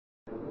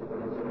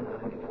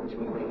alive.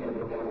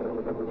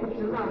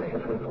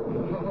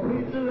 Oh,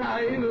 it's alive. It's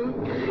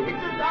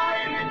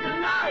alive. It's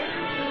alive.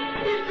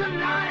 It's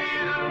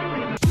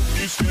alive.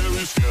 Spooky,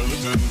 scary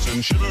skeletons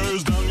and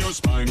shivers down your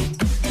spine.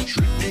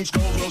 Shrieking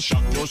skulls will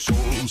shock your soul,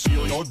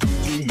 seal your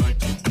doom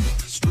tonight.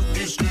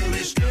 Spooky,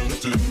 scary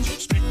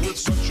skeletons speak with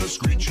such a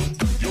screech.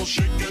 You'll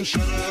shake and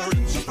shudder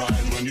in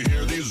surprise when you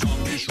hear these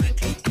zombies shriek.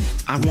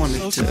 I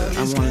wanted to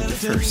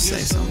first say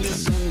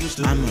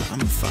something. I'm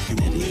a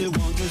fucking idiot.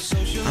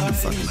 I'm a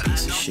fucking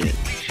piece of shit.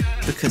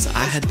 Because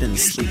I had been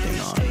sleeping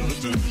on,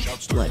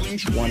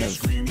 like, one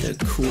of the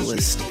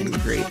coolest and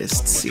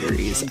greatest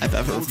series I've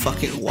ever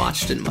fucking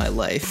watched in my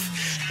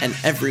life. And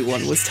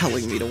everyone was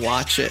telling me to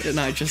watch it, and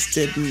I just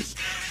didn't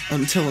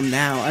until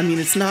now. I mean,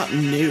 it's not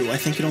new. I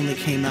think it only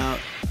came out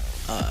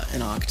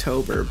in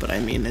October, but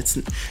I mean,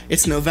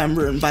 it's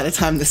November, and by the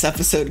time this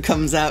episode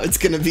comes out, it's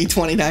gonna be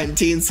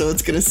 2019, so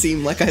it's gonna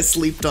seem like I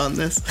sleeped on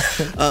this.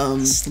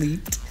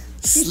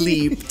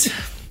 Sleeped.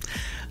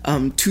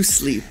 To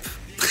sleep.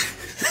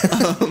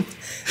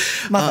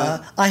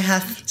 Mother, I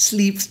have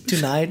slept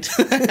tonight.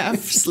 I have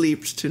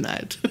slept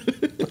tonight.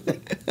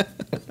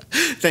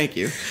 Thank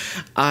you.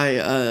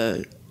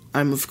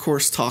 I'm of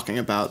course talking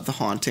about The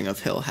Haunting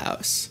of Hill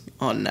House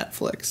on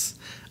Netflix.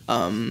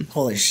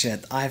 Holy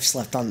shit, I've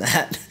slept on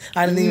that.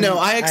 I didn't even. No,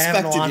 I haven't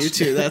expected you watched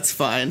to. it. That's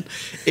fine.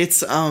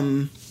 It's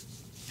kind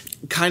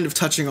of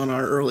touching on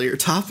our earlier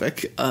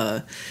topic.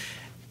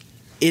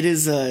 It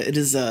is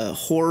a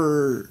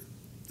horror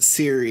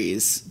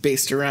series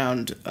based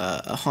around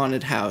a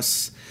haunted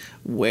house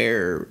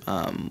where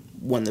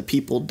when the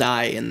people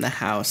die in the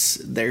house,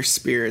 their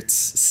spirits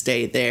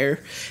stay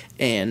there,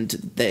 and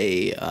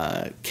they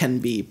can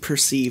be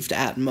perceived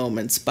at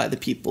moments by the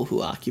people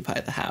who occupy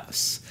the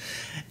house.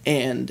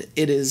 And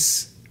it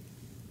is...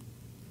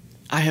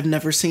 I have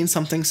never seen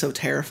something so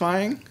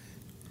terrifying,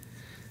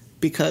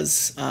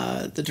 because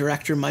the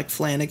director Mike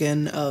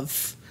Flanagan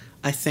of,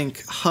 I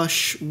think,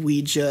 Hush,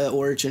 Ouija,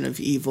 Origin of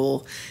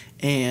Evil,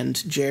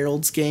 and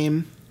Gerald's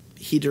Game,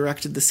 he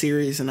directed the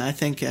series, and I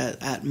think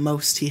at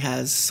most he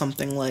has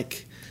something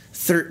like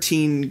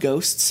 13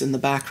 ghosts in the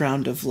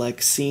background of,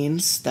 like,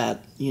 scenes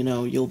that, you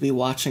know, you'll be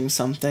watching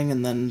something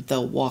and then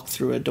they'll walk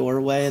through a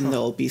doorway and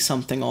there'll be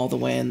something all the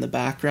way in the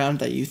background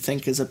that you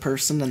think is a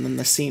person, and then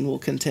the scene will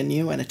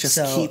continue, and it just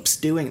keeps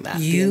doing that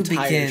the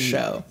entire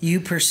show.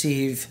 You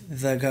perceive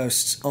the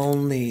ghosts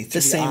only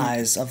through the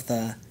eyes of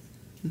the...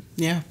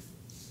 Yeah,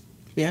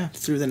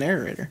 through the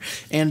narrator.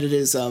 And it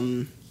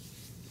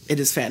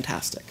is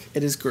fantastic.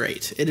 It is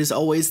great. It is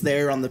always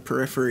there on the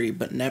periphery,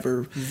 but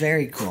never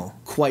very cool.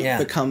 Quite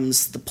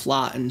becomes the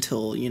plot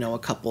until, you know, a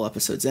couple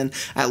episodes in.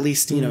 At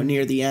least, you know,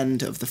 near the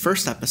end of the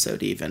first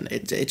episode even.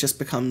 It just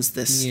becomes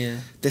this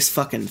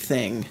fucking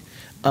thing.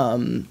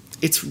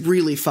 It's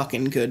really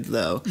fucking good,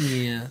 though.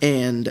 Yeah.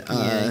 And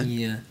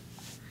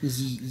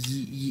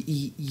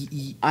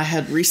I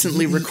had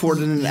recently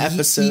recorded an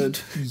episode...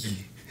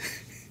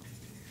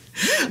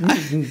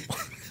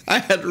 I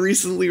had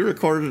recently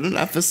recorded an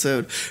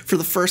episode for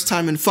the first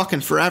time in fucking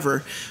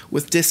forever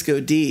with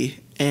Disco D,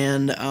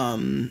 and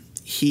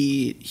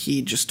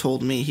he just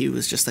told me, he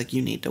was just like,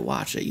 you need to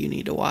watch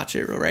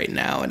it right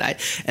now,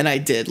 and I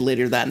did.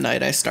 Later that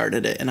night I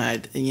started it, and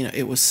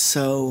it was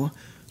so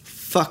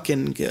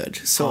fucking good.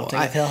 So Haunting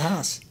of Hill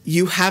House.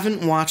 You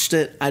haven't watched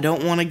it. I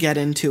don't want to get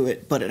into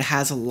it, but it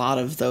has a lot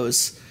of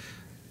those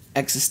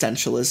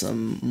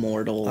existentialism,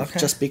 mortal,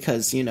 just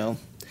because, you know,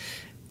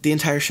 the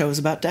entire show is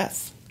about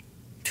death.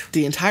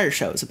 The entire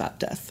show is about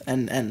death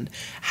and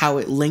how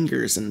it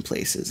lingers in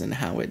places and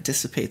how it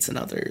dissipates in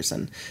others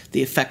and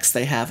the effects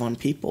they have on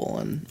people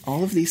and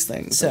all of these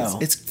things. So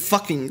it's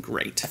fucking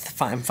great.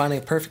 I'm finding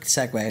a perfect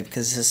segue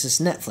because this is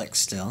Netflix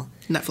still.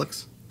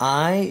 Netflix.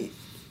 I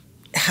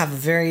have a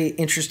very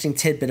interesting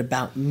tidbit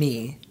about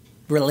me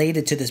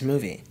related to this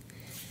movie.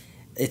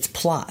 Its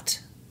plot.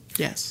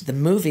 Yes. The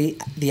movie,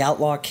 The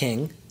Outlaw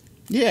King...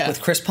 Yeah.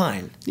 With Chris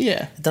Pine.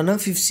 Yeah. I don't know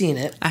if you've seen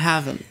it. I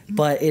haven't.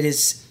 But it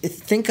is...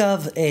 Think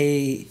of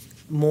a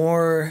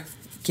more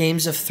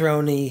Games of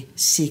Thrones-y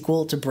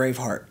sequel to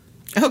Braveheart.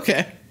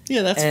 Okay.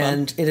 Yeah, that's fun.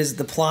 And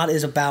the plot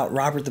is about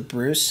Robert the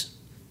Bruce.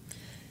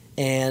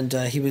 And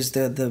he was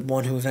the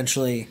one who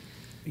eventually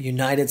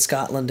united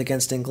Scotland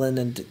against England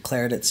and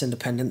declared its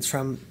independence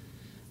from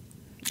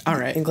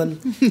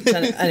England. So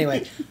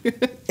anyway,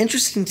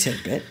 interesting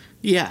tidbit.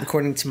 Yeah.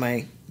 According to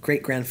my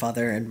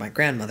great-grandfather and my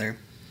grandmother...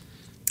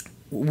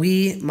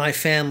 my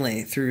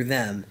family, through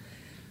them,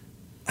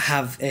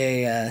 have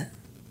a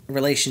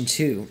relation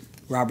to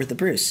Robert the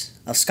Bruce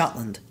of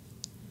Scotland.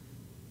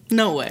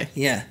 No way.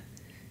 Yeah.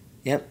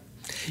 Yep.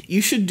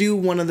 You should do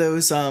one of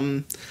those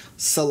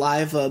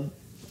saliva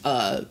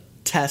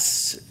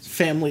tests,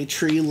 family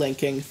tree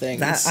linking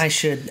things. That I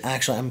should,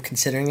 actually. I'm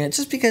considering it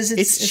just because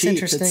it's cheap.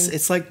 Interesting.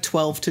 It's like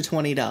 $12 to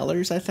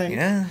 $20, I think.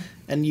 Yeah.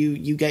 And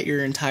you get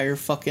your entire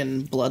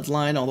fucking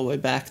bloodline all the way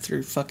back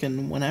through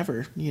fucking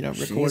whenever, you know,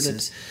 recorded.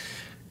 Jesus.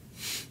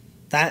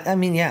 It'd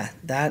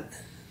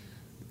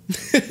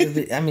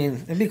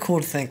be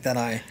cool to think that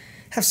I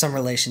have some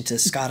relation to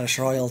Scottish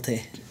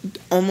royalty.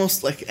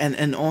 Almost like,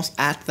 and also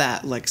at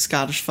that, like,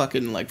 Scottish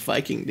fucking, like,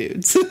 Viking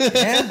dudes.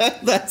 Yeah.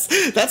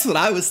 That's what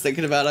I was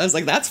thinking about. I was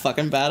like, that's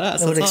fucking badass.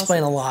 That would That's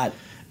explain awesome. a lot.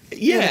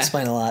 Yeah. It would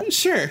explain a lot.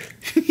 Sure.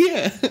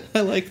 Yeah,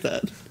 I like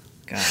that.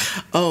 God.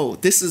 Oh,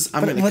 this is.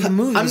 I'm But gonna. the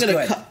movie I'm was gonna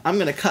good. cut. I'm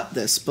gonna cut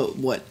this. But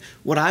what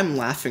I'm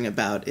laughing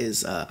about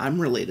is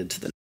I'm related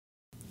to the.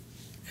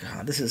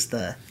 God, this is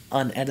the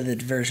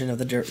unedited version of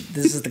the.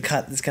 This is the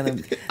cut. This kind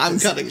of. I'm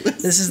cutting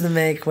this. This is the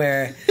make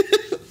where.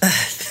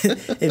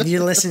 If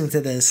you're listening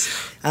to this,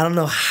 I don't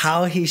know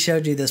how he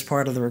showed you this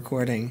part of the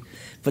recording,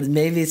 but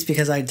maybe it's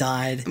because I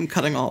died. I'm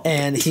cutting all.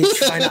 And he's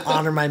trying to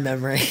honor my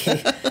memory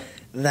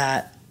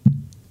that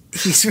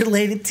he's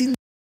related to.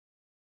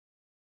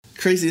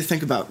 Crazy to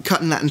think about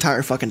cutting that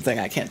entire fucking thing.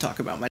 I can't talk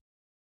about my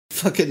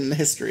fucking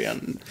history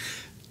on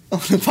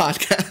the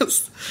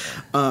podcast.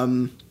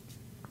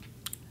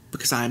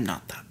 Because I'm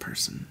not that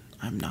person.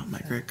 I'm not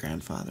my great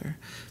grandfather.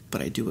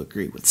 But I do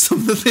agree with some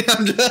of the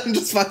things. I'm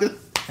just fucking.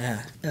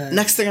 Yeah.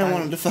 Next thing I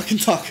wanted to fucking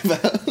talk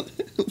about.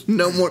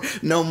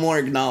 No more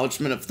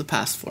acknowledgement of the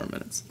past 4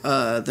 minutes.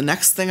 The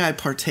next thing I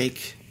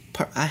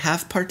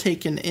have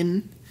partaken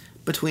in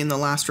between the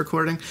last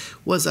recording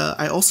was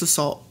I also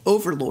saw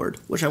Overlord,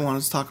 which I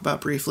wanted to talk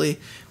about briefly,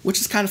 which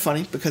is kind of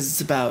funny because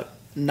it's about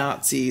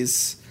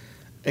Nazis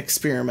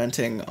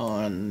experimenting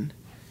on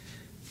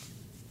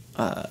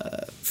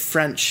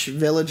French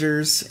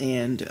villagers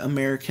and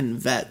American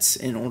vets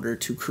in order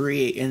to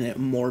create an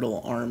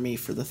immortal army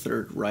for the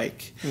Third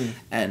Reich.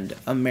 And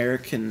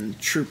American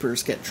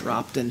troopers get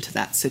dropped into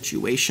that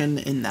situation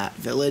in that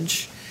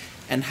village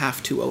and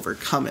have to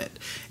overcome it.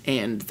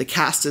 And the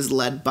cast is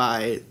led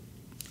by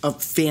a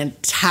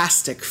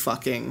fantastic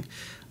fucking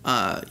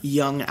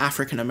young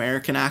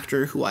African-American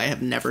actor who I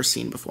have never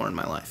seen before in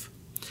my life.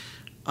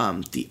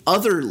 The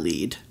other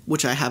lead,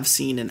 which I have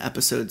seen in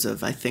episodes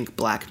of, I think,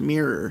 Black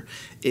Mirror,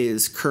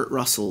 is Kurt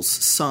Russell's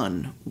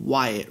son,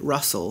 Wyatt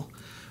Russell,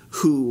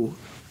 who,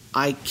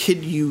 I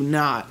kid you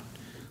not,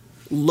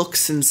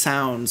 looks and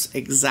sounds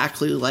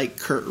exactly like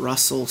Kurt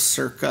Russell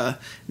circa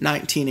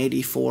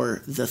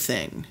 1984 The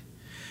Thing.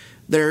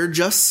 There are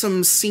just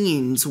some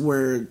scenes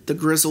where the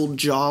grizzled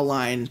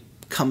jawline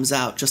comes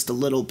out just a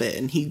little bit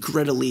and he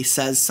grittily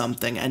says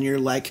something and you're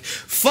like,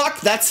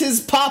 fuck, that's his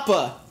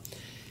papa!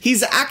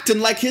 He's acting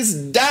like his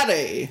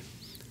daddy!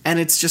 And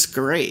it's just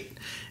great.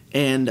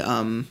 And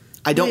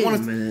I don't want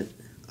to... Wait a minute.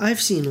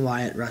 I've seen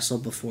Wyatt Russell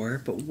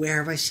before, but where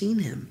have I seen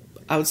him?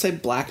 I would say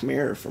Black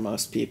Mirror for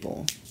most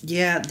people.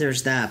 Yeah,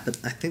 there's that, but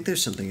I think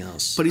there's something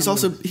else. But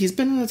he's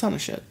been in a ton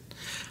of shit.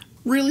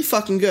 Really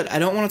fucking good. I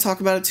don't want to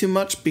talk about it too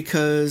much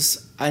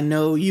because I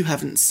know you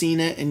haven't seen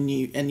it and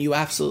you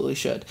absolutely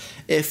should.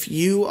 If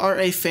you are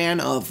a fan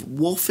of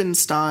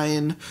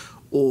Wolfenstein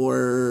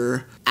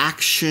or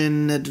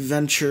action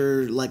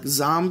adventure like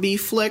zombie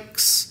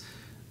flicks,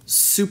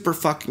 super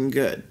fucking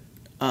good.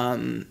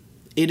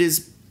 It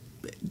is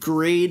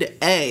grade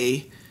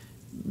A,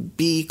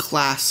 B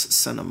class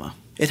cinema.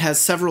 It has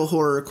several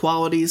horror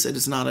qualities. It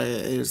is not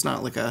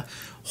like a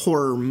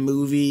horror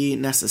movie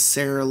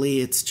necessarily.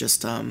 It's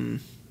just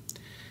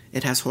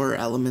it has horror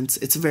elements.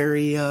 It's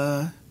very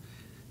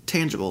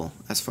tangible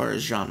as far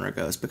as genre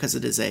goes because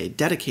it is a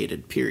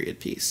dedicated period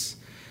piece,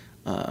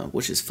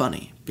 which is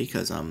funny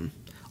because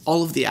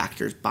all of the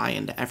actors buy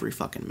into every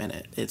fucking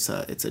minute. It's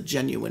a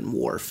genuine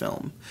war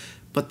film,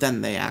 but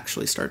then they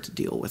actually start to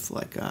deal with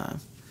like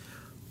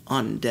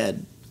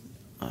undead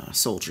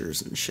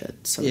soldiers and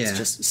shit. So yeah.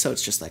 it's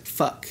just like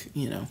fuck,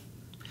 you know.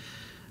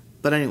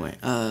 But anyway,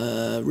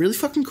 really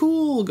fucking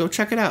cool. Go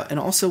check it out. And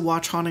also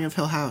watch Haunting of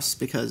Hill House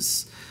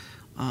because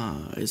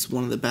it's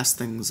one of the best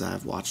things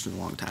I've watched in a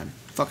long time.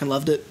 Fucking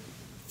loved it.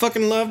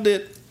 Fucking loved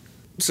it.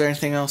 Is there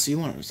anything else you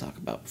wanted to talk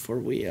about before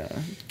we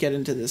get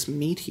into this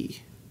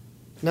meaty?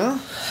 No?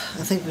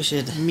 I think we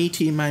should...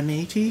 Meaty, my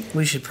matey?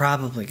 We should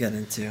probably get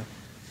into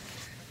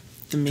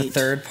The meat. the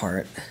third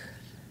part.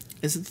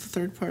 Is it the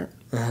third part?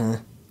 Uh-huh.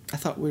 I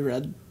thought we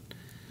read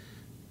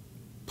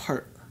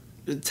part...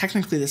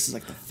 Technically, this is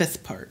like the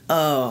fifth part.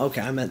 Oh,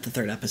 okay. I meant the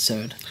third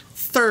episode.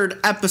 Third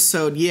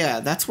episode,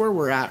 yeah, that's where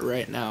we're at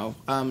right now.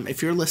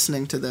 If you're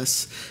listening to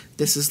this,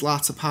 this is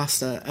Lots of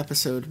Pasta,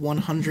 episode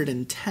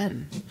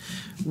 110,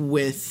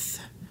 with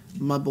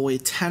my boy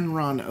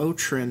Tenron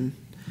Otrin.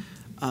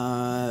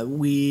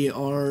 We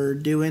are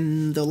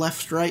doing the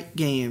left-right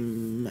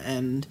game,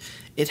 and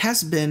it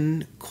has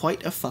been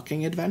quite a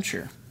fucking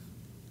adventure.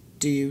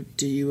 Do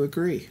you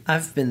agree?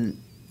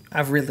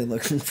 I've really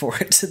looking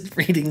forward to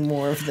reading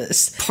more of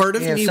this. Part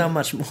of we have me, so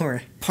much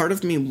more. Part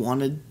of me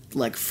wanted,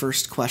 like,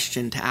 first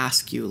question to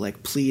ask you,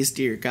 like, please,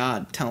 dear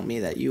God, tell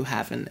me that you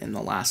haven't in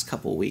the last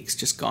couple weeks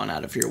just gone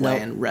out of your way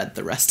and read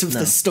the rest of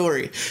the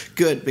story.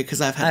 Good, because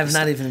I've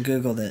not even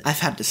Googled it. I've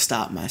had to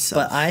stop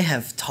myself. But I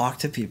have talked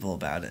to people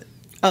about it.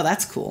 Oh,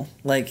 that's cool.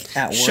 Like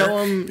at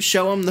work.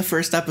 Show them the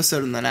first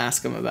episode and then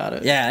ask them about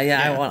it. Yeah.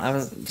 I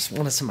just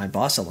want to send my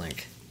boss a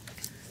link.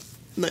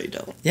 No, you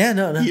don't. Yeah,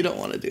 no. You don't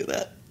want to do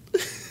that.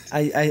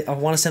 I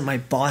want to send my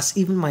boss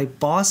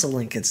a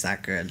link. It's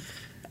that good.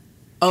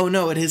 Oh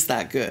no, it is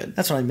that good.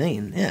 That's what I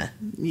mean. Yeah.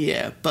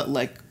 Yeah, but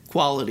like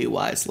quality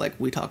wise, like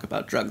we talk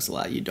about drugs a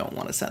lot. You don't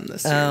want to send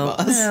this to your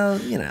boss. Well,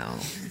 you know,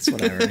 it's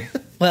whatever.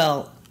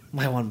 Well,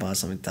 my one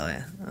boss, let me tell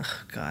you.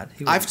 Oh God.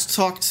 I've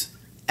talked.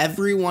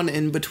 Everyone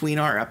in between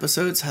our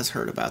episodes has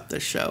heard about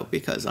this show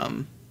because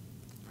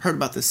heard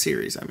about this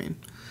series. I mean,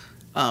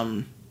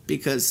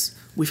 because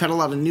we've had a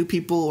lot of new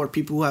people or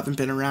people who haven't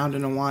been around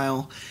in a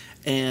while,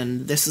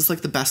 and this is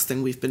like the best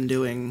thing we've been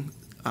doing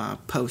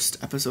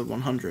post episode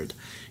 100.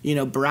 You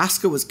know,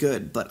 Baraska was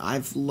good, but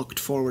I've looked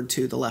forward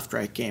to the Left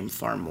Right Game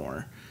far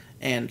more.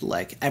 And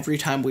like every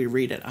time we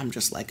read it, I'm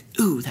just like,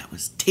 ooh, that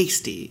was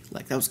tasty.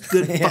 Like that was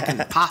good fucking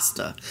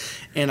pasta.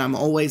 And I'm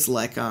always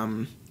like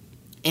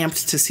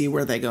amped to see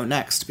where they go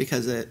next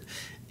because it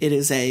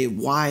is a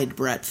wide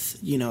breadth.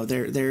 You know,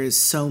 there is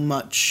so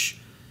much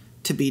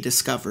to be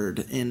discovered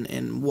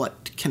in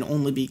what can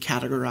only be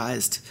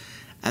categorized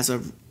as a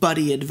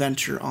buddy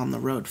adventure on the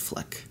road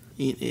flick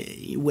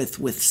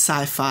with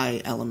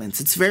sci-fi elements.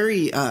 It's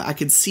very I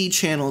could see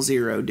Channel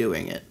Zero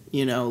doing it,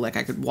 you know, like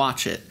I could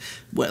watch it.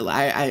 Well,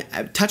 I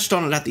touched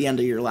on it at the end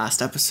of your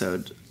last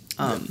episode.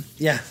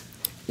 Yeah.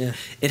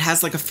 It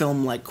has like a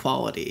film like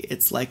quality.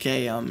 It's like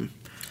a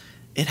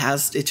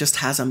it just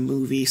has a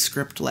movie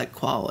script like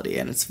quality,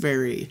 and it's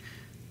very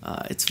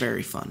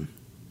fun.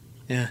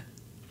 Yeah.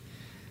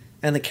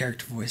 And the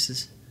character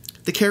voices.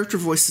 The character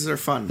voices are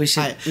fun. We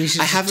should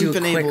just do a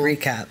quick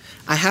recap.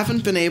 I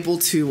haven't been able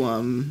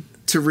to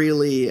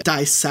really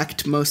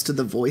dissect most of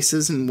the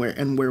voices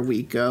and where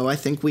we go. I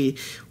think we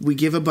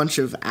give a bunch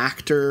of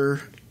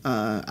actor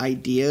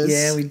ideas.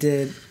 Yeah, we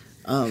did.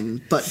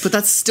 But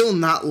that's still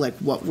not like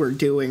what we're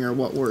doing or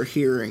what we're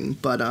hearing.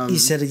 But you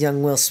said a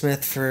young Will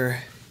Smith for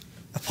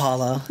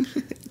Apollo.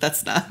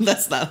 That's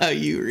not how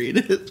you read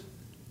it.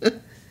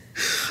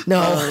 No,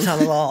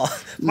 not at all.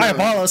 My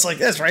Apollo's like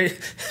this, right?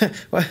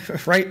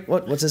 Right?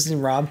 What's his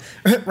name? Rob?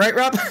 Right,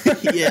 Rob?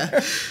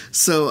 Yeah.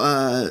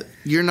 So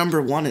your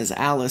number one is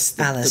Alice.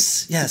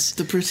 Alice, yes.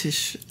 The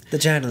British. The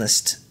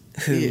journalist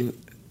who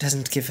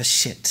doesn't give a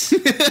shit.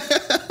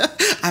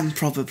 I'm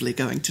probably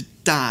going to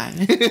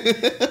die.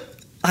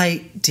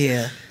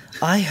 Dear,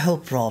 I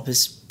hope Rob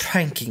is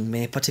pranking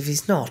me, but if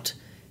he's not,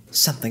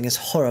 something is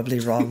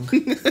horribly wrong.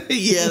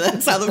 Yeah,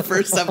 that's how the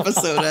first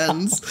episode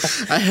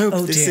ends. I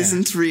hope this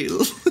isn't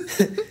real.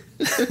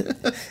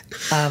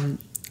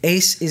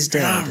 Ace is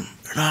dead.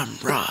 I'm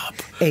Rob.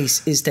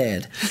 Ace is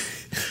dead.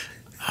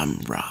 I'm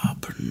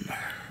Rob, and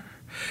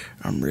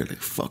I'm really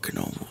fucking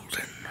old.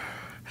 And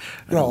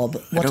Rob,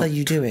 what are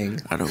you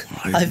doing?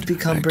 I've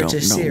become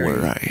British Siri. I don't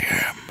know where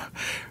I am.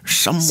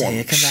 Someone say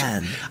a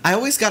command.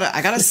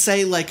 I gotta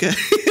say like a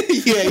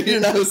yeah,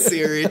 you know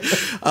Siri.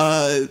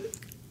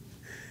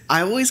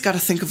 I always got to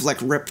think of like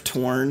Rip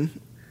Torn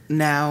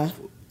now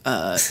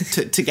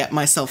to get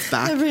myself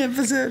back. Every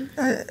episode,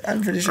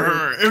 I'm pretty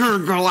sure.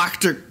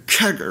 Intergalactic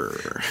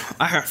kegger.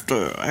 I have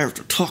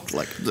to talk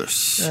like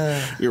this.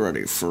 You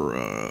ready for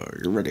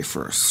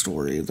a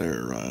story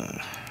there?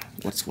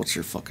 What's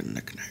your fucking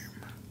nickname?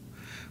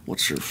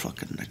 What's your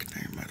fucking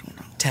nickname? I don't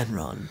know.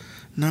 Tenron.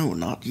 No,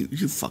 not you.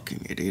 You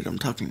fucking idiot. I'm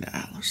talking to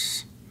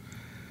Alice.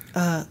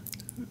 I'm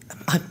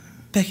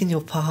begging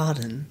your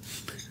pardon.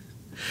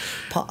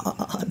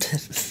 Pardon.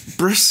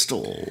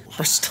 Bristol.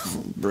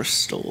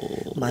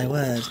 My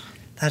word.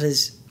 That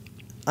is,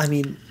 I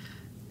mean,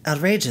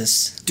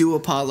 outrageous. Do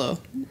Apollo.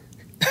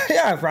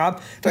 Yeah,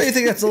 Rob. Don't you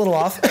think that's a little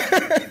off?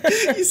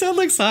 You sound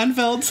like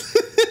Seinfeld.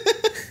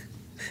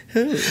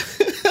 Who?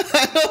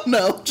 I don't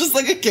know. Just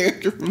like a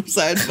character from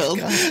Seinfeld.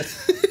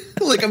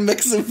 God. Like a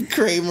mix of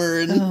Kramer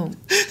and... Oh.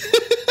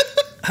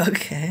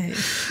 Okay.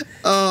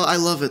 Oh, I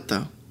love it,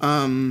 though.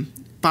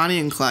 Bonnie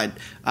and Clyde.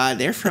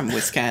 They're from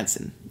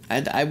Wisconsin.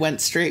 I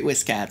went straight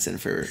Wisconsin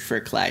for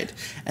Clyde.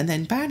 And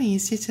then Bonnie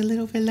is just a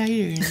little bit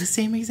lighter in the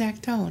same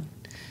exact tone.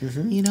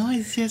 Mm-hmm. You know,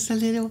 it's just a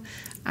little...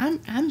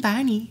 I'm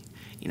Bonnie,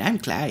 and I'm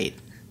Clyde.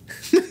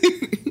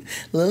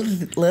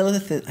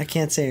 Lilith, I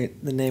can't say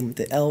the name,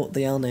 the L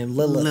name,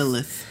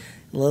 Lilith.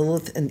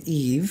 Lilith and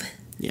Eve.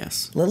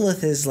 Yes.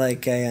 Lilith is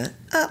like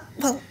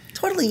well,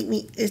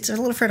 totally, it's a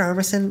little Fred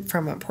Armisen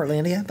from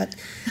Portlandia, but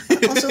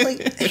also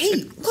like,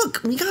 hey,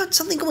 look, we got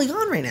something going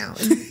on right now.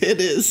 And, it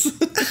is.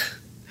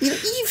 You know,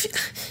 Eve,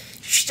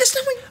 she just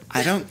not.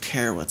 I don't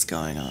care what's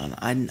going on.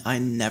 I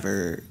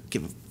never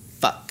give a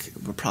fuck.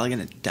 We're probably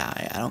gonna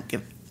die. I don't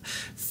give.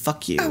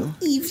 Fuck you. Oh,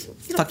 Eve.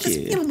 Fuck you.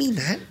 You don't mean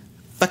that.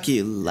 Fuck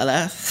you,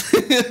 Lilith.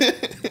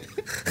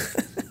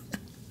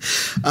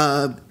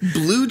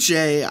 Blue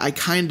Jay, I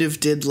kind of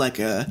did like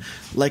a.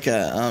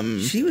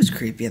 She was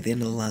creepy at the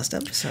end of the last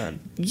episode.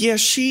 Yeah,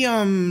 she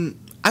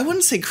I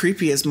wouldn't say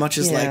creepy as much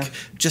as like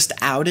just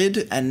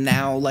outed and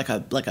now like a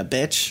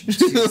bitch.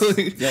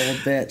 The old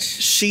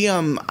bitch. She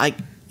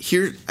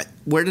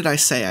where did I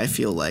say I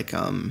feel like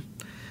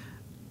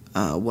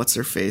what's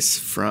her face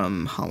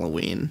from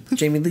Halloween?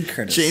 Jamie Lee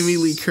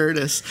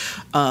Curtis.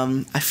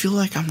 I feel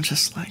like I'm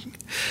just like,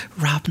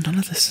 Rob, none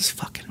of this is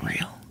fucking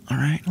real. All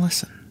right,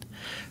 listen.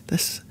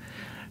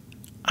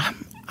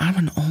 I'm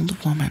an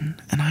old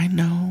woman, and I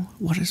know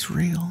what is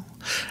real.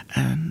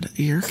 And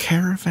your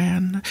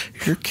caravan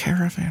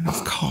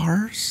of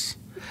cars,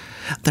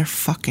 they're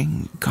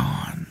fucking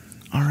gone.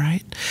 All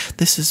right?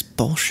 This is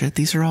bullshit.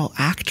 These are all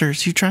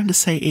actors. You trying to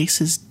say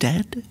Ace is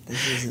dead?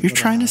 You're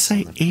trying to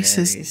say Ace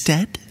is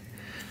dead?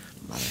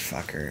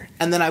 Motherfucker.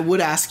 And then I would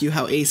ask you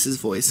how Ace's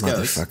voice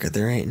goes. Motherfucker,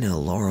 there ain't no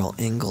Laurel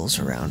Ingalls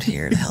around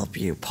here to help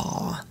you,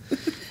 Paul.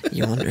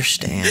 You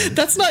understand?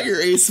 That's not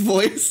your Ace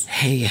voice.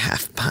 Hey,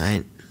 half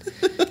pint.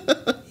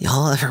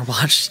 Y'all ever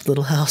watched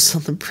Little House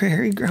on the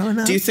Prairie growing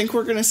up? Do you think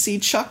we're gonna see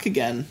Chuck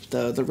again?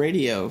 The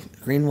radio.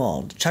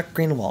 Greenwald. Chuck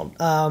Greenwald.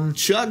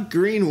 Chuck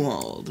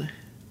Greenwald.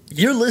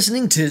 You're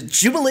listening to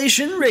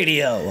Jubilation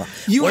Radio.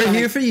 We're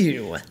here for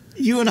you.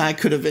 You and I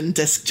could have been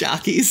disc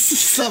jockeys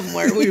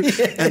somewhere.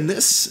 And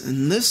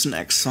this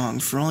next song,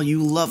 for all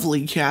you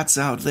lovely cats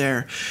out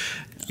there.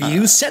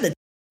 You said it.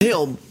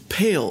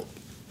 Pale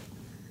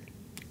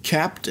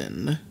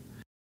Captain.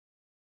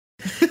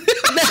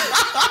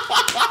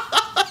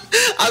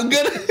 I'm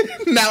gonna.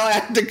 Now I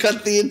have to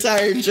cut the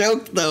entire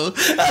joke though,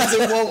 because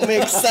it won't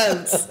make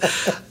sense.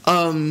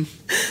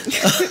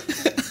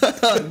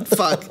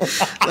 Fuck.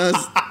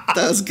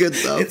 That was good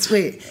though.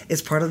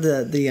 It's part of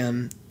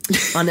the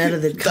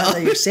unedited cut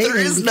that you're saying. There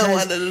is no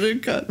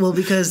unedited cut. Well,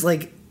 because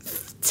like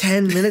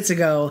 10 minutes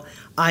ago,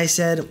 I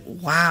said,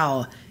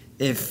 "Wow,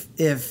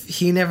 if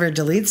he never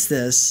deletes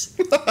this,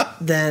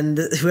 then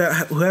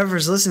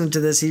whoever's listening to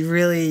this, he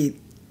really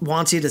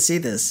wants you to see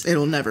this."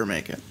 It'll never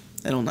make it.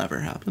 It'll never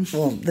happen.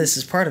 Well, this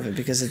is part of it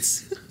because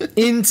it's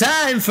in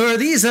time for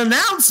these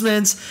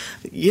announcements.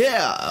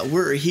 Yeah,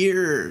 we're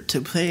here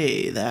to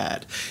play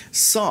that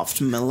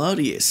soft,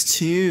 melodious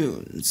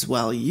tunes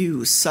while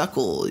you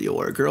suckle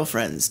your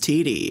girlfriend's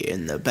teety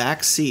in the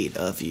back seat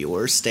of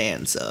your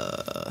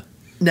Stanza.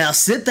 Now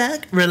sit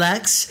back,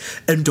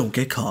 relax, and don't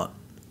get caught.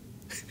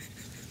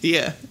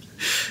 Yeah,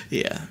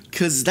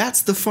 because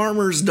that's the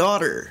farmer's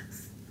daughter,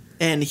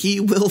 and he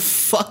will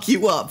fuck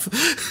you up.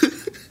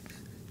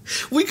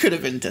 We could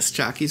have been disc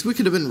jockeys. We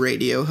could have been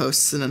radio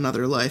hosts in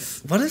another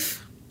life. What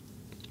if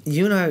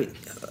you and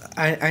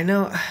I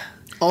know...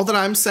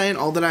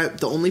 The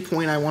only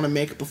point I want to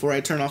make before I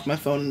turn off my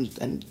phone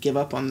and give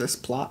up on this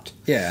plot.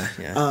 Yeah.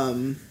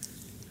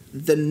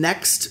 The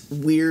next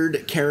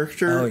weird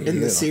character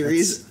in the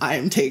series I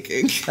am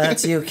taking.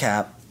 That's you,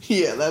 Cap.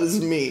 Yeah, that is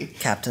me.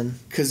 Captain.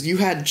 Because you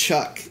had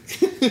Chuck.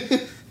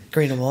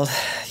 Greenwald.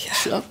 Yeah.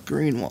 Chuck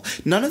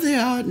Greenwald. None of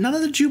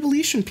the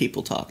Jubilation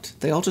people talked.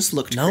 They all just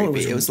looked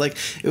creepy. It was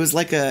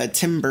like a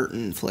Tim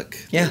Burton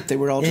flick. Yeah. They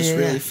were all just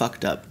really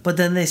fucked up. But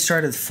then they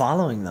started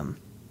following them.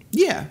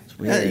 Yeah.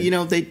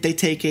 They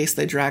take Ace,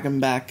 they drag him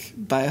back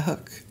by a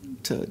hook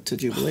to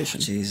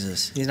Jubilation. Oh,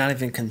 Jesus. He's not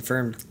even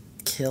confirmed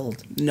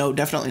killed. No,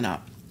 definitely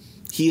not.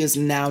 He is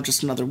now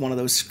just another one of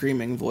those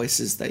screaming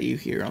voices that you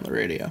hear on the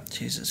radio.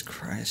 Jesus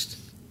Christ.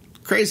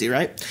 Crazy,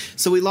 right?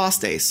 So we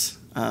lost Ace.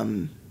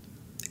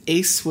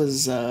 Ace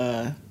was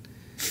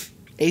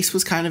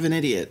kind of an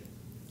idiot.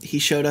 He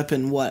showed up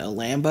in what, a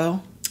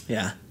Lambo?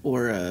 Yeah.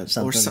 Or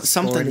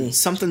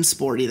something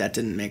sporty that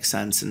didn't make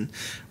sense, and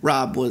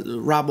Rob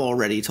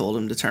already told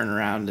him to turn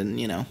around, and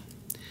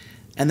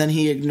then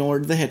he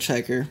ignored the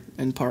hitchhiker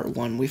in part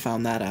 1. We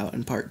found that out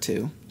in part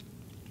 2.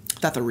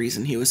 That the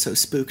reason he was so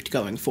spooked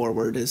going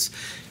forward is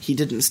he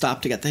didn't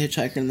stop to get the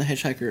hitchhiker, and the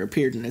hitchhiker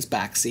appeared in his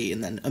backseat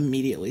and then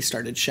immediately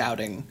started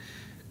shouting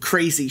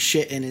crazy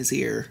shit in his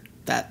ear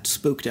that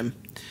spooked him.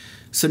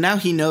 So now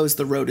he knows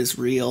the road is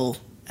real,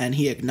 and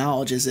he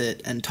acknowledges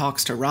it and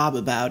talks to Rob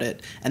about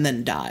it, and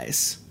then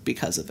dies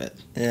because of it.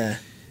 Yeah.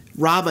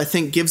 Rob, I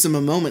think, gives him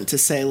a moment to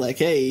say, like,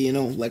 hey,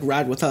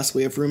 ride with us.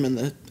 We have room in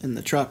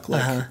the truck.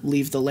 Like,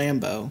 leave the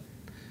Lambo.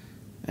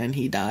 And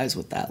he dies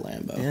with that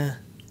Lambo. Yeah.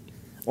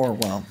 Or,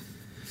 well,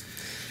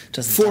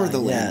 for the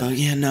Lambo.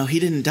 Yeah, no, he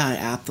didn't die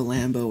at the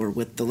Lambo or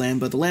with the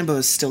Lambo. The Lambo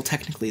is still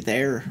technically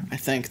there, I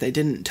think. They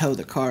didn't tow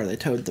the car. They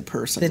towed the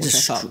person. They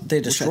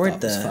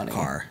destroyed the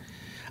car.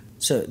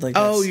 So, like,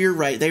 oh, you're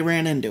right. They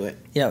ran into it.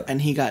 Yeah.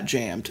 And he got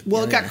jammed.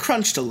 Well, it got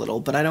crunched a little,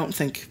 but I don't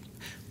think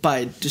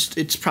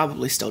it's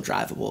probably still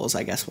drivable, is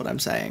I guess what I'm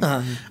saying.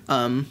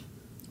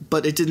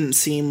 But it didn't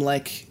seem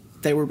like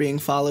they were being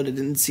followed. It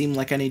didn't seem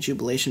like any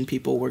Jubilation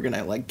people were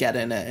gonna like get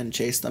in it and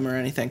chase them or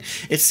anything.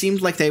 It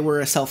seemed like they were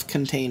a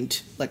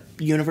self-contained like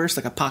universe,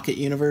 like a pocket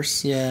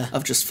universe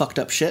of just fucked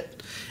up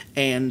shit,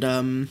 and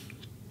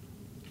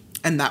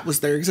that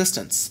was their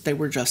existence. They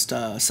were just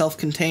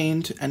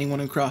self-contained. Anyone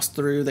who crossed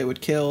through, they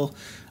would kill.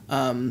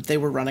 They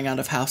were running out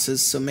of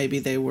houses, so maybe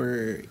they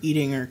were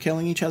eating or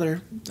killing each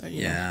other.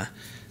 You know,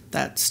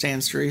 that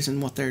stands to reason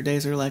what their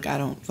days are like. I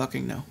don't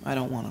fucking know. I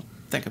don't want to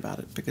think about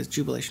it because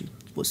Jubilation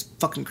was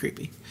fucking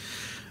creepy.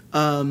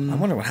 I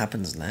wonder what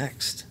happens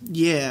next.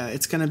 Yeah,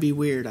 it's gonna be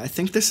weird. I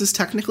think this is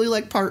technically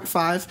like part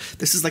 5.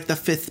 This is like the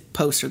 5th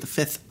post or the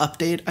 5th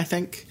update, I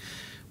think.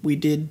 We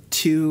did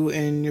 2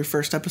 in your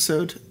first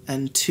episode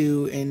and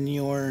 2 in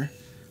your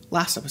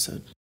last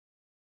episode.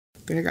 I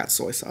think I got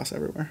soy sauce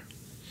everywhere.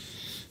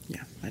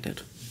 Yeah, I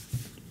did.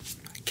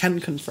 I can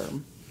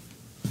confirm.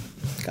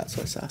 Got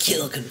soy sauce.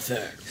 Kill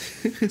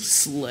confirmed.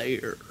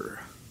 Slayer.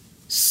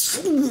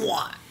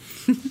 SWAT.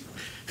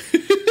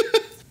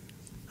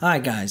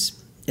 Alright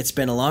guys, it's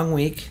been a long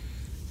week,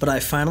 but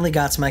I finally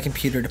got to my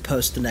computer to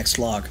post the next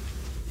log.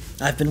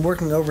 I've been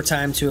working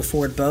overtime to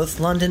afford both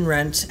London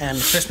rent and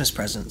Christmas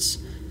presents.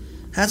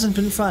 Hasn't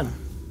been fun.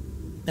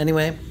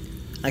 Anyway,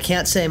 I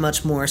can't say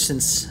much more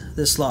since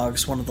this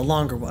log's one of the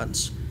longer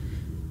ones.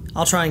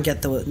 I'll try and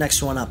get the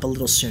next one up a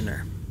little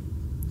sooner.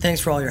 Thanks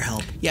for all your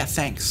help. Yeah,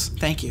 thanks.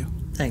 Thank you.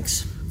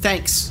 Thanks.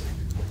 Thanks.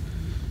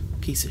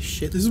 Piece of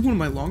shit. This is one of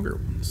my longer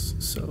ones,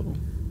 so...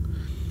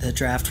 The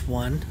draft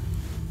one.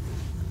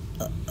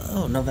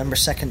 November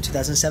 2nd,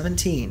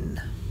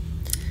 2017.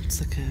 It's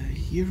like a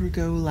year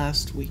ago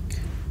last week.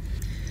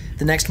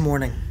 The next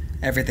morning,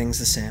 everything's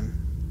the same.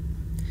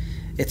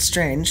 It's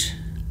strange.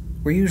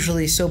 We're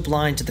usually so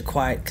blind to the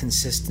quiet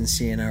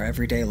consistency in our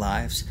everyday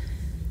lives,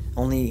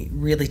 only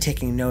really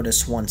taking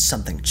notice once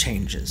something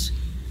changes.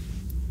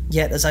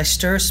 Yet, as I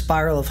stir a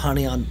spiral of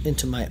honey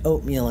into my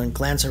oatmeal and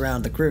glance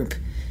around the group,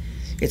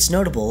 it's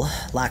notable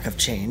lack of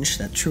change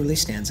that truly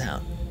stands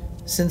out.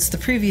 Since the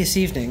previous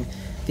evening,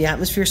 the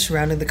atmosphere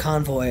surrounding the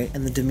convoy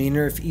and the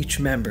demeanor of each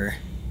member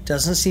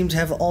doesn't seem to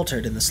have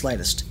altered in the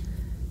slightest.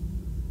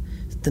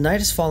 The night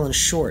has fallen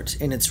short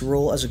in its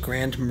role as a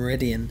grand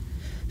meridian,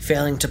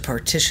 failing to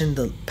partition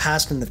the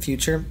past and the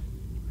future,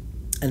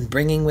 and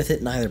bringing with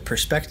it neither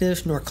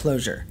perspective nor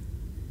closure.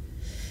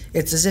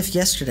 It's as if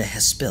yesterday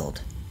has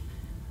spilled,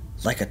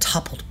 like a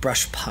toppled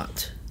brush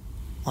pot,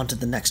 onto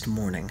the next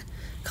morning,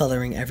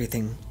 coloring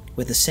everything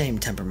with the same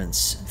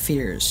temperaments,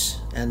 fears,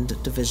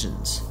 and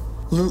divisions.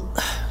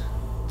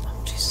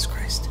 Jesus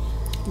Christ.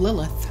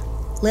 Lilith.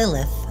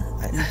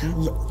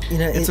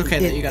 It's okay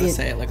that you gotta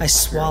say it like a I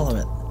swallow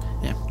it.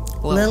 Yeah.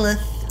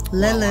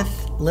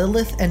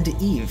 Lilith and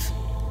Eve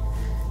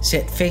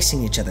sit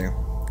facing each other,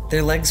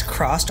 their legs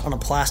crossed on a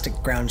plastic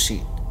ground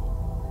sheet.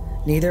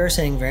 Neither are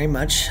saying very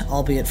much,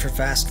 albeit for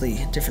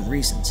vastly different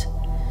reasons.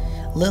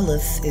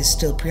 Lilith is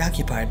still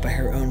preoccupied by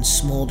her own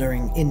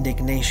smoldering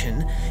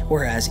indignation,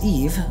 whereas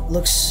Eve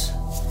looks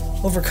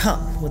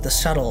overcome with a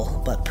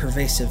subtle but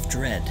pervasive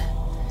dread.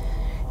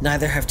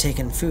 Neither have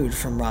taken food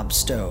from Rob's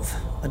stove,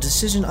 a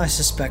decision I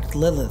suspect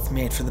Lilith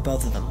made for the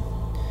both of them.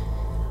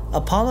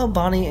 Apollo,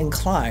 Bonnie, and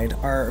Clyde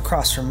are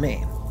across from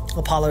me.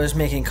 Apollo is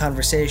making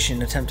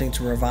conversation, attempting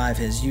to revive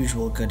his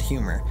usual good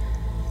humor.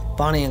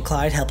 Bonnie and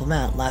Clyde help him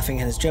out, laughing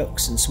at his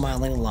jokes and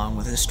smiling along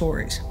with his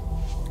stories.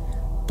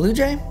 Blue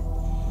Jay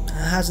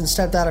hasn't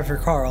stepped out of her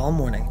car all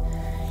morning,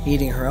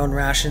 eating her own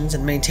rations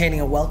and maintaining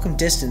a welcome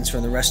distance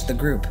from the rest of the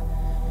group.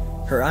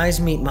 Her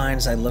eyes meet mine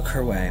as I look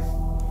her way,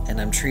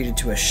 and I'm treated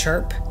to a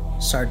sharp,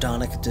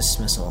 sardonic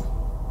dismissal.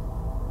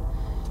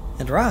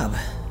 And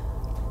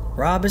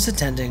Rob is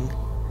attending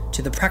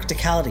to the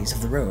practicalities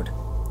of the road,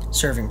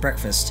 serving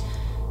breakfast,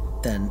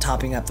 then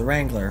topping up the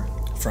Wrangler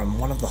from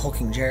one of the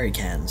hulking jerry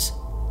cans.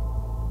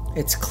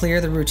 It's clear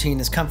the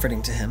routine is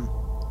comforting to him.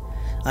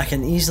 I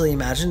can easily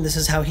imagine this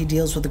is how he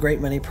deals with a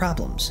great many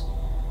problems,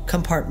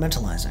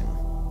 compartmentalizing,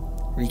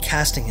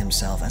 recasting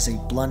himself as a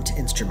blunt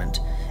instrument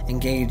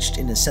engaged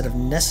in a set of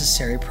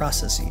necessary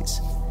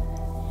processes.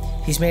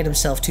 He's made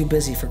himself too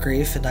busy for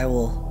grief, and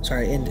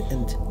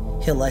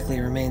he'll likely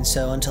remain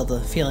so until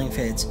the feeling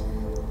fades.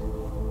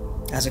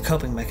 As a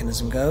coping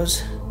mechanism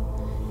goes,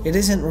 it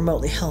isn't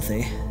remotely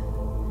healthy.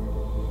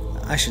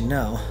 I should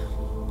know.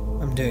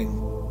 I'm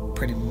doing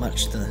pretty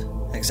much the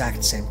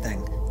exact same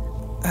thing.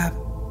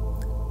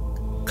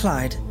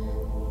 Clyde,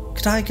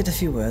 could I get a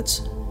few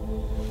words?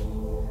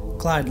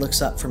 Clyde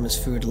looks up from his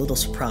food, a little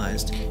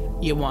surprised.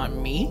 You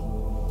want me?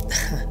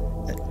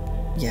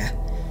 Yeah,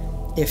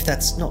 if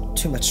that's not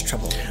too much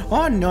trouble.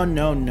 Oh,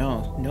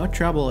 no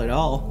trouble at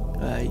all.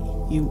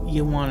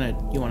 You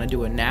wanna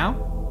do it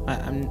now?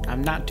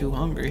 I'm not too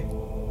hungry.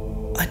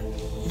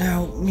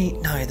 No, me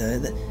neither.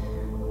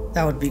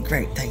 That would be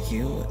great, thank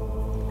you.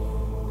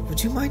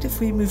 Would you mind if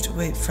we moved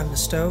away from the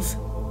stove?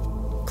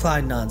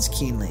 Clyde nods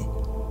keenly,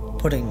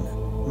 putting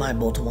my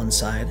bowl to one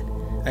side.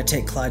 I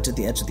take Clyde to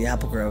the edge of the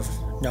apple grove.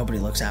 Nobody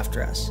looks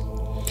after us.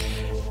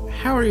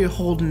 How are you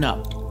holding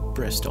up,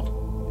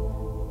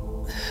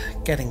 Bristol?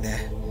 Getting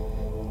there.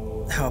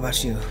 How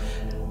about you?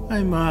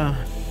 I'm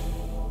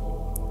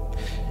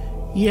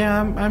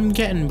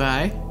getting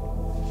by.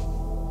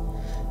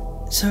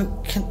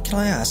 So, can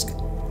I ask,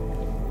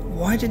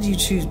 why did you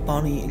choose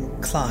Bonnie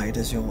and Clyde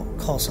as your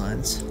call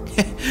signs?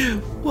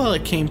 Well,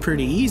 it came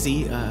pretty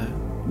easy.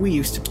 We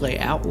used to play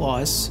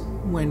Outlaws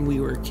when we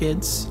were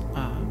kids.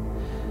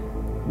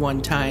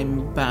 One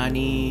time,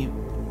 Bonnie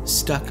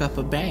stuck up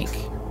a bank.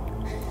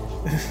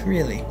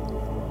 Really?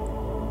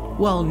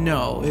 Well,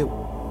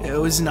 no, it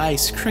was an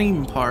ice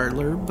cream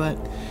parlor, but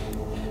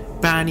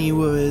Bonnie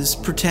was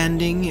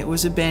pretending it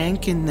was a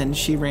bank, and then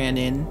she ran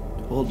in,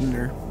 holding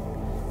her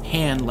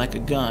hand like a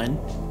gun,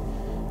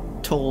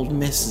 told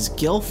Mrs.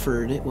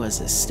 Guilford it was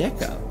a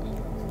stick-up.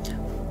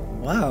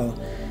 Wow,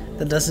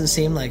 that doesn't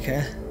seem like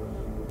her.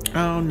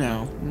 Oh,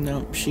 no,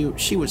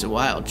 she was a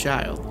wild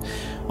child,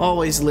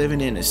 always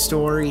living in a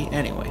story.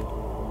 Anyway,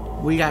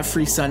 We got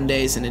free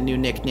Sundays and a new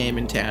nickname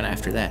in town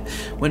after that.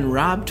 When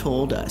Rob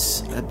told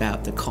us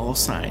about the call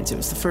signs, it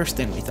was the first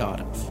thing we thought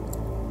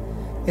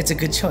of. It's a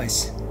good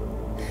choice.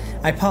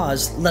 I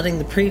paused, letting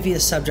the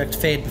previous subject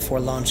fade before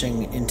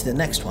launching into the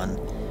next one.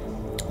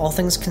 All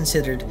things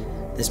considered,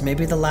 this may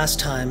be the last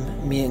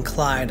time me and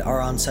Clyde are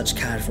on such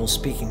casual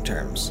speaking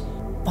terms.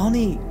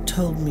 Bonnie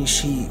told me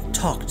she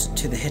talked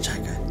to the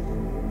hitchhiker.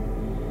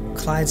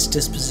 Clyde's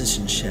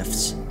disposition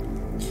shifts.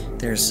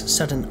 There's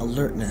sudden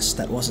alertness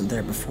that wasn't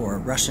there before,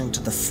 rushing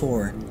to the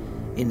fore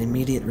in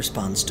immediate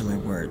response to my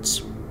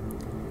words.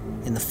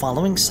 In the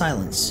following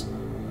silence,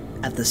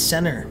 at the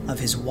center of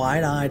his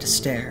wide-eyed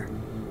stare,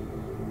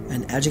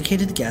 an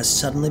educated guess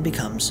suddenly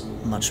becomes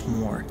much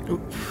more.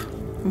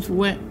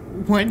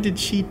 When did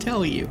she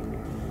tell you?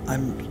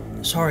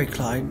 I'm sorry,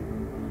 Clyde.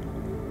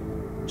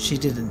 She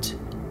didn't.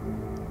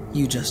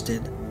 You just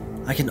did.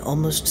 I can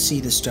almost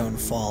see the stone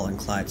fall in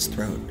Clyde's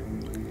throat.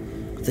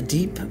 The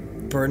deep,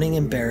 burning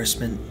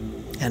embarrassment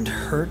and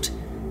hurt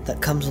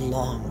that comes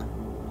along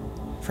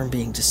from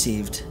being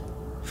deceived,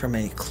 from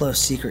a close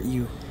secret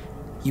you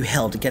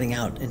held getting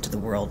out into the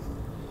world.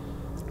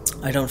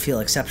 I don't feel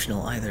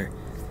exceptional either.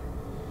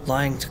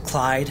 Lying to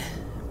Clyde,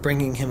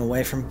 bringing him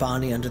away from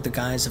Bonnie under the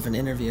guise of an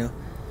interview.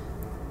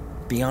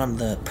 Beyond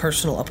the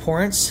personal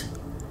abhorrence,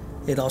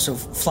 it also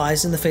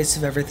flies in the face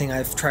of everything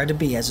I've tried to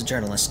be as a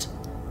journalist.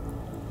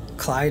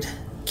 Clyde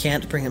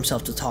can't bring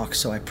himself to talk,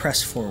 so I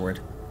press forward.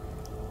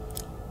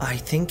 I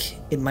think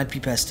it might be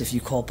best if you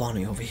call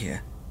Bonnie over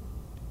here.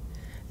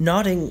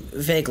 Nodding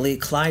vaguely,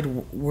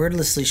 Clyde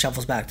wordlessly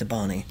shuffles back to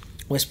Bonnie,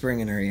 whispering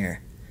in her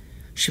ear.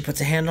 She puts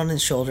a hand on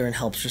his shoulder and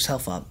helps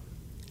herself up.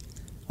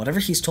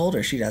 Whatever he's told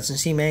her, she doesn't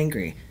seem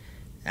angry,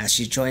 as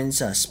she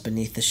joins us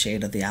beneath the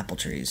shade of the apple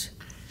trees.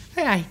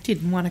 I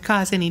didn't want to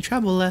cause any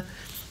trouble,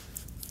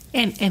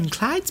 and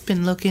Clyde's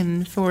been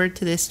looking forward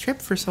to this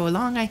trip for so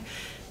long, I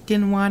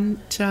didn't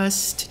want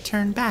us to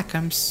turn back.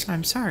 I'm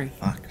sorry.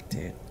 Fuck,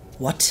 dude.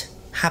 What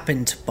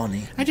happened,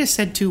 Bonnie? I just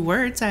said 2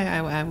 words.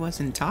 I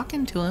wasn't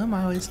talking to him.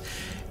 I was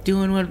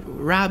doing what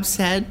Rob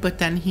said, but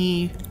then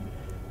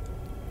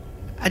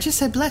I just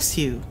said, bless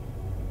you.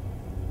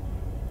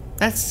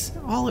 That's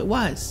all it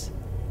was.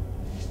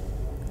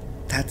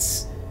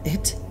 That's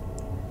it?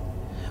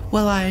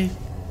 Well,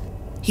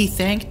 he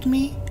thanked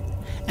me,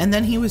 and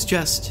then he was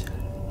just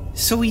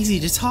so easy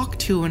to talk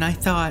to, and I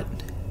thought,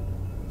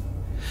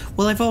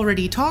 well, I've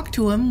already talked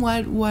to him.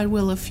 What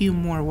will a few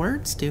more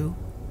words do?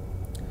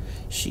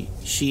 She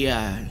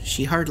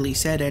hardly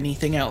said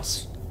anything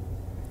else.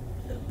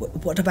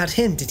 What about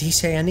him? Did he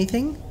say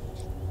anything?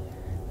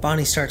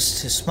 Bonnie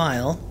starts to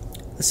smile,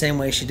 the same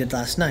way she did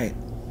last night.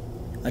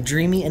 A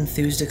dreamy,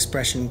 enthused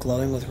expression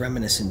glowing with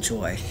reminiscent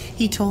joy.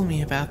 He told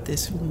me about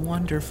this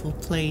wonderful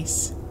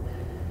place.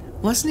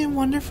 Wasn't it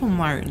wonderful,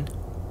 Martin?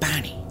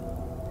 Bonnie.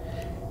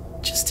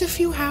 Just a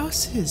few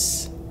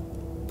houses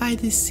by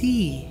the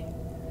sea.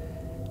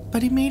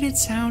 But he made it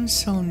sound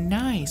so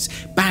nice.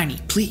 Bonnie,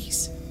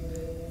 please.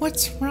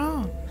 What's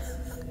wrong?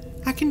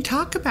 I can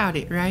talk about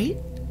it, right?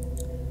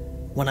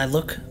 When I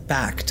look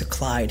back to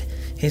Clyde,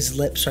 his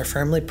lips are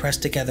firmly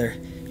pressed together,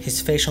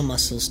 his facial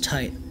muscles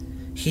tight.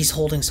 He's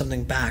holding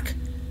something back,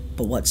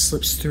 but what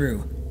slips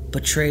through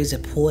betrays a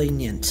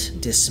poignant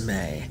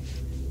dismay.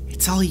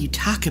 It's all you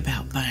talk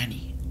about,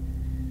 Bonnie.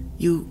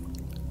 You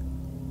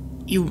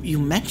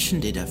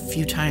mentioned it a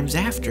few times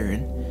after,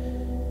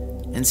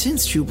 and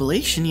since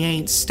Jubilation, you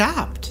ain't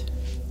stopped.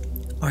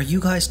 Are you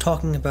guys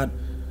talking about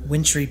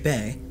Wintry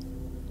Bay?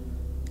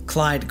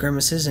 Clyde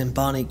grimaces and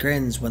Bonnie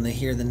grins when they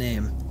hear the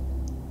name.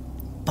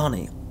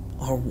 Bonnie,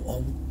 are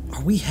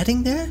we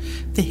heading there?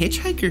 The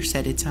hitchhiker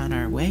said it's on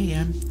our way.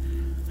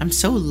 I'm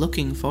so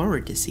looking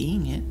forward to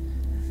seeing it.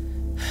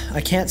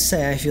 I can't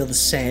say I feel the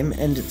same,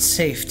 and it's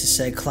safe to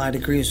say Clyde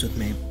agrees with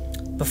me.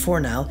 Before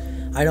now,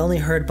 I'd only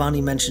heard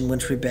Bonnie mention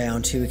Wintry Bay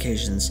on 2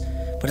 occasions,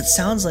 but it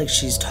sounds like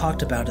she's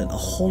talked about it a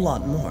whole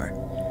lot more.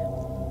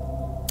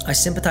 I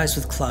sympathize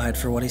with Clyde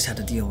for what he's had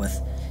to deal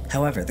with.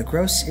 However, the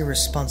gross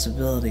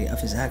irresponsibility of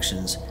his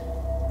actions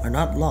are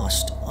not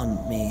lost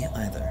on me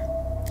either.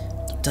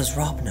 Does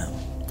Rob know?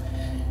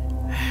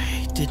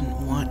 I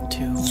didn't want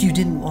to. You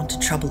didn't want to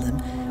trouble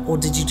him, or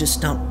did you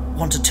just not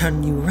want to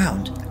turn you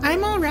around?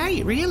 I'm all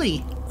right,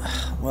 really.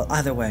 Well,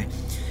 either way,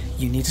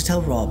 you need to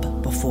tell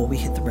Rob before we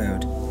hit the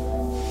road.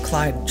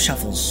 Clyde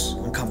shuffles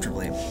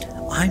uncomfortably.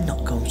 I'm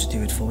not going to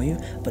do it for you,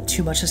 but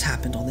too much has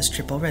happened on this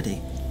trip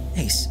already.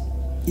 Ace,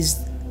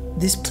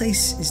 this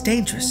place is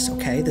dangerous,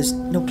 okay? There's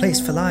no place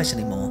for lies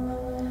anymore.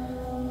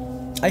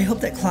 I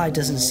hope that Clyde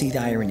doesn't see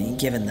the irony,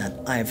 given that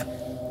I've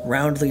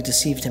roundly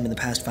deceived him in the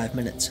past 5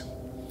 minutes.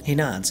 He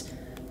nods,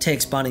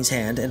 takes Bonnie's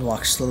hand, and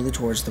walks slowly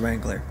towards the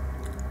Wrangler.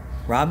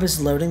 Rob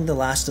is loading the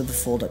last of the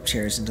fold-up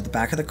chairs into the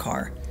back of the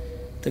car.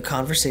 The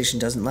conversation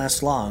doesn't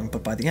last long,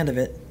 but by the end of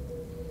it,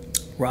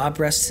 Rob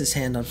rests his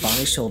hand on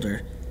Bonnie's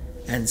shoulder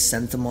and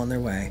sends them on their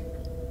way.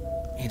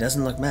 He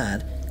doesn't look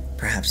mad.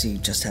 Perhaps he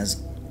just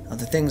has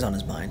other things on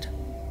his mind.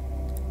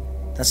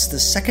 That's the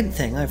second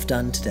thing I've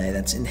done today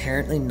that's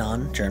inherently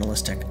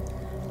non-journalistic.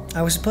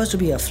 I was supposed to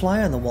be a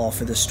fly on the wall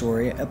for this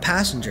story, a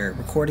passenger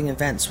recording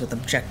events with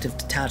objective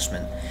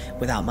detachment,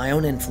 without my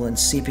own influence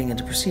seeping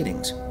into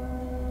proceedings.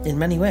 In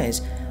many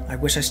ways, I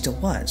wish I still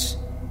was.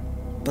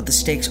 But the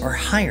stakes are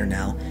higher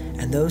now,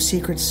 and those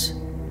secrets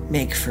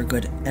make for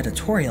good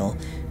editorial,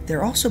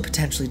 they're also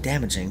potentially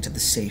damaging to the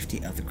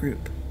safety of the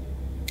group.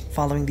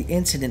 Following the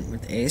incident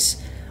with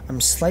Ace, I'm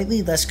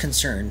slightly less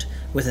concerned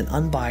with an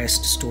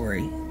unbiased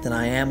story than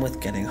I am with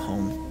getting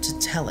home to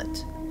tell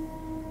it.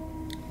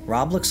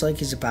 Rob looks like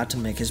he's about to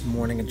make his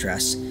morning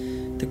address.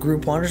 The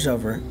group wanders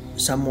over,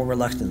 some more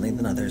reluctantly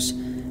than others,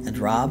 and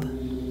Rob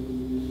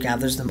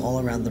gathers them all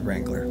around the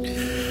Wrangler.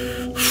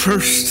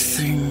 First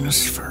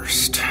things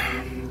first.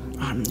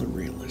 I'm the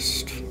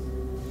realist.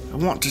 I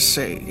want to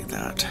say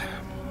that,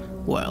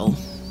 well,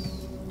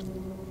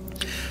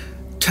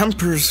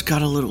 tempers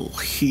got a little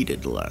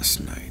heated last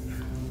night.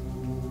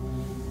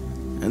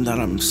 And that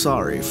I'm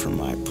sorry for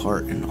my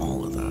part in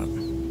all of that.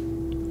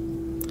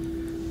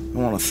 I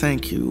want to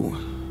thank you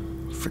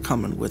for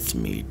coming with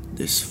me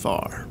this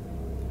far.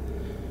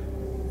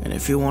 And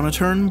if you want to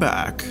turn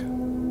back,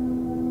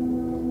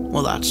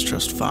 well, that's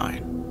just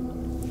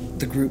fine.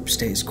 The group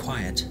stays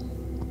quiet.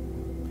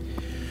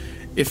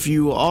 If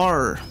you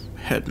are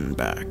heading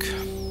back,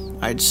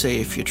 I'd say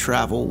if you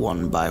travel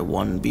one by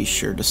one, be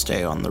sure to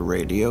stay on the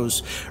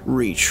radios,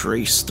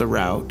 retrace the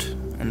route,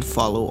 and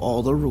follow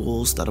all the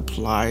rules that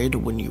applied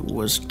when you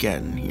was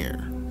getting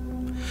here.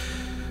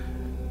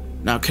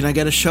 Now, can I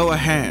get a show of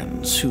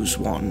hands who's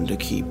wanting to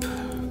keep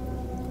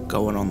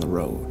going on the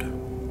road?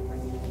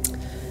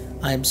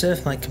 I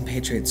observe my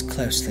compatriots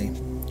closely.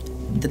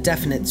 The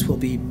definites will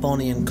be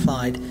Bonnie and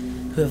Clyde,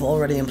 who have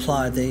already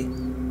implied they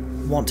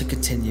want to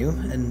continue,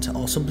 and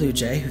also Blue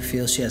Jay, who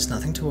feels she has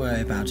nothing to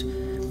worry about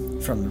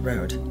from the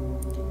road.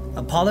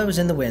 Apollo is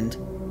in the wind,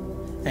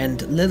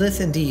 and Lilith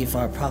and Eve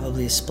are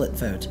probably a split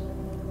vote.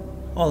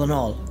 All in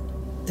all,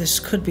 this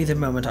could be the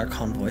moment our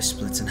convoy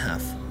splits in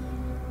half.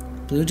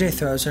 Blue Jay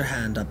throws her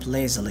hand up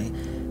lazily.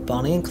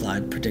 Bonnie and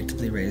Clyde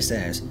predictably raise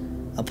theirs.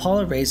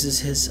 Apollo raises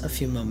his a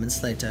few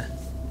moments later.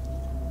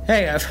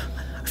 Hey, I've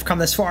come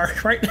this far,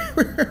 right?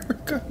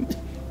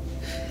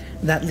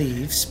 That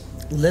leaves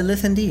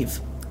Lilith and Eve.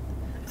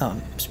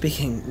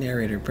 Speaking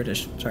narrator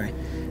British, sorry.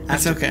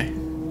 That's okay.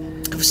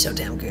 It was so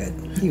damn good.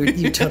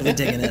 You're totally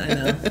digging it, I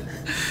know.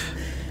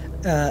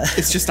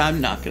 It's just I'm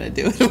not going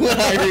to do it when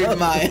I read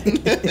mine.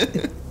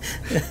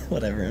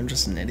 Whatever, I'm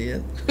just an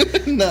idiot.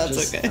 No,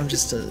 it's okay. I'm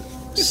just a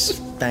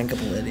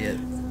spankable idiot.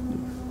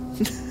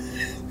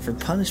 For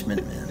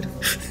punishment, man.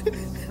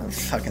 I'm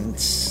fucking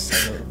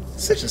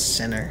such a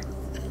sinner.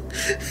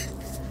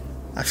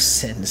 I've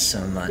sinned so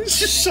much.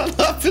 Just shut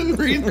up and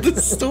read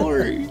the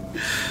story.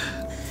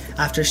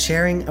 After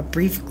sharing a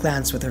brief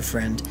glance with her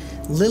friend,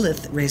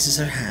 Lilith raises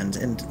her hand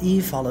and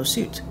Eve follows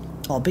suit,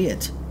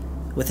 albeit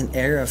with an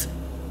air of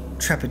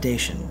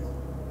trepidation.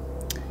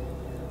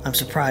 I'm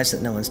surprised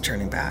that no one's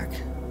turning back,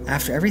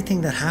 after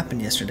everything that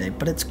happened yesterday,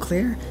 but it's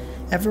clear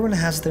everyone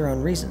has their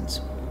own reasons.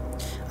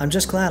 I'm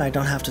just glad I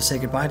don't have to say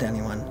goodbye to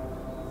anyone.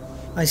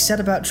 I set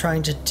about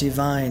trying to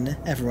divine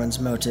everyone's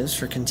motives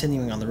for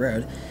continuing on the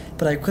road,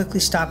 but I quickly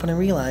stop when I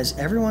realize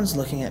everyone's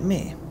looking at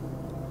me.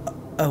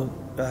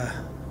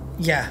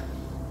 Yeah,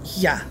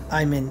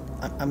 I'm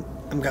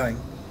going.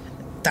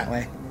 That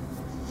way.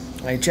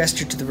 I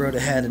gesture to the road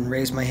ahead and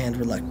raise my hand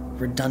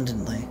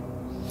redundantly.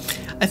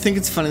 I think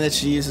it's funny that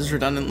she uses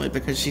redundantly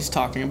because she's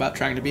talking about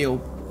trying to be a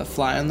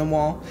fly on the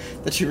wall,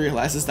 that she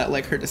realizes that,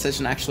 like, her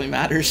decision actually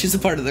matters. She's a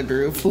part of the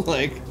group,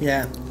 like...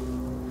 Yeah.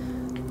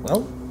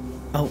 Well...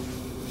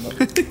 What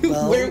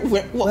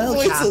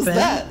voice was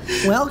that?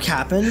 Well,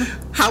 Captain.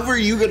 How were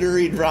you going to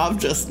read Rob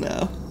just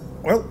now?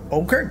 Well,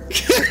 okay.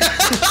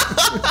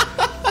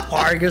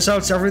 I guess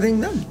that's everything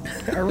then.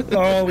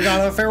 Oh, we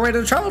got a fair way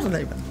to travel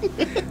today,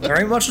 but there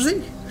ain't much to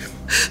see.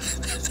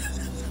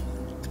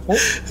 Who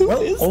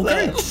is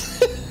that?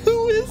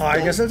 I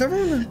guess that's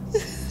everything then.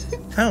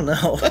 I don't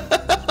know.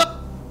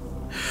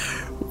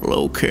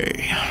 Well,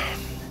 okay.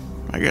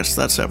 I guess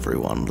that's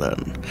everyone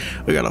then.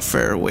 We got a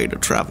fair way to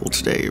travel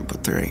today,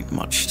 but there ain't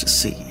much to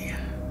see.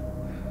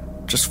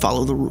 Just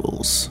follow the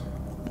rules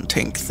and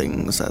take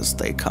things as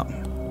they come,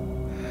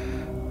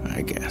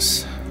 I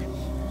guess.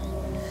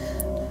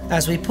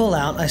 As we pull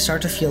out, I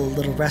start to feel a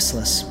little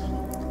restless.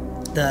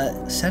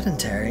 The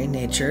sedentary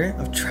nature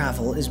of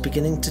travel is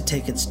beginning to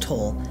take its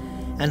toll,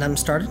 and I'm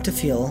starting to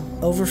feel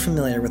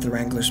overfamiliar with the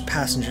Wrangler's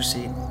passenger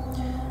seat.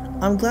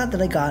 I'm glad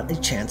that I got a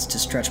chance to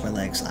stretch my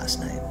legs last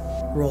night.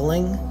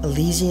 Rolling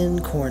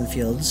Elysian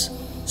cornfields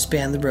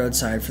span the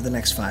roadside for the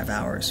next 5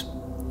 hours.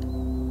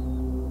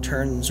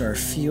 Turns are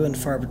few and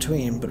far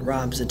between, but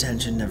Rob's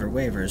attention never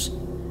wavers.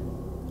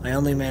 I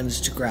only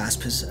managed to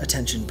grasp his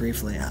attention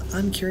briefly.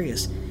 I'm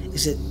curious,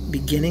 is it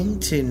beginning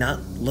to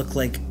not look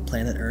like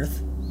planet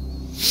Earth?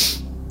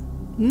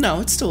 No,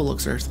 it still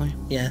looks earthly.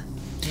 Yeah.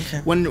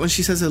 Okay. When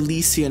she says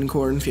Elysian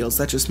cornfields,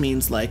 that just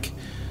means, like,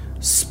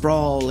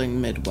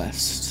 sprawling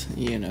Midwest,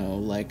 you know,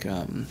 like,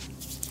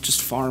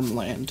 just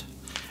farmland.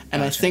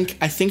 And Gotcha.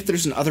 I think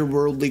there's an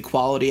otherworldly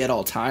quality at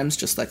all times,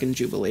 just like in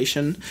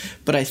Jubilation.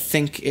 But I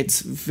think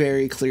it's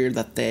very clear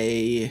that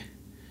they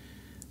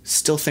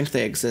still think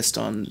they exist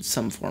on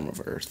some form of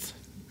Earth.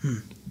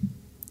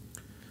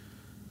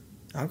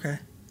 Okay.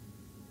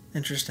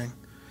 Interesting.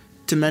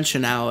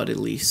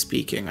 Dimensionality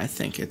speaking, I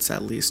think it's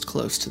at least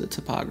close to the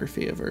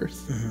topography of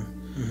Earth.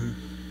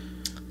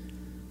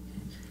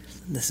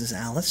 This is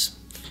Alice.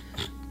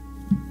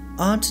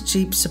 Aren't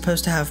Jeeps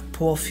supposed to have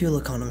poor fuel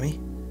economy?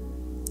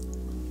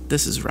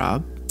 This is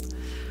Rob.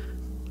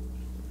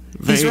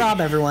 He's Rob,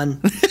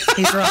 everyone.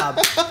 He's Rob.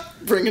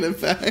 Bringing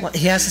it back. What,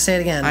 he has to say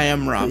it again. I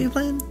am Rob. Who are you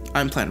playing?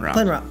 I'm playing Rob.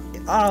 Playing Rob.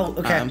 Oh,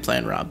 okay. I'm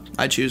playing Rob.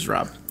 I choose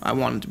Rob. I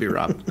want him to be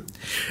Rob.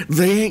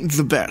 They ain't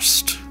the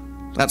best.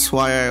 That's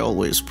why I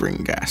always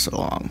bring gas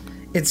along.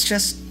 It's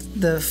just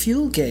the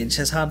fuel gauge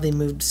has hardly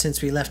moved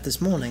since we left this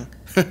morning.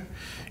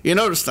 You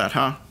noticed that,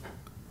 huh?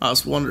 I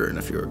was wondering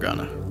if you were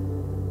gonna.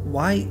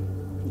 Why?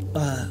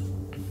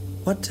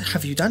 What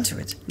have you done to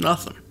it?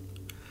 Nothing.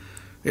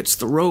 It's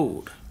the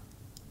road.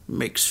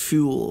 Makes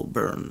fuel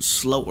burn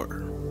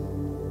slower.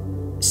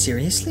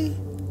 Seriously?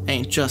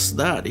 Ain't just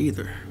that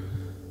either.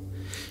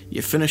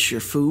 You finish your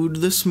food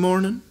this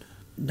morning?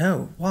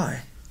 No,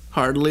 why?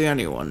 Hardly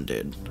anyone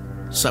did,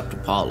 except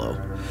Apollo.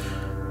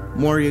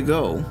 More you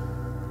go,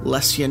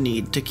 less you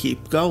need to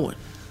keep going.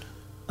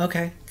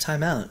 Okay,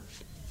 time out.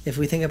 If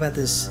we think about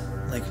this,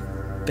 like,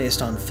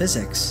 based on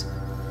physics,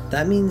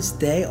 that means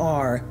they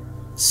are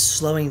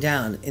slowing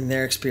down in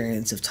their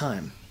experience of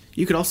time.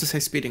 You could also say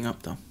speeding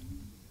up, though.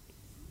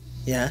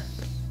 Yeah?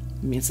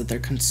 It means that they're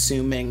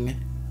consuming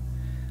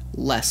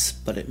less,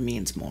 but it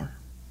means more.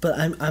 But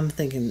I'm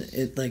thinking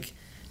it, like,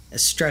 a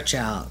stretch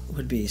out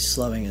would be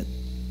slowing it,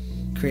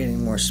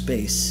 creating more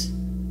space,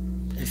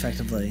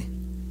 effectively.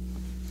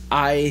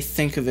 I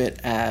think of it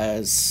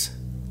as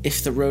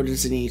if the road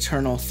is an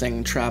eternal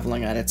thing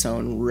traveling at its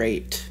own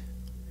rate,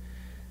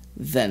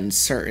 then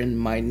certain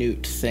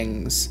minute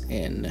things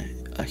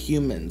in a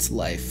human's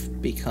life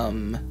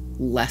become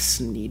less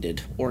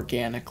needed,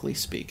 organically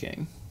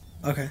speaking,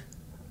 Okay.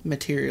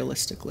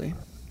 materialistically.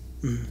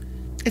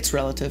 It's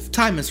relative.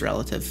 Time is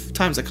relative.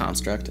 Time's a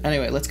construct.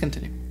 Anyway, let's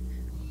continue.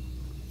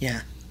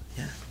 Yeah.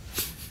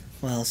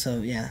 Well,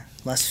 so, yeah,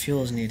 less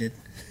fuel is needed.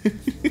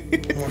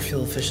 More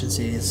fuel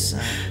efficiency is...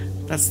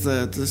 That's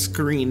this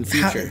green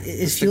How, future. That's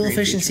is the fuel green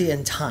efficiency future.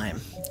 and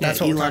time? Yeah, That's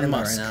what we're Elon talking about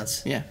Musk. right now.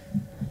 It's, Yeah.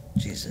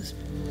 Jesus.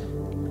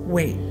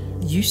 Wait,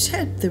 you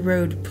said the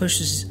road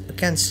pushes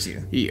against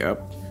you,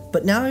 Yep.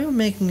 but now you're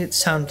making it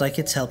sound like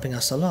it's helping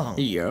us along.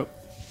 Yep.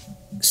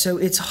 So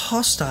it's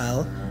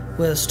hostile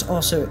whilst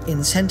also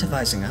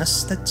incentivizing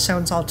us? That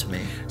sounds odd to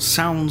me.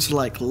 Sounds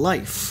like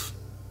life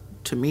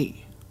to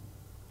me.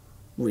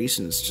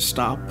 Reasons to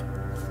stop,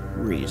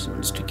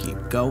 reasons to keep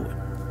going.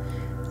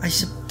 I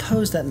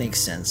suppose that makes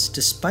sense.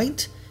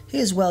 Despite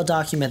his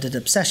well-documented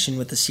obsession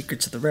with the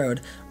secrets of the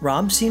road,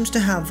 Rob seems to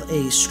have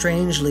a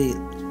strangely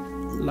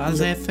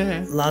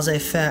Laissez-faire.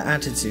 laissez-faire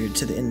attitude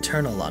to the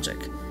internal logic.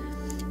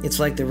 It's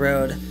like the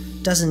road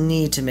doesn't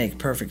need to make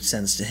perfect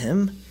sense to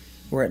him,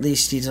 or at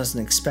least he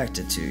doesn't expect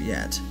it to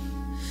yet.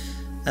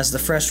 As the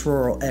fresh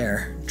rural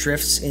air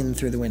drifts in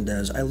through the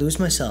windows, I lose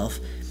myself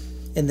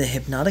in the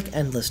hypnotic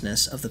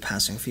endlessness of the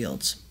passing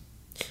fields.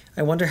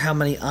 I wonder how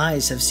many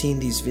eyes have seen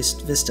these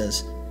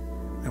vistas.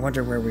 I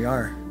wonder where we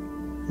are.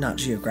 Not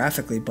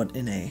geographically, but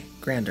in a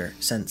grander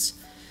sense.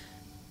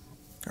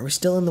 Are we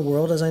still in the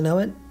world as I know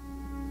it?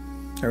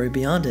 Are we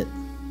beyond it?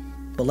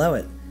 Below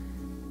it?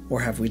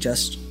 Or have we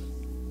just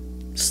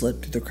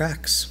slipped through the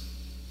cracks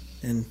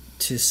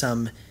into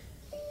some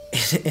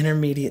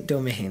intermediate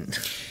domain?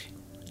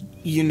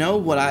 You know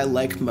what I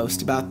like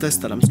most about this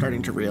that I'm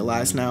starting to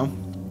realize now?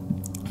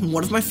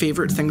 One of my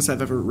favorite things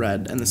I've ever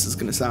read, and this is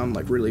going to sound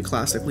like really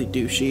classically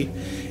douchey,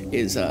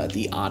 is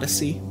the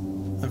Odyssey.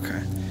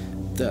 Okay.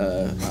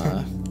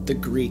 The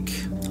Greek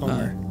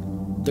Homer.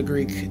 the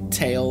Greek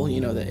tale,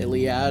 you know, the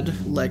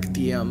Iliad, like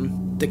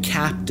the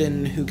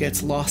captain who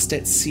gets lost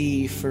at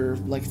sea for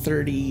like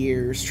 30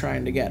 years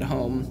trying to get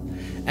home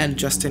and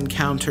just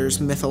encounters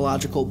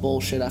mythological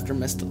bullshit after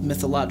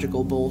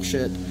mythological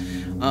bullshit.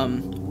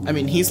 I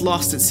mean, he's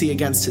lost at sea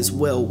against his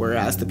will,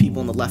 whereas the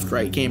people in the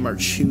left-right game are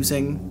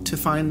choosing to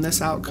find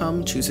this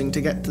outcome, choosing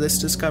to get to this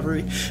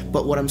discovery.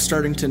 But what I'm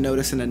starting to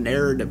notice in a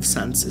narrative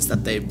sense is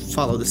that they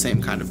follow the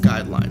same kind of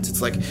guidelines. It's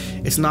like,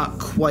 it's not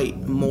quite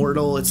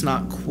mortal, it's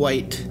not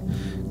quite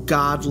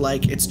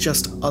godlike, it's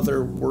just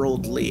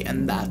otherworldly,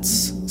 and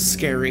that's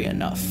scary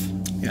enough.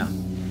 Yeah.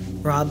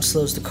 Rob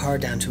slows the car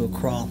down to a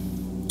crawl,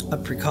 a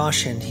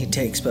precaution he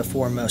takes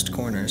before most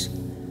corners.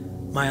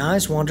 My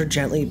eyes wander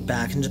gently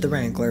back into the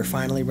Wrangler,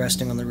 finally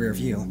resting on the rear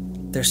view.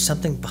 There's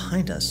something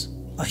behind us,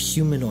 a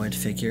humanoid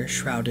figure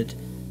shrouded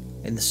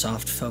in the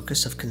soft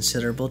focus of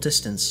considerable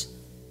distance.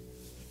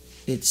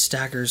 It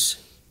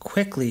staggers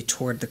quickly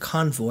toward the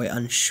convoy,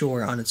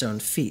 unsure on its own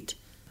feet.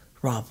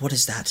 Rob, what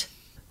is that?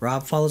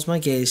 Rob follows my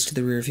gaze to the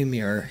rearview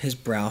mirror, his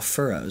brow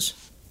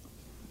furrows.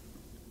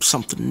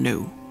 Something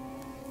new.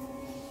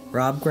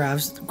 Rob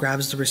grabs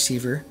the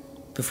receiver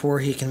Before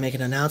he can make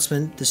an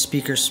announcement, the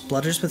speaker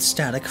splutters with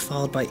static,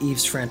 followed by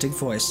Eve's frantic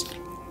voice.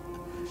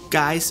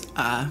 Guys,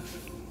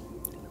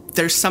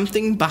 there's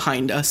something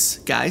behind us,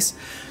 guys.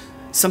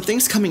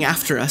 Something's coming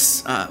after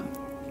us.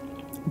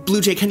 Blue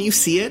Jay, can you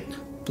see it?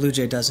 Blue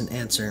Jay doesn't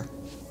answer.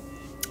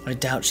 I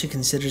doubt she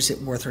considers it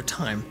worth her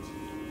time.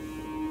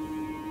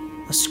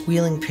 A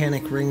squealing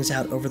panic rings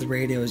out over the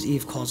radio as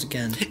Eve calls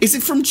again. Is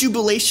it from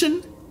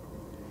Jubilation?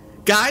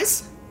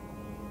 Guys?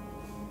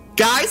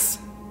 Guys?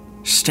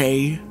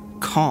 Stay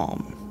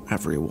calm,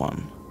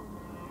 everyone.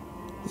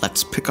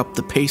 Let's pick up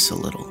the pace a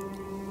little.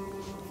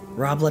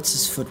 Rob lets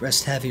his foot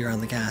rest heavier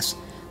on the gas.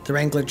 The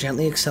Wrangler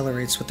gently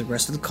accelerates with the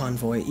rest of the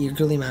convoy,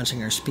 eagerly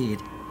matching our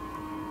speed.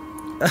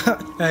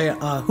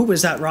 Who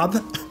is that, Rob?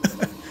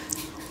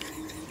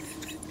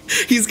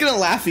 He's gonna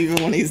laugh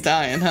even when he's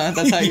dying, huh?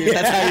 That's how you're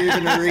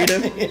gonna read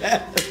him?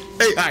 Yeah.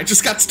 Hey, I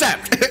just got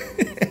stabbed.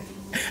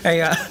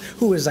 Hey,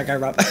 who is that guy,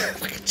 Rob?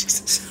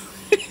 Jesus.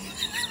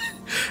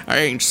 I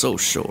ain't so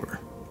sure.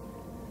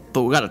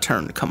 But we got a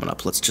turn coming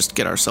up. Let's just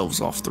get ourselves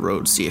off the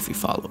road, see if he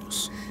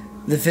follows.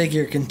 The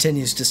figure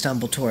continues to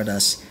stumble toward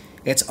us.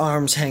 Its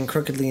arms hang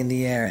crookedly in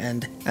the air,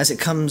 and as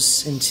it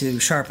comes into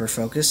sharper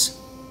focus,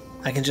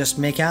 I can just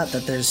make out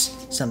that there's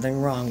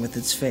something wrong with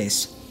its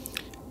face.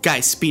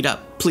 Guys, speed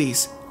up,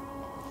 please.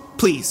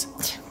 Please.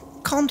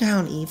 Calm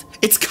down, Eve.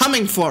 It's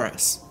coming for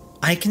us.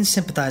 I can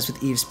sympathize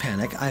with Eve's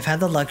panic. I've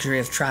had the luxury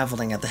of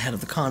traveling at the head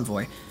of the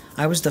convoy.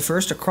 I was the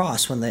first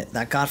across when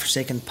that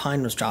godforsaken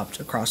pine was dropped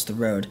across the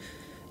road.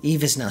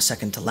 Eve is now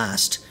second to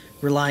last,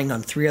 relying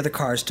on 3 other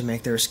cars to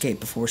make their escape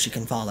before she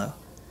can follow.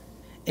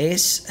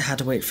 Ace had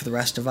to wait for the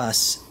rest of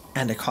us,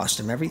 and it cost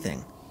him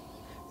everything.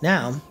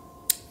 Now,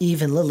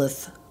 Eve and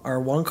Lilith are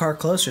 1 car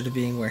closer to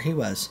being where he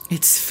was.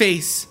 Its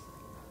face.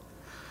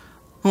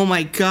 Oh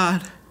my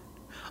god.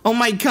 Oh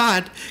my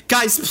god.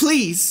 Guys,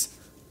 please.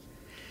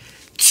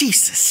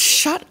 Jesus,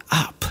 shut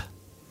up.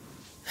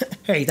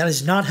 Hey, that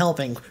is not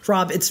helping.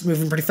 Rob, it's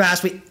moving pretty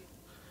fast.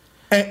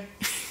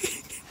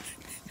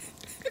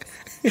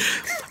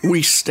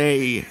 We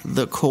stay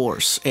the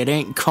course. It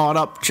ain't caught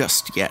up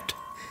just yet.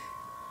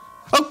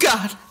 Oh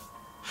god.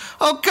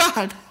 Oh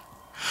god.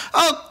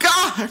 Oh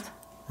god.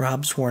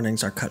 Rob's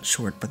warnings are cut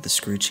short by the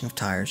screeching of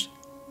tires.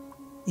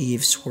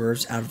 Eve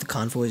swerves out of the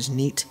convoy's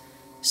neat,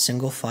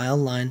 single-file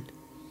line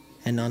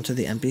and onto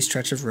the empty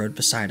stretch of road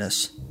beside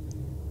us.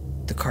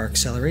 The car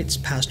accelerates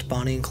past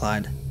Bonnie and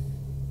Clyde,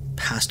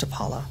 past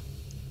Apollo.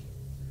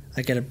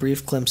 I get a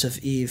brief glimpse of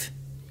Eve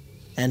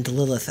and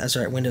Lilith as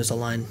our windows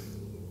align.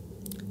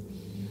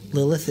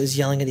 Lilith is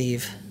yelling at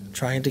Eve,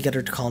 trying to get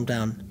her to calm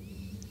down.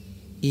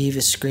 Eve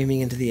is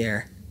screaming into the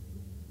air,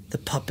 the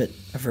puppet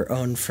of her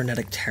own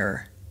frenetic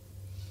terror.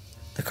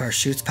 The car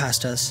shoots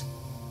past us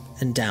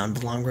and down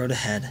the long road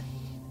ahead.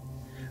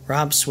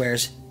 Rob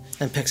swears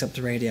and picks up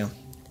the radio.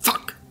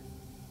 Fuck.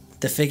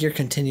 The figure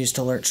continues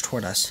to lurch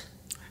toward us.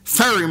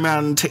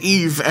 Ferryman to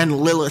Eve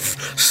and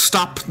Lilith,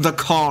 stop the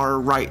car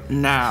right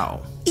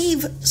now.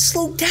 Eve,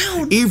 slow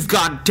down! Eve,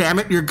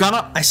 goddammit, you're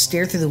gonna... I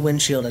stare through the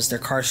windshield as their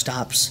car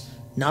stops.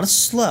 Not a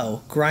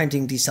slow,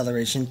 grinding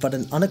deceleration, but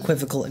an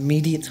unequivocal,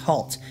 immediate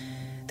halt.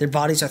 Their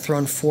bodies are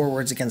thrown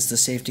forwards against the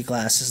safety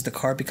glass as the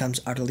car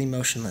becomes utterly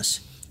motionless.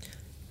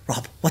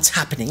 Rob, what's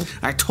happening?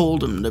 I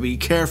told him to be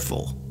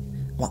careful.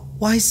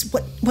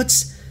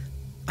 What's...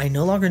 I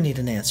no longer need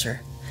an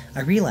answer. I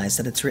realize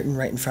that it's written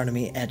right in front of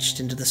me, etched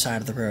into the side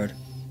of the road.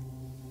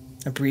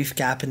 A brief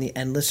gap in the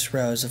endless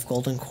rows of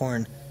golden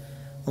corn,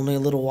 only a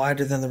little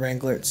wider than the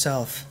Wrangler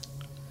itself.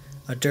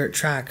 A dirt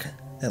track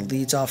that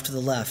leads off to the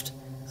left,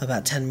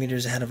 about 10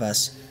 meters ahead of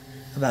us,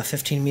 about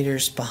 15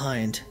 meters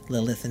behind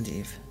Lilith and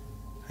Eve.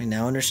 I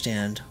now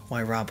understand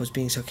why Rob was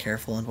being so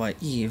careful and why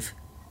Eve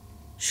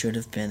should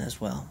have been as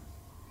well.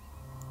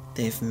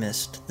 They've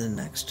missed the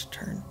next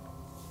turn.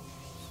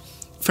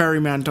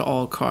 Ferryman to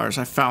all cars.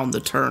 I found the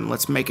turn.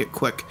 Let's make it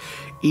quick.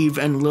 Eve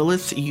and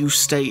Lilith, you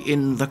stay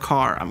in the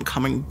car. I'm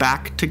coming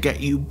back to get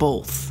you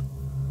both.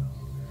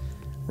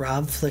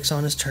 Rob flicks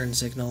on his turn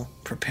signal,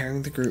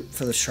 preparing the group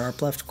for the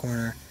sharp left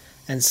corner,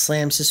 and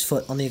slams his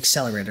foot on the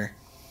accelerator.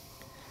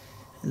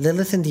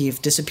 Lilith and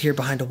Eve disappear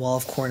behind a wall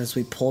of corn as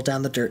we pull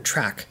down the dirt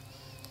track.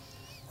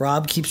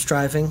 Rob keeps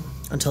driving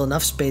until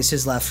enough space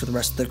is left for the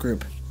rest of the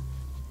group.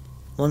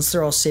 Once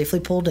they're all safely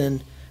pulled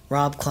in,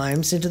 Rob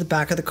climbs into the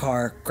back of the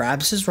car,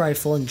 grabs his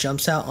rifle, and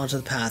jumps out onto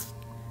the path.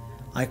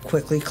 I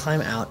quickly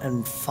climb out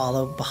and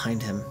follow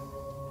behind him.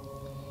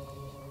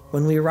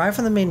 When we arrive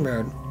on the main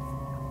road,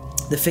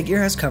 the figure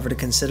has covered a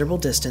considerable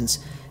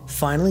distance,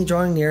 finally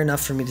drawing near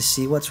enough for me to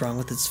see what's wrong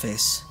with its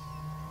face.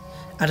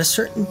 At a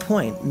certain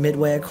point,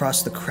 midway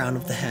across the crown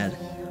of the head,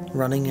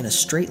 running in a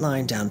straight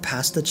line down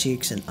past the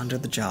cheeks and under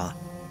the jaw,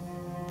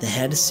 the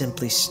head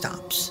simply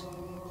stops.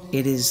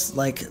 It is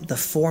like the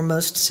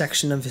foremost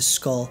section of his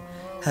skull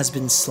has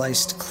been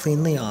sliced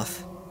cleanly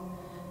off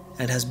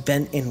and has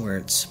bent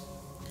inwards,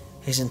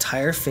 his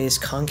entire face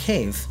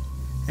concave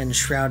and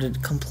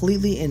shrouded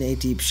completely in a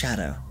deep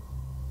shadow.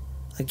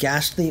 A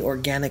ghastly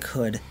organic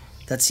hood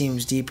that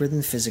seems deeper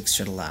than physics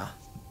should allow.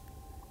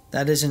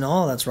 That isn't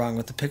all that's wrong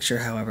with the picture,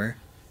 however.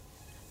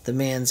 The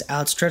man's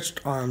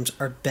outstretched arms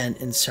are bent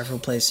in several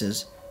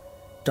places.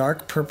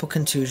 Dark purple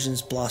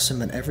contusions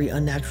blossom at every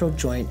unnatural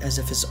joint as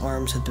if his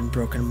arms had been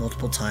broken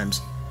multiple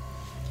times.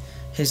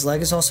 His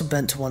leg is also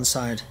bent to one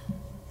side,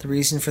 the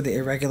reason for the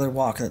irregular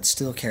walk that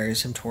still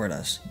carries him toward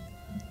us.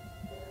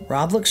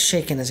 Rob looks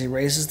shaken as he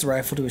raises the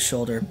rifle to his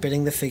shoulder,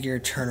 bidding the figure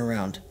turn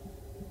around.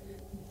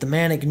 The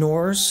man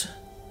ignores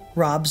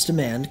Rob's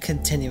demand,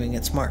 continuing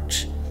its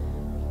march.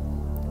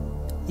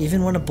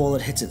 Even when a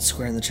bullet hits it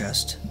square in the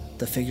chest,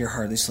 the figure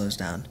hardly slows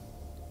down.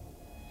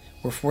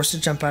 We're forced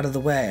to jump out of the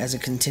way as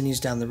it continues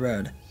down the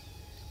road.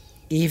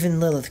 Eve and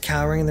Lilith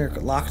cowering in their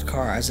locked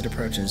car as it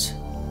approaches.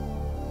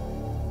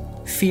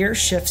 Fear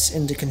shifts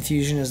into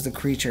confusion as the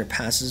creature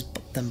passes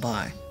them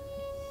by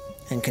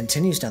and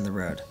continues down the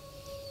road.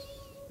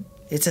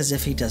 It's as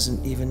if he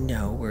doesn't even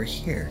know we're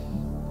here.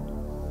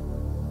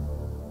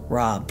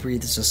 Rob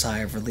breathes a sigh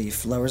of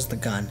relief, lowers the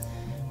gun,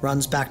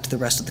 runs back to the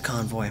rest of the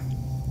convoy.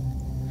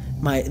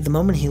 The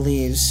moment he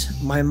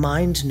leaves, my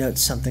mind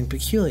notes something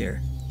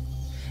peculiar.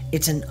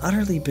 It's an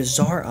utterly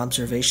bizarre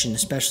observation,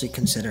 especially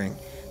considering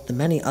the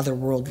many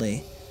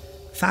otherworldly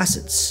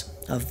facets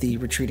of the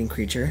retreating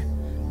creature.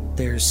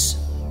 There's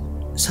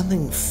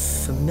something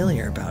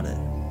familiar about it.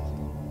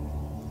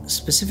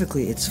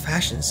 Specifically, its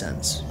fashion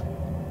sense.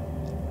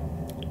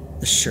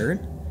 The shirt,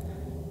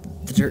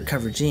 the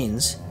dirt-covered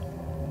jeans,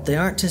 they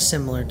aren't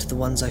dissimilar to the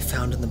ones I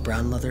found in the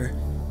brown leather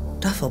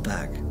duffel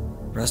bag,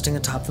 resting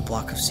atop the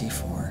block of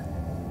C4.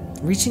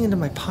 Reaching into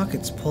my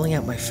pockets, pulling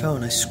out my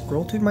phone, I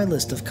scroll through my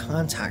list of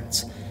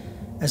contacts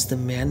as the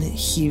man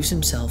heaves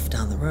himself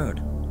down the road.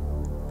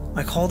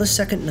 I call the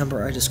second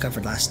number I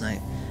discovered last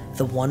night,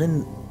 the one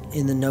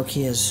in the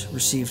Nokia's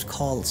received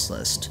calls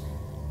list.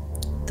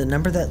 The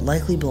number that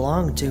likely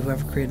belonged to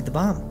whoever created the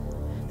bomb,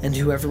 and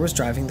whoever was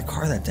driving the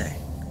car that day.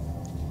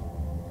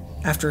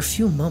 After a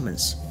few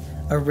moments,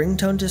 a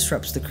ringtone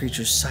disrupts the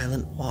creature's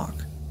silent walk.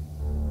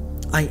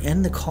 I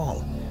end the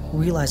call,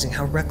 realizing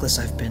how reckless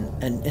I've been,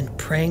 and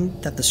praying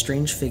that the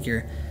strange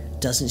figure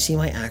doesn't see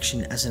my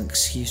action as an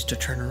excuse to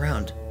turn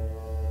around.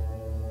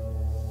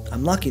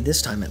 I'm lucky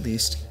this time, at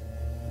least.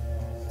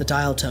 The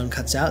dial tone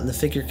cuts out and the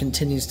figure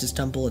continues to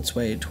stumble its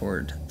way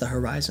toward the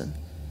horizon.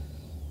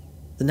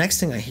 The next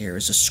thing I hear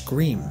is a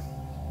scream.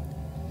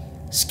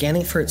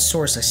 Scanning for its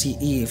source, I see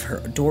Eve,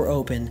 her door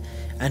open,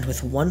 and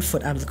with one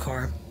foot out of the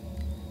car,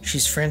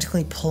 she's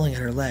frantically pulling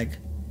at her leg,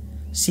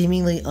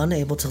 seemingly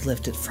unable to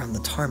lift it from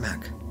the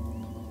tarmac.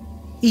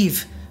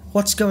 Eve,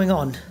 what's going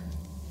on?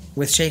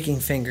 With shaking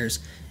fingers,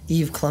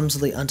 Eve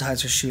clumsily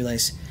unties her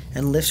shoelace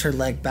and lifts her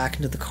leg back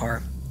into the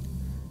car.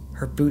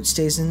 Her boot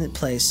stays in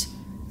place,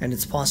 and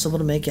it's possible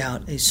to make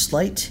out a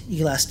slight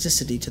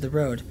elasticity to the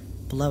road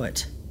below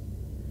it,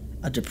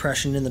 a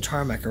depression in the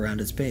tarmac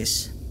around its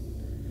base.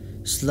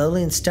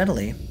 Slowly and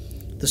steadily,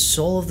 the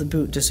sole of the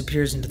boot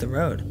disappears into the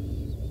road.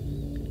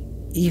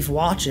 Eve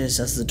watches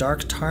as the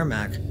dark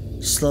tarmac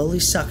slowly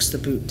sucks the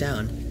boot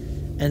down,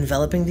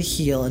 enveloping the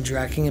heel and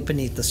dragging it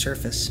beneath the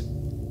surface.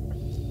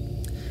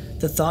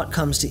 The thought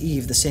comes to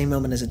Eve the same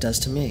moment as it does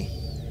to me.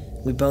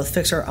 We both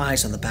fix our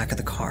eyes on the back of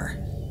the car,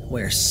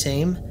 where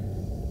some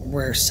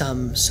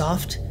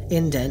soft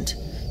indent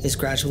is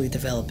gradually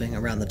developing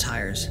around the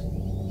tires.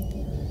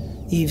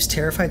 Eve's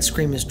terrified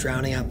scream is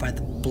drowning out by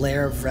the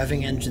blare of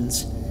revving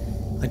engines.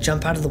 I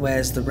jump out of the way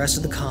as the rest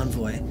of the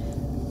convoy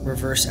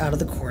reverse out of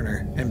the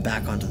corner and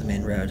back onto the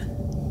main road.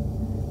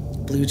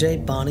 Blue Jay,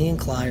 Bonnie and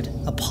Clyde,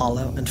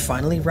 Apollo, and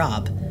finally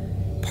Rob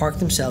park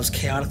themselves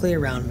chaotically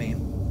around me.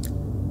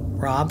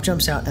 Rob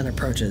jumps out and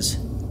approaches.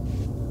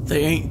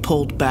 They ain't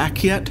pulled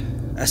back yet?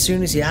 As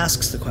soon as he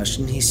asks the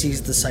question, he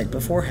sees the sight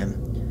before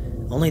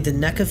him. Only the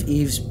neck of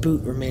Eve's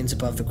boot remains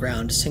above the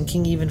ground,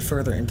 sinking even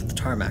further into the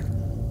tarmac.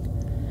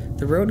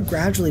 The road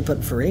gradually but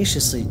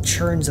voraciously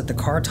churns at the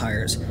car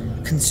tires,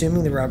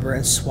 consuming the rubber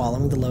and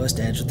swallowing the lowest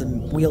edge of the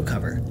wheel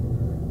cover.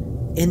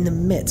 In the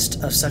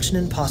midst of such an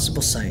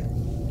impossible sight,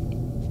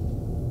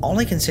 all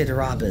I can say to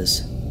Rob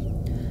is,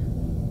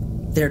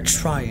 they're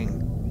trying.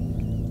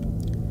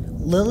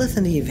 Lilith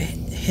and Eve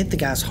hit the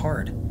gas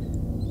hard.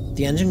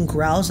 The engine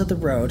growls at the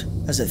road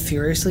as it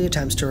furiously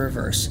attempts to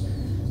reverse,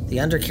 the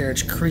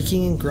undercarriage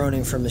creaking and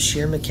groaning from the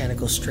sheer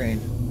mechanical strain.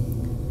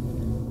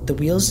 The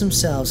wheels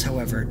themselves,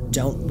 however,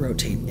 don't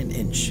rotate an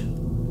inch.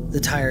 The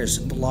tires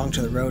belong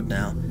to the road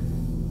now,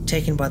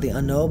 taken by the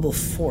unknowable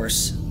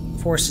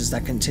forces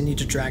that continue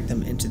to drag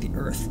them into the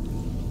earth.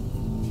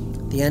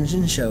 The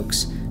engine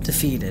chokes,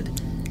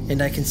 defeated,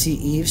 and I can see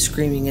Eve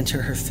screaming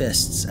into her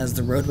fists as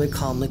the roadway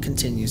calmly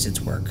continues its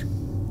work.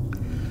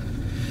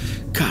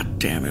 God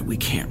damn it, we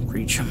can't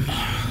reach him.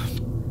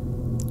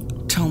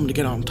 Tell him to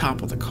get on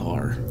top of the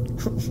car.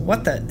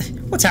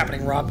 What's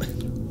happening, Rob?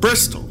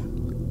 Bristol,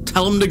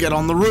 tell him to get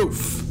on the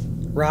roof.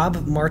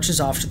 Rob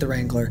marches off to the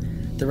Wrangler.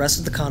 The rest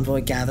of the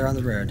convoy gather on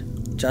the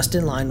road, just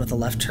in line with a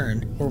left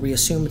turn, where we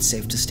assume it's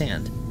safe to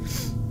stand.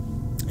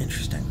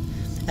 Interesting.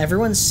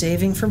 Everyone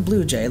saving from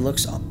Blue Jay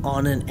looks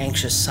on in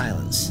anxious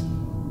silence.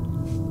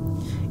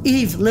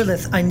 Eve,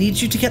 Lilith, I need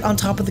you to get on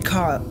top of the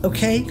car,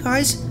 okay,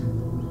 guys?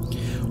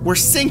 We're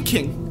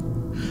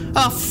sinking.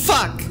 Oh,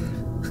 fuck.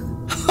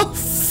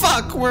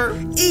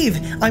 fuck? Eve,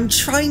 I'm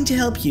trying to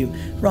help you.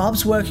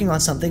 Rob's working on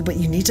something, but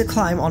you need to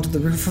climb onto the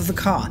roof of the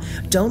car.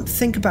 Don't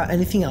think about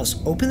anything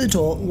else. Open the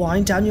door,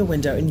 wind down your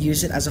window, and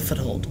use it as a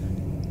foothold.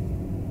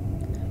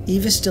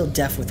 Eve is still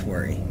deaf with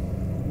worry.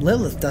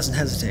 Lilith doesn't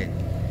hesitate.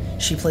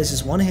 She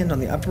places one hand on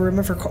the upper rim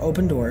of her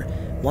open door,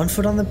 one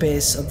foot on the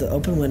base of the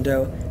open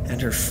window,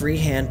 and her free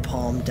hand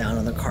palm down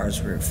on the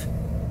car's roof.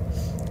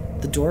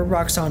 The door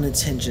rocks on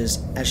its hinges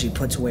as she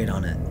puts weight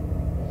on it.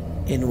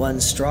 In one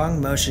strong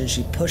motion,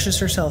 she pushes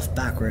herself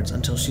backwards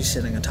until she's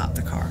sitting atop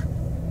the car.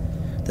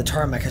 The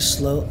tarmac has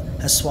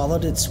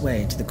swallowed its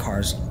way to the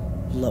car's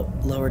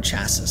lower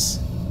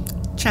chassis.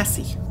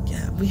 Chassis.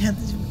 Yeah,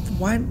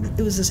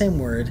 it was the same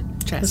word.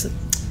 Chassis.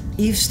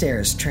 Eve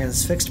stares,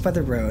 transfixed by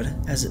the road,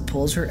 as it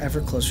pulls her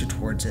ever closer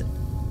towards it.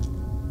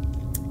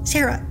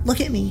 Sarah, look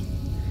at me.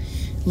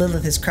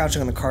 Lilith is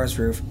crouching on the car's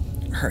roof,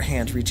 her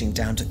hand reaching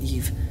down to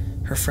Eve.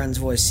 Her friend's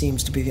voice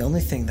seems to be the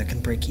only thing that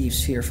can break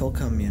Eve's fearful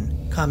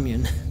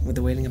commune with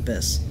the waiting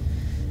abyss.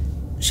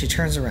 She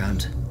turns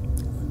around,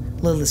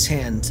 Lilith's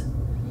hand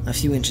a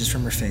few inches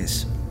from her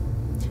face.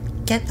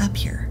 Get up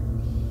here.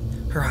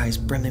 Her eyes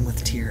brimming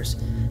with tears,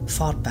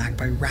 fought back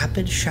by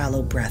rapid,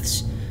 shallow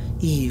breaths.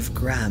 Eve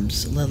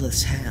grabs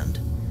Lilith's hand.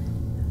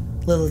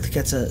 Lilith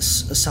gets a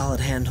solid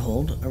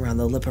handhold around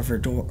the lip of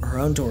her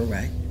own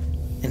doorway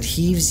and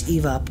heaves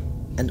Eve up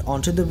and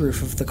onto the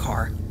roof of the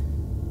car.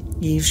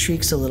 Eve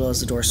shrieks a little as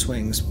the door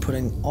swings,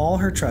 putting all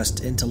her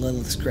trust into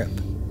Lilith's grip.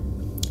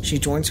 She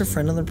joins her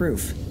friend on the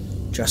roof,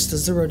 just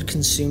as the road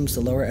consumes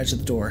the lower edge of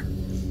the door,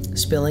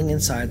 spilling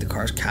inside the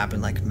car's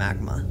cabin like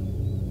magma.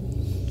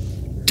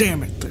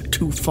 Damn it, they're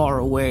too far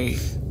away.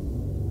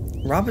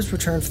 Rob has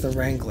returned for the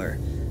Wrangler,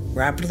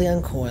 rapidly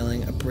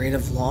uncoiling a braid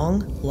of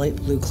long, light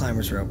blue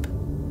climber's rope.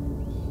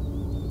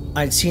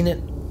 I'd seen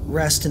it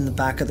rest in the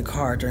back of the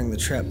car during the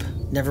trip,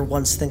 never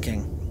once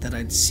thinking that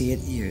I'd see it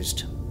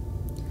used.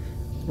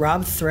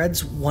 Rob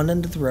threads one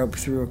end of the rope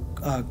through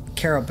a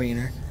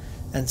carabiner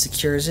and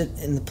secures it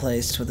in the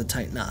place with a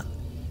tight knot.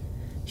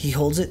 He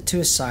holds it to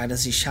his side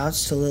as he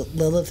shouts to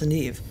Lilith and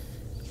Eve.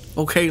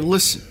 Okay,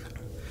 listen.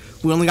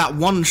 We only got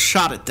one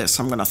shot at this.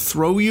 I'm gonna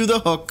throw you the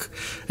hook,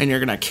 and you're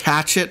gonna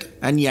catch it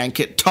and yank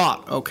it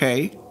taut,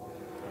 okay?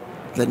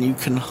 Then you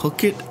can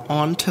hook it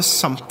onto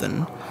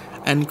something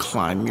and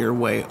climb your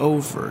way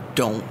over.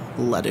 Don't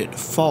let it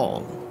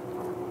fall,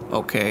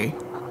 okay?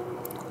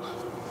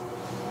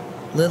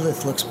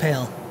 Lilith looks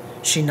pale.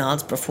 She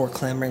nods before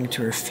clambering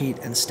to her feet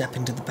and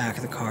stepping to the back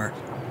of the car.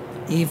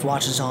 Eve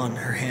watches on,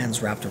 her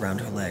hands wrapped around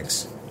her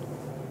legs.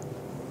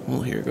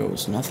 Well, here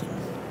goes nothing.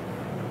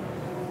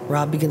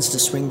 Rob begins to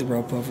swing the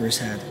rope over his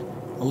head.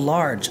 A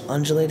large,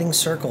 undulating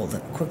circle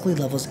that quickly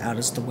levels out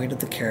as the weight of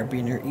the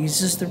carabiner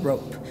eases the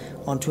rope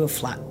onto a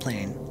flat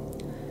plane.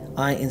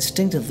 I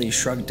instinctively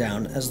shrug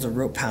down as the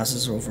rope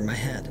passes over my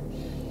head,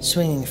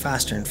 swinging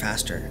faster and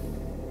faster.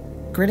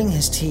 Gritting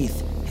his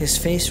teeth, his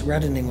face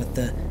reddening with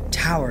the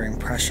towering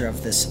pressure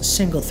of this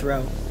single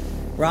throw,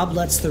 Rob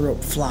lets the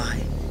rope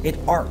fly. It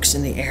arcs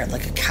in the air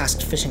like a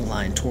cast fishing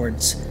line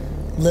towards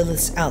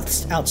Lilith's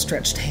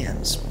outstretched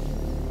hands.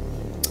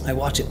 I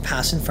watch it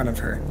pass in front of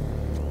her,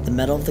 the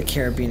metal of the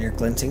carabiner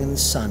glinting in the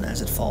sun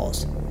as it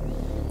falls.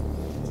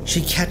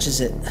 She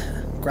catches it,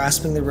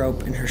 grasping the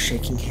rope in her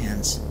shaking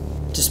hands.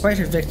 Despite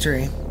her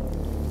victory,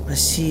 I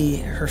see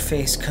her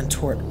face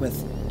contort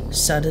with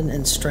sudden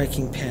and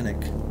striking panic.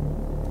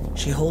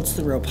 She holds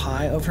the rope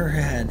high over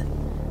her head,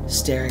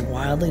 staring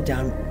wildly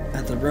down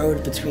at the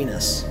road between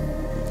us.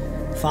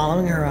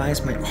 Following her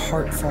eyes, my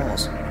heart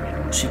falls.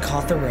 She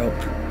caught the rope,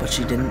 but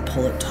she didn't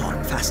pull it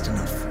taut fast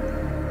enough.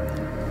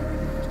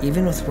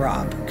 Even with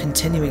Rob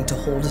continuing to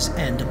hold his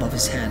end above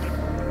his head,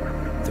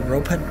 the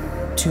rope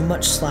had too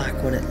much slack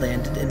when it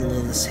landed in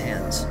Lilith's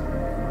hands.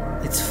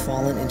 It's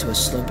fallen into a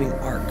sloping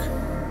arc,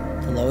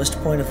 the lowest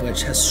point of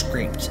which has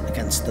scraped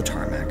against the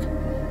tarmac.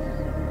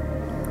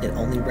 It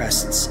only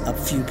rests a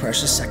few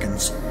precious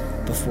seconds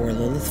before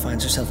Lilith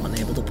finds herself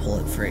unable to pull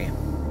it free.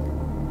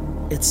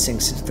 It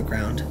sinks into the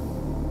ground.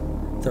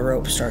 The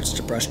rope starts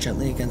to brush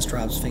gently against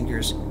Rob's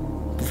fingers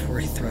before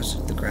he throws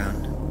it to the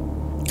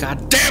ground.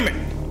 God damn it!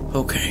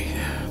 Okay.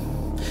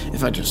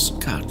 If I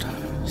just got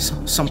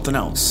something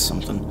else,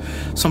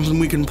 something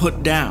we can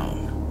put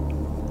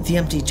down. The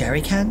empty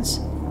jerry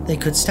cans? They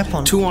could step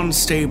on. Too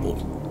unstable.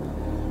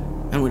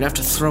 And we'd have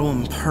to throw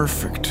them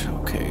perfect.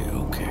 Okay.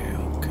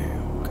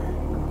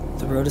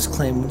 The road has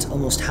claimed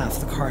almost half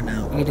the car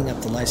now, eating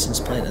up the license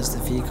plate as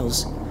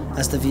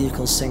the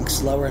vehicle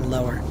sinks lower and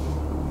lower.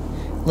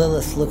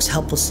 Lilith looks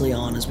helplessly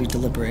on as we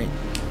deliberate,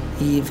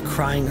 Eve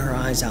crying her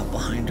eyes out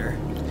behind her.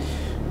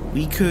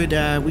 We could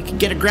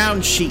get a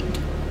ground sheet.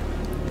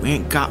 We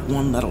ain't got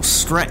one that'll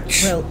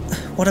stretch. Well,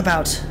 what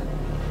about...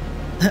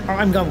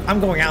 I'm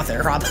going out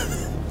there, Rob.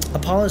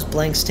 Apollo's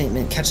blank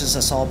statement catches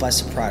us all by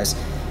surprise.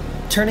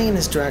 Turning in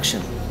his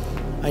direction,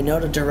 I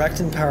note a direct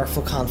and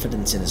powerful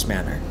confidence in his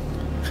manner.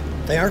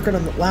 They aren't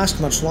going to last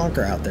much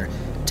longer out there.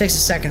 It takes a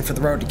second for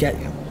the road to get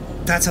you.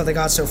 That's how they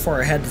got so far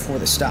ahead before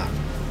they stopped.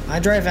 I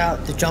drive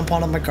out, they jump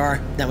onto my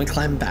car, then we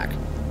climb back.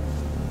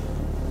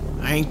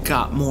 I ain't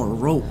got more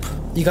rope.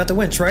 You got the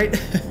winch, right?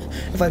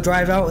 If I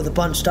drive out with it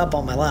bunched up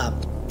on my lap,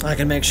 I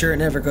can make sure it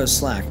never goes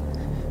slack.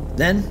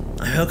 Then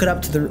I hook it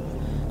up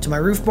to my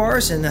roof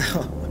bars and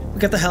we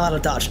get the hell out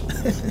of Dodge.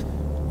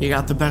 You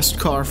got the best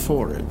car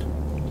for it,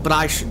 but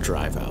I should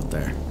drive out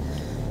there.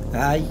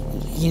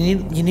 You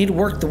need to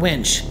work the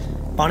winch.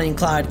 Bonnie and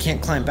Clyde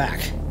can't climb back.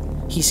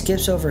 He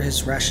skips over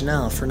his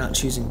rationale for not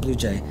choosing Blue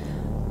Jay,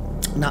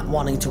 not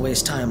wanting to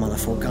waste time on a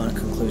foregone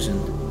conclusion.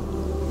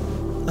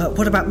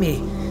 What about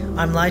me?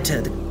 I'm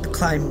lighted. The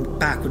climb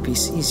back would be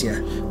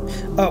easier.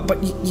 Oh,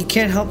 but you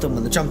can't help them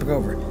when they're jumping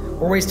over.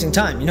 We're wasting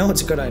time. You know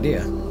it's a good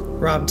idea.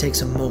 Rob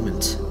takes a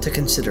moment to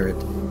consider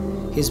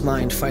it, his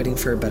mind fighting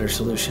for a better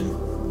solution.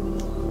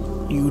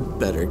 You'd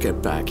better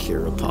get back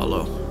here,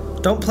 Apollo.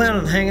 Don't plan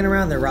on hanging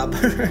around there, Rob.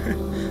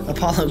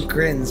 Apollo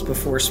grins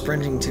before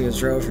sprinting to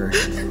his rover.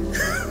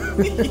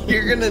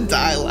 You're gonna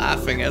die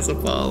laughing as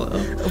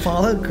Apollo.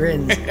 Apollo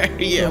grins.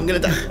 Yeah, I'm gonna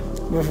die.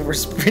 Before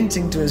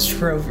sprinting to his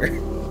rover.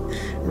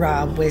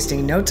 Rob,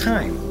 wasting no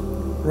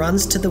time,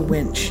 runs to the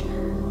winch,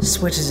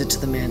 switches it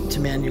to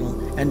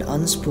manual, and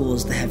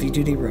unspools the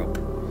heavy-duty rope.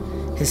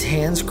 His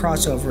hands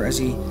cross over as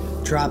he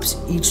drops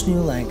each new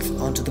length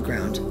onto the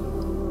ground.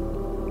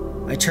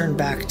 I turn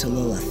back to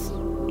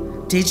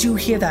Lilith. Did you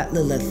hear that,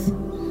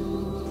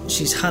 Lilith?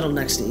 She's huddled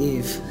next to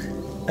Eve,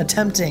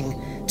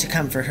 attempting to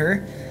comfort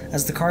her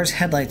as the car's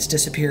headlights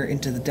disappear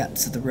into the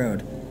depths of the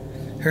road.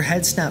 Her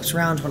head snaps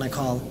round when I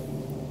call.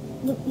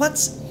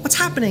 What's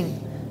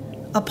happening?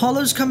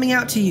 Apollo's coming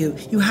out to you.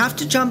 You have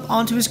to jump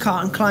onto his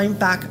car and climb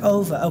back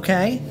over,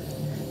 okay?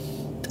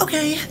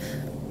 Okay.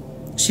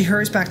 She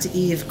hurries back to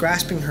Eve,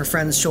 grasping her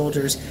friend's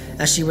shoulders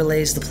as she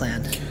relays the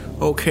plan.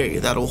 Okay,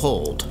 that'll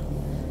hold.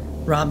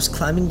 Rob's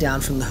climbing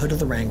down from the hood of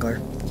the Wrangler.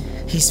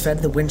 He's fed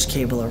the winch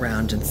cable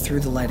around and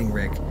through the lighting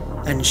rig,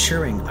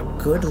 ensuring a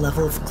good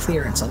level of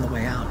clearance on the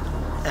way out,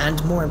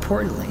 and more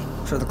importantly,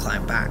 for the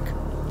climb back.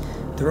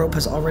 The rope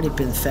has already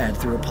been fed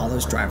through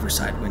Apollo's driver's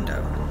side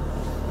window.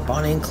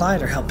 Bonnie and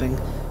Clyde are helping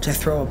to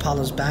throw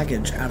Apollo's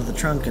baggage out of the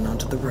trunk and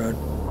onto the road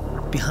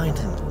behind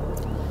him.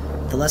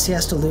 The less he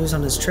has to lose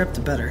on his trip,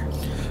 the better.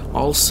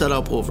 All set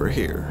up over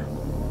here.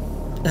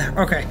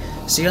 Okay,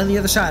 see you on the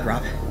other side,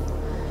 Rob.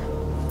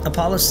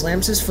 Apollo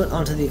slams his foot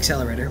onto the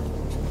accelerator.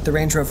 The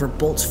Range Rover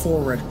bolts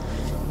forward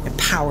and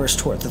powers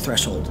toward the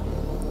threshold.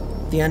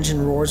 The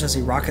engine roars as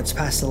he rockets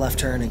past the left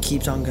turn and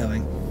keeps on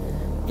going,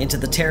 into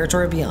the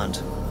territory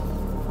beyond.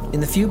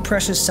 In the few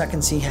precious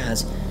seconds he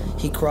has,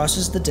 he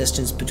crosses the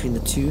distance between the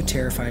two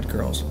terrified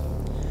girls.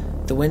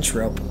 The winch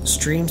rope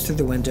streams through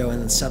the window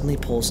and then suddenly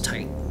pulls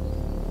tight.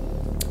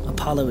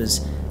 Apollo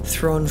is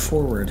thrown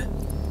forward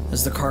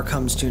as the car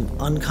comes to an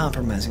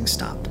uncompromising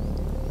stop,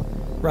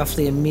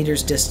 roughly a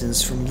meter's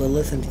distance from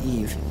Lilith and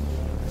Eve.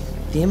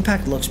 The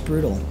impact looks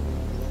brutal,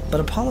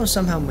 but Apollo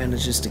somehow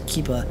manages to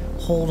keep a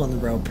hold on the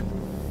rope,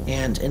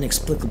 and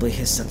inexplicably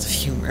his sense of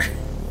humor.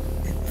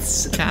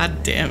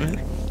 God damn it.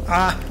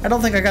 I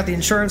don't think I got the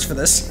insurance for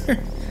this.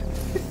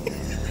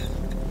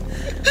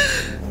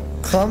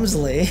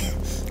 Clumsily,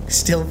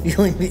 still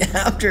feeling the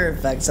after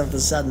effects of the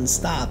sudden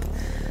stop,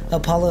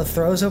 Apollo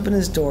throws open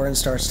his door and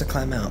starts to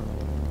climb out.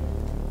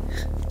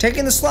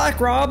 Taking the slack,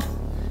 Rob!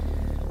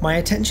 My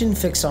attention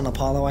fixed on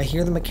Apollo, I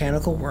hear the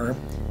mechanical whir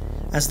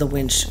as the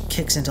winch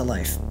kicks into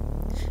life.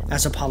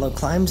 As Apollo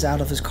climbs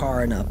out of his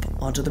car and up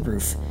onto the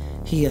roof,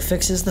 he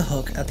affixes the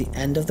hook at the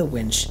end of the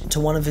winch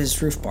to one of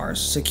his roof bars,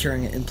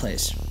 securing it in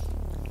place.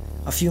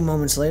 A few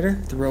moments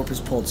later, the rope is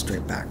pulled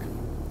straight back.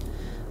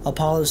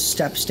 Apollo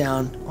steps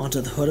down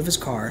onto the hood of his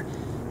car,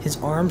 his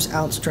arms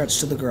outstretched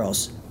to the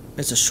girls.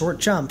 It's a short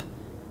jump,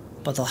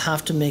 but they'll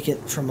have to make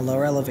it from a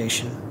lower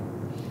elevation.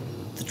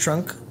 The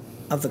trunk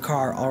of the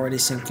car already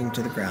sinking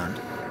to the ground.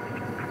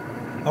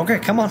 Okay,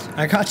 come on,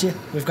 I got you.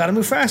 We've got to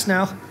move fast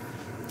now.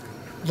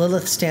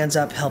 Lilith stands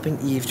up,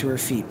 helping Eve to her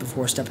feet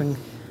before stepping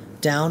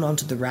down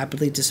onto the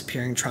rapidly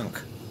disappearing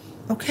trunk.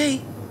 Okay.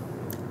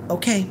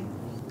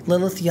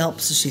 Lilith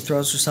yelps as she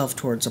throws herself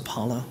towards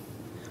Apollo.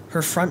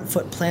 Her front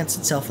foot plants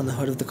itself on the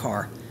hood of the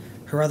car,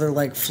 her other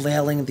leg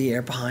flailing in the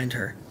air behind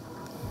her.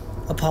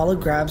 Apollo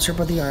grabs her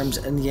by the arms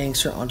and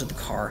yanks her onto the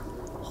car,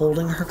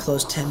 holding her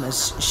close to him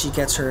as she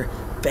gets her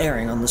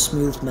bearing on the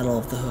smooth metal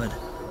of the hood.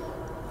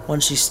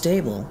 Once she's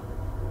stable,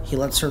 he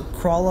lets her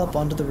crawl up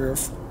onto the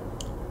roof,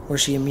 where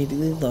she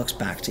immediately looks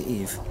back to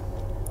Eve.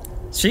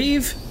 See,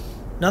 Eve?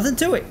 Nothing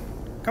to it.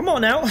 Come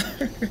on now.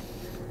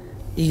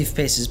 Eve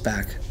paces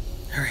back,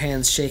 her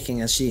hands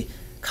shaking as she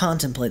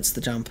contemplates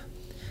the jump.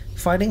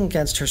 Fighting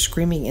against her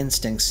screaming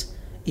instincts,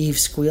 Eve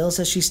squeals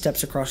as she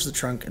steps across the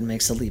trunk and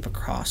makes a leap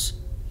across,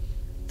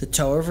 the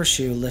toe of her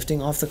shoe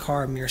lifting off the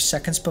car mere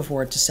seconds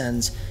before it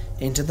descends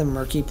into the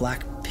murky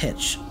black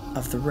pitch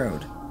of the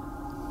road.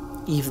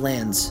 Eve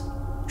lands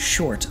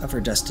short of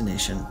her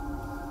destination.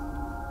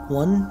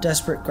 One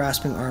desperate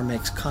grasping arm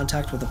makes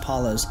contact with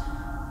Apollo's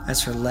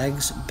as her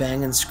legs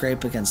bang and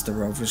scrape against the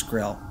Rover's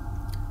grill.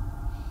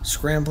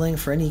 Scrambling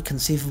for any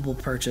conceivable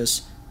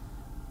purchase,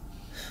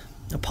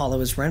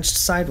 Apollo is wrenched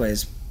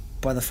sideways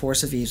by the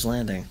force of Eve's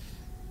landing.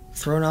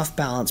 thrown off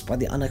balance by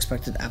the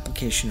unexpected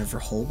application of her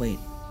whole weight.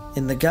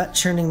 In the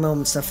gut-churning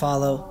moments that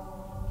follow,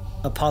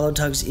 Apollo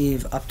tugs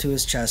Eve up to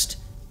his chest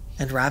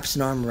and wraps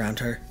an arm around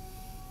her,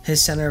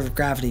 his center of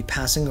gravity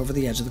passing over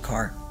the edge of the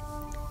car.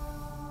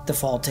 The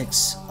fall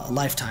takes a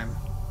lifetime.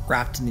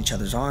 Wrapped in each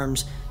other's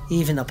arms,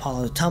 Eve and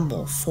Apollo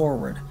tumble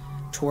forward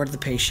toward the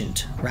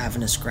patient,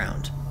 ravenous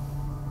ground.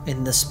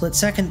 In the split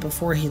second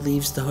before he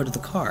leaves the hood of the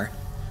car,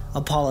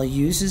 Apollo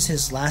uses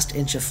his last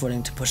inch of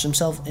footing to push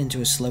himself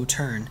into a slow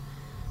turn.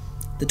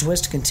 The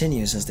twist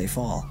continues as they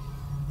fall,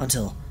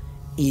 until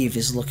Eve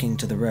is looking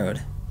to the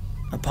road,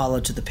 Apollo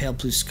to the pale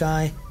blue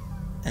sky,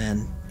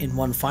 and in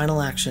one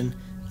final action,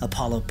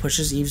 Apollo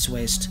pushes Eve's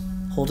waist,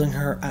 holding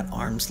her at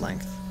arm's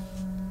length.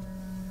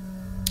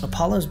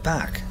 Apollo's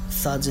back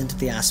thuds into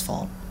the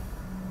asphalt,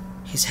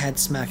 his head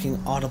smacking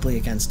audibly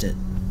against it.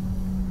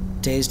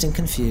 Dazed and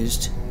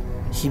confused,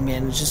 he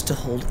manages to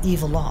hold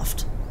Eve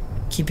aloft,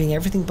 keeping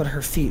everything but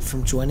her feet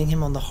from joining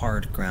him on the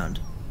hard ground.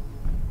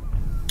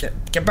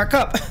 Get back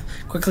up!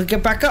 Quickly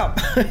get back up!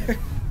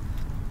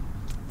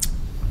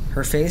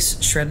 Her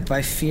face shredded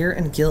by fear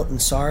and guilt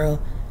and sorrow,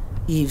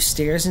 Eve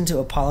stares into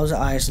Apollo's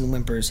eyes and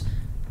whimpers.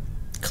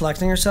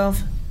 Collecting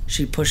herself,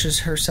 she pushes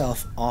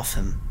herself off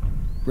him,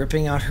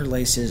 ripping out her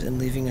laces and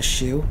leaving a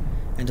shoe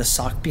and a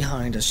sock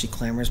behind as she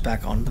clambers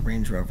back onto the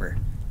Range Rover.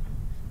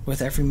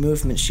 With every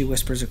movement, she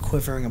whispers a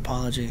quivering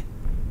apology.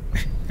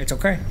 It's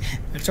okay.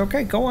 It's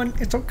okay. Go on.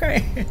 It's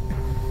okay.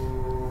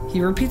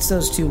 He repeats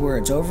those two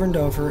words over and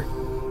over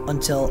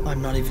until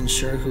I'm not even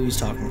sure who he's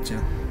talking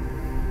to.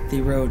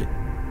 The road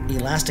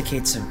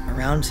elasticates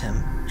around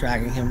him,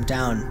 dragging him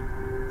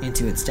down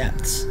into its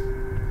depths.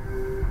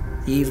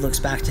 Eve looks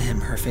back to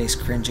him, her face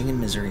cringing in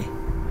misery.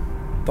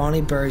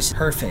 Bonnie buries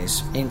her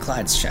face in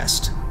Clyde's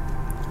chest,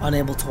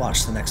 unable to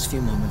watch the next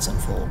few moments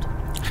unfold.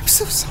 I'm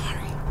so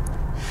sorry.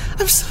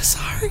 I'm so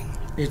sorry.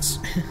 It's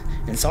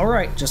all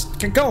right. Just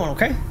get going,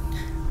 okay?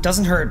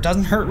 Doesn't hurt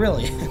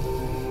really.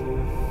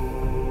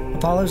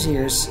 Apollo's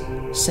ears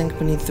sink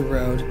beneath the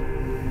road,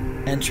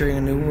 entering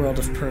a new world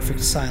of perfect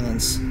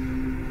silence.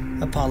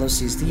 Apollo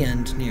sees the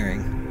end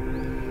nearing.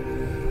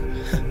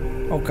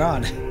 Oh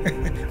God.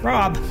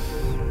 Rob!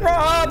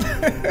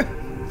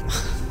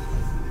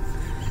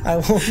 I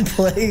won't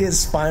play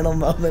his final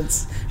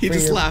moments. He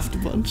just laughed a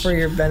bunch. For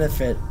your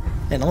benefit,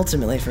 and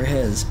ultimately for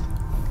his.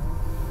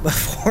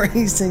 Before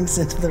he sinks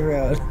into the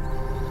road,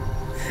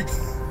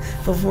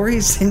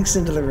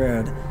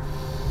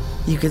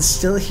 you can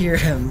still hear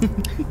him.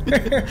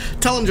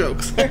 Telling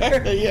jokes.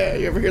 Yeah,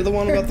 you ever hear the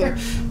one about the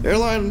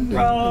airline and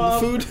the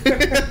food?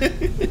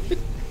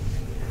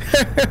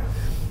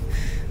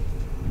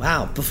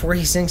 Wow, before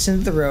he sinks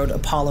into the road,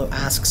 Apollo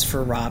asks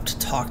for Rob to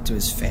talk to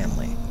his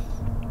family.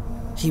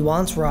 He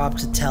wants Rob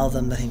to tell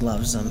them that he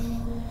loves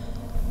them.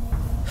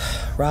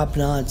 Rob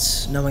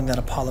nods, knowing that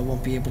Apollo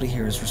won't be able to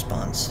hear his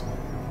response.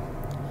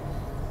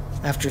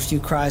 After a few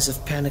cries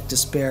of panicked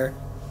despair,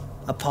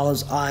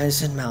 Apollo's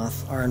eyes and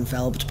mouth are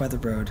enveloped by the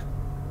road.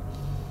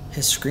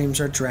 His screams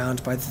are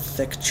drowned by the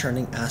thick,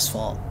 churning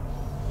asphalt.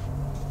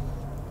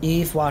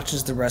 Eve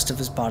watches the rest of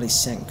his body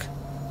sink,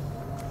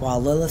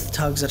 while Lilith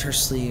tugs at her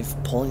sleeve,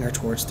 pulling her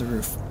towards the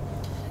roof.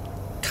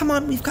 Come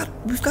on, we've got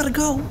to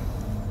go.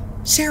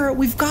 Sarah,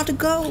 we've got to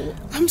go.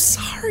 I'm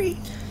sorry.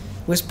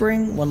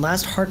 Whispering one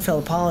last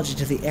heartfelt apology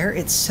to the air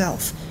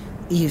itself,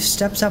 Eve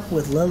steps up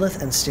with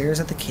Lilith and stares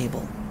at the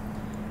cable.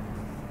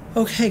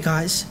 Okay,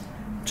 guys,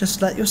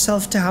 just let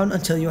yourself down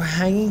until you're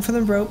hanging from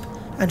the rope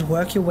and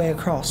work your way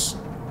across.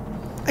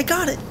 I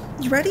got it.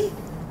 You ready?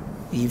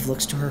 Eve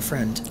looks to her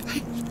friend.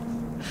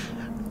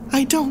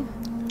 I don't.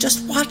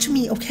 Just watch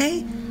me,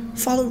 okay?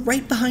 Follow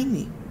right behind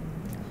me.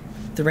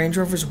 The Range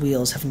Rover's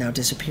wheels have now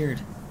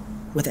disappeared.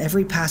 With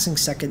every passing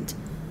second,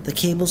 the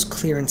cable's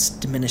clearance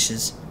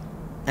diminishes,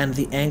 and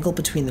the angle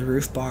between the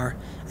roof bar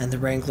and the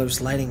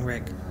Wrangler's lighting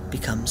rig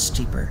becomes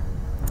steeper.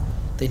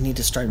 They need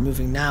to start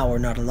moving now or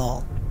not at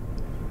all.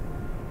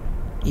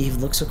 Eve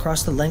looks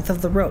across the length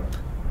of the rope.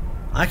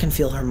 I can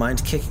feel her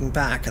mind kicking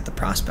back at the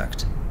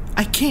prospect.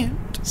 I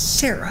can't.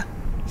 Sarah,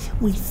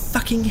 we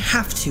fucking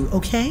have to,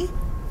 okay?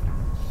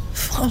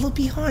 Follow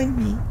behind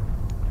me.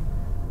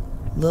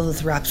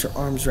 Lilith wraps her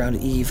arms around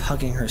Eve,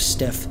 hugging her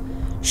stiff,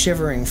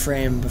 shivering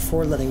frame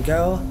before letting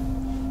go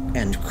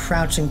and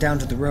crouching down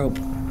to the rope,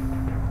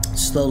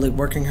 slowly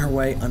working her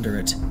way under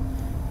it.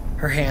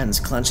 Her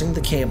hands clenching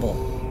the cable,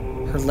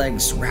 her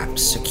legs wrapped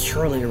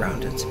securely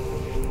around it.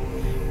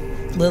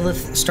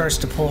 Lilith starts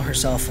to pull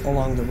herself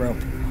along the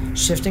rope,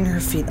 shifting her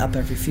feet up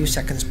every few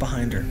seconds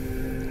behind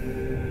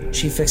her.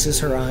 She fixes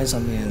her eyes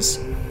on me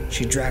as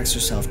she drags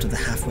herself to the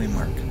halfway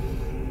mark.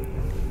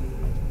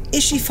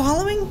 Is she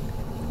following?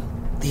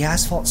 The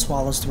asphalt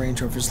swallows the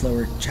Range Rover's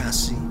lower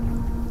chassis.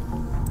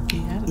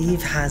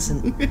 Eve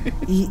hasn't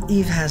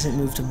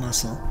moved a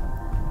muscle.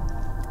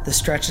 The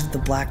stretch of the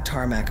black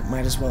tarmac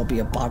might as well be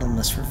a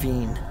bottomless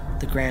ravine,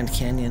 the Grand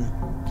Canyon.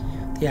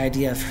 The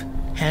idea of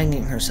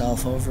hanging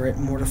herself over it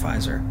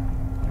mortifies her.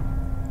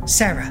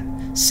 Sarah,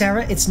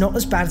 it's not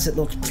as bad as it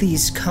looks.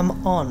 Please,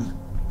 come on.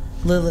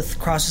 Lilith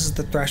crosses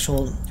the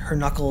threshold. Her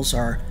knuckles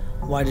are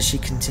Why does she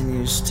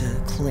continues to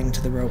cling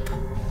to the rope?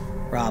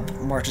 Rob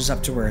marches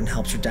up to her and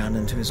helps her down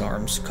into his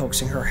arms,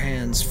 coaxing her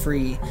hands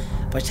free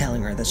by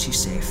telling her that she's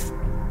safe.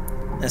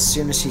 As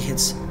soon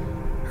as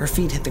her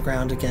feet hit the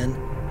ground again,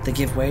 they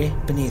give way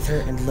beneath her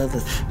and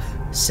Lilith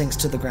sinks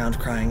to the ground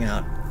crying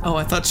out. Oh,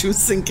 I thought she was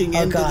sinking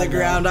into God, the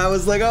ground. I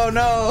was like, oh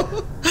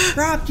no.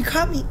 Rob, you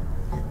caught me.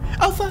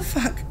 Oh,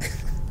 fuck.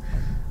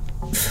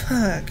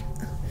 Fuck.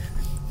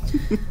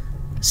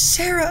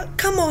 Sarah,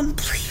 come on,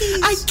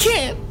 please. I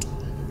can't.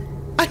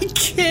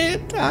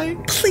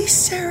 Please,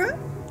 Sarah.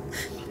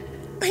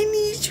 I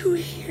need you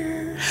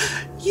here.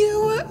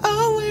 You were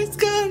always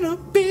gonna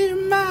be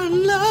my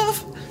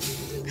love.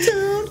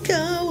 Don't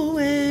go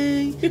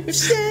away.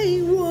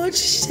 Say what you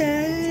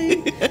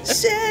say.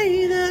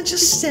 Say that you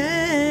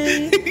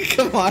stay.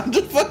 Come on,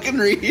 just fucking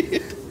read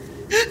it.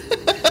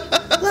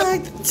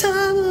 Like the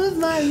time of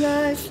my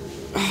life.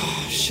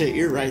 Oh, shit,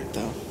 you're right,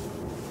 though.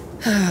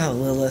 Oh,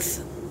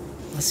 Lilith.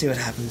 Let's see what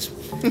happens.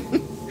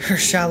 Her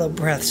shallow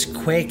breaths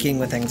quaking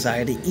with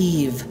anxiety,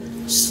 Eve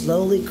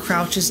slowly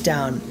crouches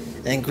down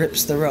and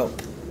grips the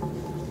rope.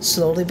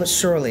 Slowly but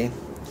surely,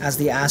 as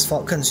the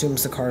asphalt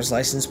consumes the car's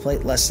license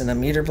plate less than a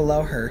meter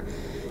below her,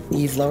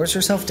 Eve lowers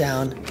herself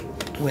down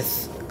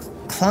with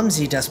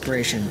clumsy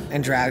desperation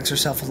and drags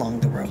herself along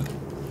the rope.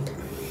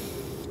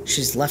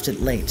 She's left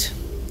it late.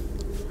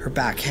 Her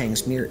back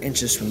hangs mere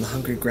inches from the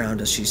hungry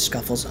ground as she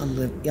scuffles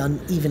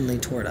unevenly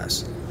toward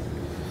us,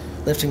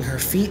 lifting her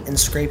feet and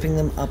scraping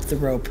them up the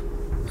rope,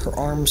 her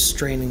arms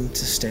straining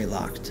to stay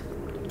locked.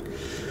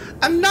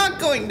 I'm not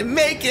going to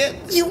make it.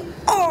 You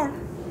are!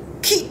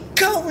 Keep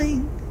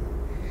going!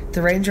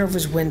 The Range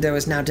Rover's window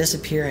is now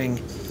disappearing.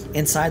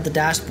 Inside the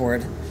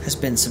dashboard has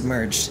been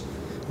submerged.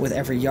 With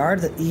every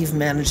yard that Eve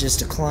manages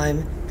to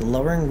climb, the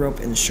lowering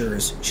rope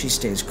ensures she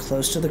stays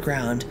close to the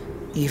ground,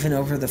 even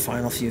over the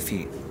final few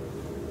feet.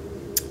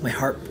 My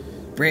heart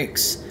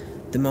breaks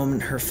the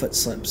moment her foot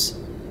slips.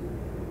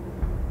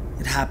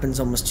 It happens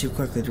almost too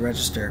quickly to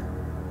register.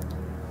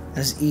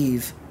 As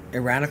Eve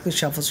erratically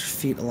shuffles her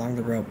feet along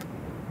the rope,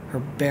 her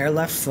bare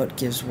left foot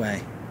gives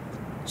way,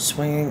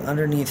 swinging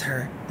underneath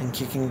her and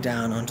kicking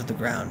down onto the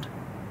ground.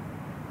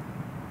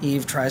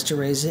 Eve tries to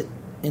raise it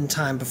in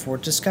time before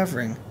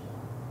discovering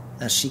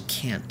that she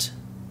can't.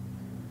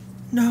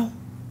 No.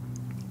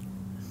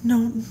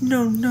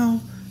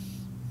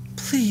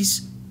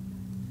 Please.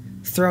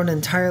 Thrown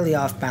entirely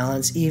off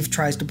balance, Eve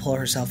tries to pull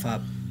herself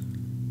up.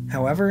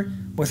 However,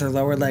 with her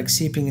lower leg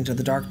seeping into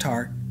the dark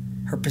tar,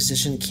 her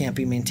position can't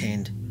be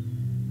maintained.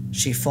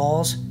 She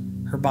falls,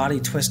 her body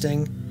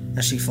twisting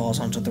as she falls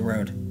onto the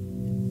road.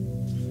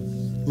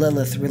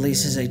 Lilith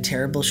releases a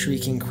terrible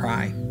shrieking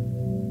cry.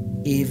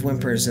 Eve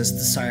whimpers as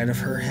the side of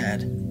her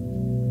head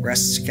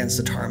rests against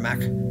the tarmac,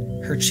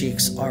 her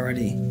cheeks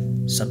already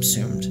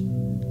subsumed.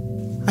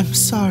 I'm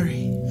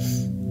sorry.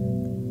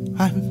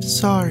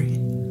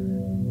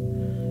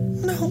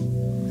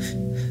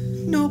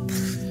 No,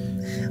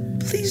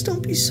 please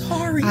don't be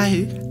sorry.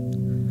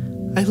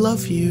 I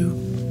love you.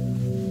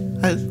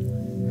 I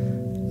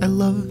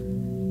love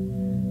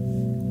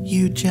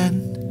you,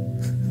 Jen.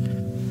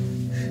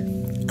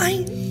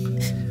 I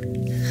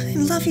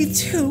love you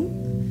too.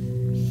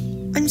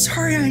 I'm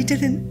sorry I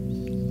didn't.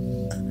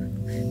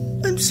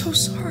 I'm so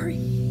sorry.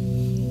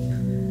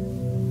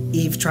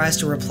 Eve tries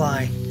to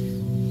reply,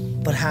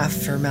 but half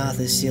of her mouth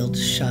is sealed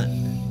shut,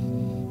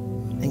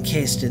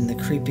 encased in the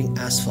creeping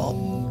asphalt.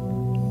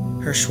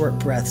 Her short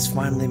breaths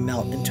finally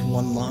melt into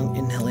one long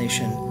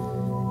inhalation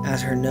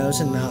as her nose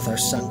and mouth are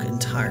sunk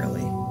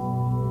entirely.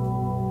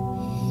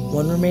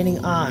 One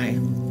remaining eye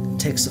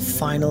takes a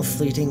final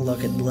fleeting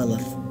look at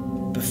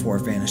Lilith before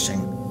vanishing.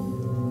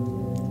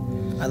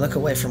 I look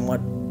away from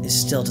what is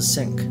still to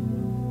sink.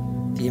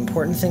 The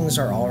important things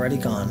are already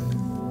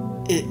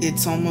gone.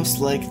 It's almost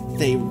like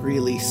they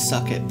really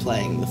suck at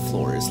playing The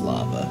Floor is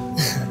Lava.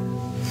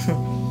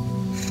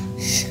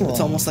 It's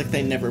almost like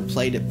they never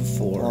played it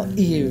before. Well,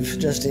 Eve,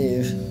 just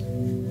Eve.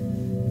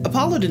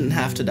 Apollo didn't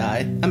have to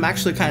die. I'm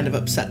actually kind of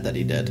upset that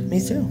he did. Me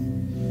too.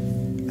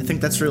 I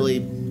think that's really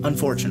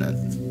unfortunate.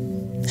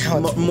 Now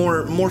it's,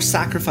 More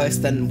sacrifice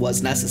than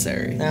was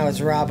necessary. now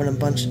it's robbing a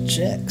bunch of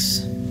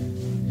chicks.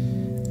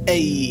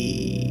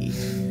 Hey,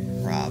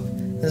 Rob.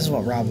 This is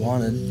what Rob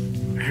wanted.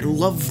 I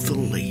love the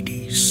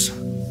ladies.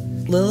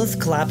 Lilith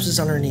collapses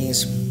on her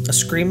knees, a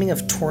screaming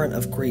of torrent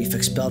of grief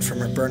expelled from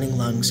her burning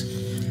lungs.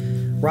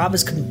 Rob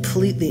is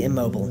completely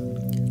immobile,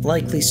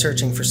 likely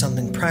searching for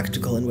something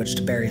practical in which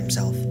to bury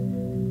himself.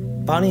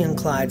 Bonnie and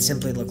Clyde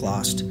simply look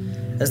lost,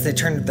 as they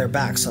turn their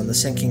backs on the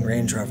sinking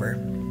Range Rover.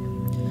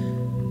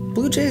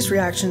 Blue Jay's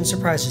reaction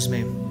surprises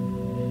me.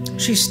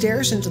 She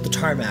stares into the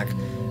tarmac,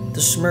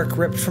 the smirk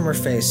ripped from her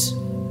face,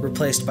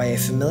 replaced by a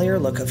familiar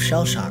look of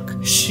shell shock.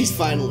 She's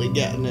finally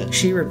getting it.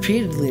 She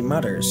repeatedly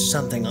mutters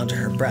something onto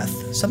her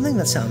breath, something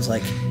that sounds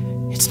like,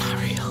 It's not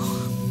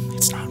real.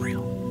 It's not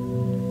real.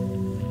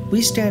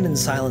 We stand in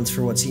silence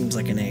for what seems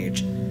like an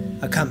age,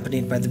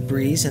 accompanied by the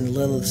breeze and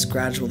Lilith's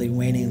gradually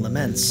waning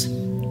laments.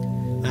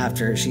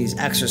 After she's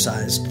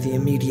exorcised the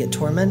immediate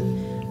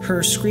torment,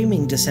 her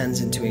screaming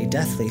descends into a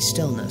deathly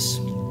stillness.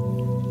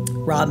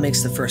 Rob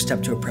makes the first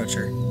step to approach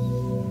her.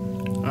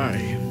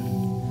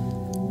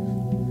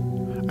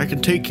 I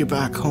can take you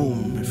back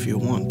home if you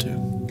want to.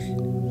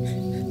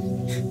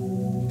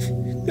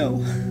 No.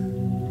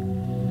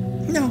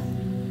 No.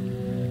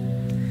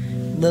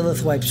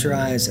 Lilith wipes her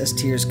eyes as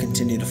tears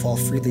continue to fall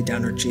freely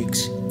down her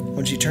cheeks.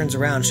 When she turns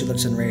around, she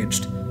looks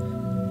enraged.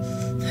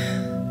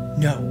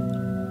 No.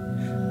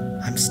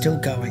 I'm still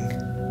going.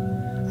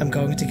 I'm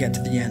going to get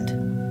to the end.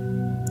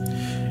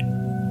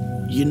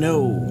 You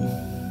know,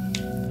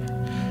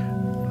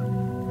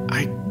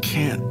 I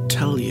can't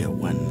tell you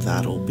when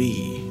that'll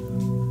be.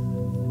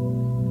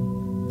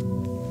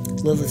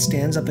 Lilith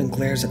stands up and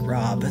glares at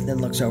Rob, then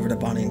looks over to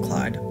Bonnie and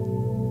Clyde.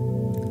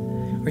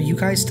 Are you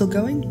guys still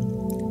going?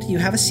 Do you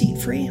have a seat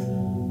free?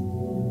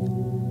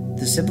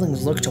 The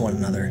siblings look to one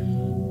another.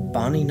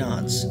 Bonnie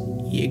nods.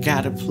 You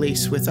got a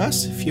place with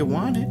us if you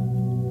want it.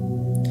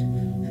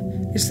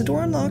 Is the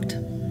door unlocked?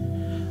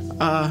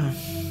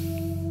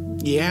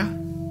 Yeah.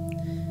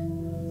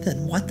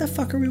 Then what the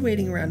fuck are we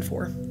waiting around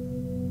for?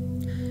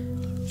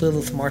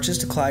 Lilith marches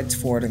to Clyde's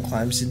Ford and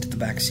climbs into the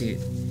back seat.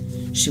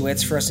 She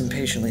waits for us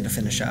impatiently to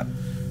finish up.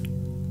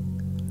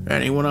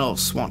 Anyone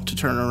else want to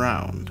turn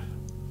around?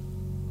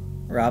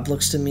 Rob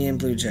looks to me and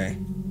Blue Jay.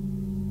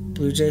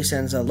 Blue Jay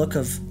sends a look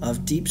of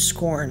deep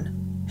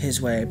scorn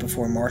his way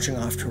before marching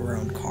off to her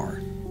own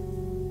car.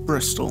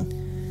 Bristol.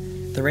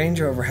 The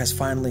Range Rover has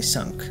finally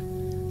sunk.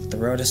 The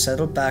road has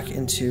settled back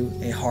into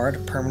a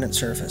hard, permanent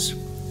surface.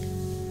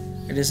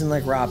 It isn't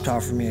like Rob to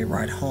offer me a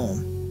ride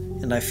home,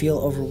 and I feel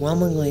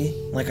overwhelmingly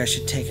like I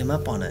should take him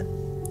up on it.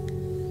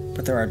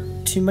 But there are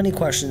too many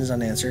questions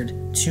unanswered,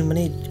 too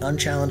many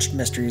unchallenged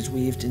mysteries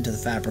weaved into the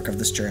fabric of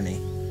this journey.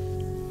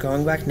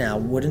 Going back now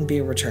wouldn't be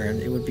a return,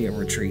 it would be a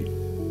retreat.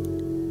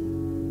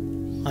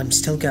 I'm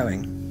still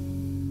going.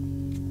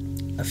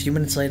 A few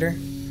minutes later,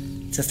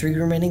 the 3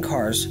 remaining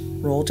cars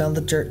roll down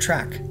the dirt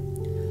track,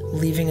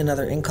 leaving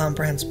another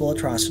incomprehensible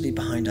atrocity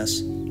behind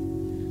us.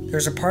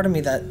 There's a part of me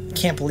that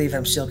can't believe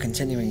I'm still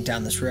continuing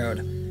down this road.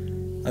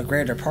 A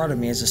greater part of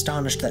me is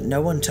astonished that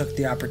no one took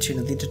the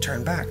opportunity to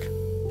turn back.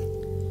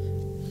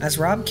 As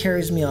Rob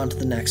carries me on to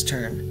the next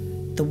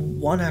turn, the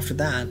one after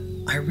that,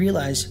 I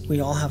realize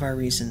we all have our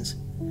reasons.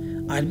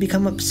 I'd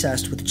become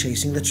obsessed with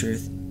chasing the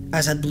truth,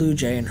 as had Blue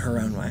Jay in her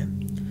own way.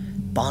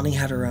 Bonnie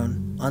had her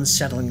own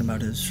unsettling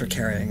motives for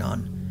carrying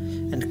on,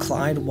 and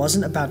Clyde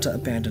wasn't about to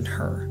abandon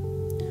her.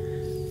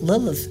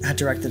 Lilith had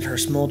directed her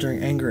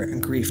smoldering anger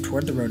and grief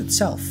toward the road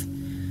itself,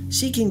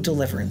 seeking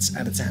deliverance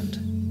at its end.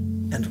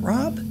 And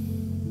Rob?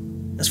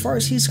 As far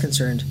as he's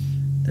concerned,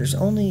 there's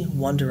only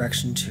one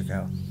direction to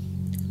go.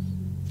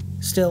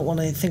 Still, when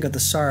I think of the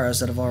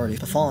sorrows that have already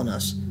befallen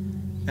us,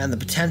 and the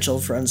potential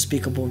for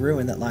unspeakable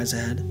ruin that lies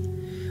ahead,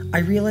 I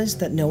realize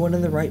that no one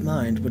in the right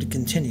mind would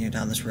continue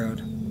down this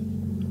road.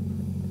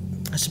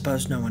 I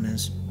suppose no one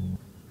is.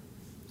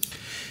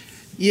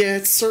 Yeah,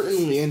 it's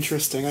certainly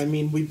interesting. I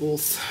mean, we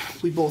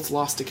both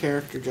lost a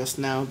character just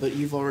now, but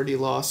you've already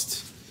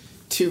lost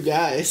 2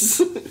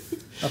 guys.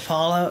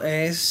 Apollo,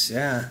 Ace,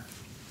 yeah.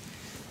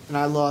 And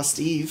I lost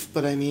Eve,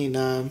 but I mean,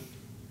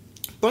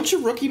 bunch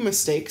of rookie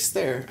mistakes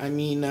there. I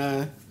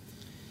mean,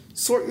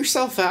 sort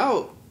yourself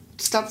out.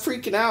 Stop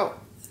freaking out.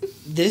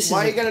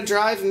 Why are you gonna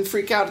drive and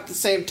freak out at the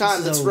same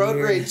time? That's road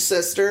rage,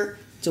 sister.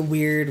 It's a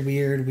weird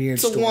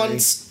story.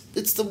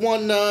 It's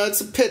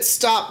a pit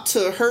stop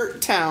to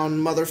Hurt Town,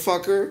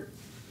 motherfucker.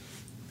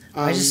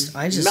 I just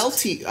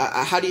Melty.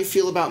 How do you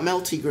feel about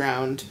Melty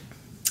Ground?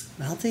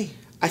 Melty?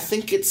 I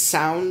think it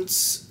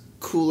sounds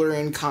cooler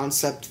in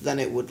concept than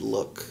it would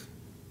look.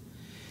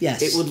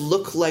 Yes. It would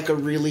look like a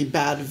really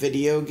bad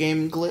video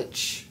game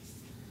glitch.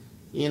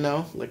 You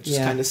know? Like just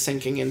kind of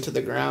sinking into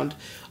the ground.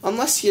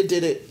 Unless you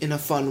did it in a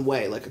fun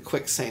way, like a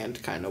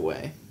quicksand kind of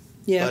way.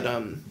 Yeah.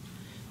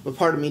 But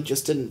part of me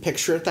just didn't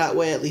picture it that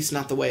way, at least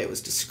not the way it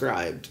was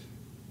described.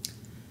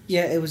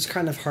 Yeah, it was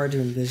kind of hard to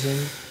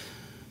envision.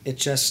 It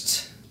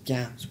just,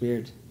 it's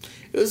weird.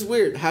 It was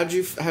weird. How'd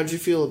you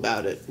feel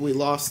about it? We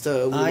lost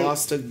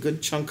a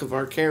good chunk of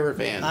our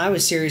caravan. I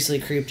was seriously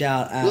creeped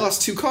out. We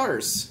lost 2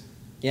 cars.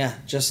 Yeah,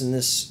 just in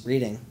this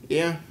reading.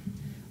 Yeah.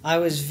 I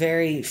was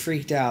very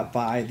freaked out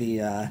by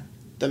the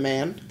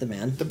man.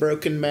 The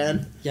broken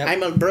man. Yep.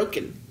 I'm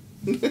unbroken.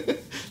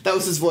 That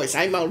was his voice.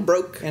 I'm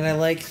unbroke. And I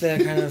like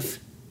the kind of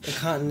the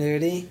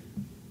continuity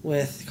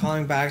with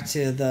calling back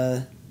to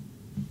the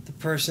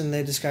person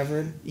they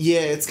discovered.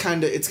 Yeah, it's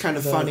kind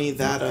of funny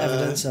that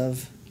evidence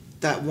of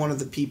that one of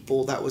the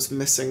people that was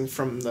missing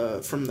from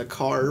the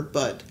car,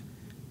 but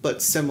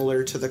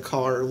similar to the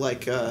car,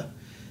 like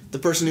the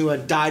person who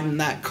had died in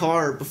that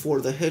car before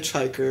the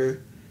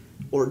hitchhiker,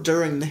 or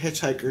during the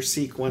hitchhiker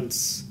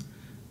sequence,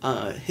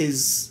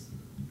 his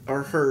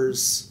or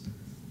hers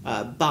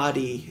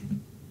body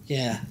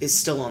is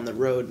still on the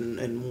road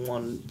in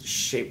one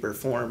shape or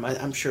form.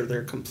 I'm sure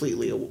they're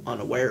completely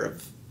unaware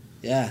of.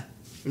 Yeah.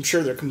 I'm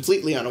sure they're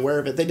completely unaware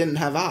of it. They didn't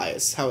have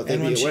eyes. How would they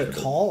be aware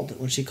of it?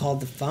 When she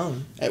called the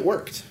phone. It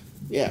worked.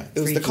 Yeah.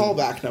 It was the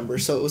callback number,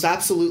 so it was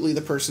absolutely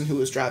the person who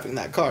was driving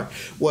that car.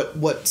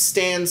 What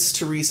stands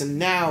to reason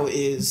now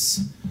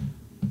is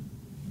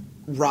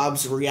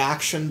Rob's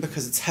reaction,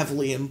 because it's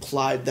heavily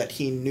implied that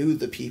he knew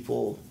the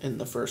people in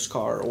the first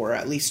car, or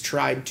at least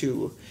tried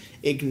to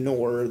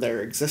ignore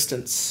their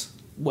existence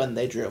when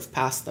they drove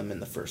past them in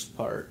the first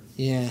part.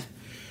 Yeah.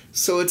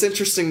 So it's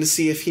interesting to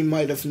see if he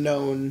might have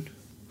known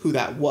who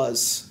that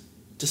was,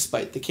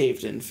 despite the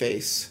caved-in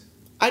face.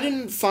 I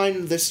didn't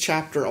find this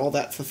chapter all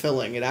that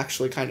fulfilling. It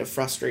actually kind of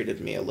frustrated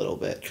me a little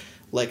bit.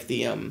 Like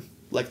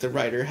the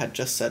writer had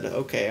just said,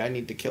 okay, I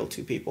need to kill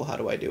 2 people, how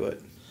do I do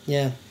it?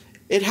 Yeah.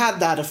 It had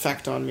that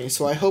effect on me,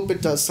 so I hope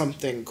it does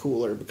something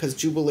cooler, because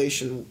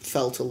Jubilation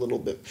felt a little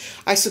bit...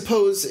 I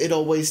suppose it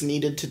always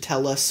needed to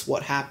tell us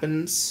what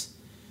happens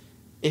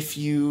if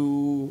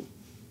you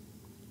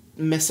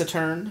miss a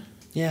turn.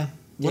 Yeah.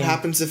 What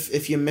happens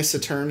if you miss a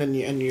turn and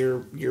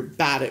you're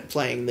bad at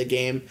playing the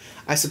game?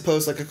 I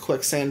suppose like a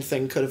quicksand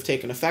thing could have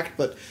taken effect,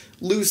 but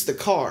lose the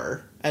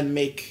car and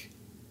make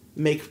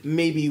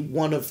maybe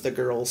one of the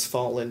girls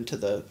fall into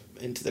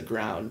the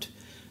ground,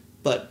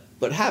 but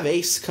have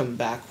Ace come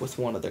back with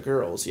one of the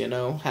girls, you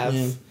know?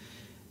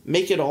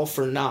 Make it all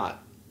for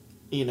naught,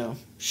 you know?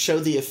 Show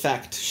the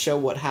effect, show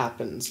what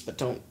happens, but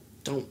don't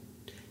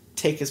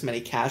take as many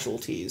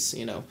casualties,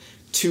 you know?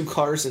 2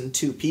 cars and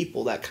 2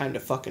 people, that kind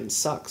of fucking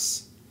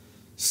sucks,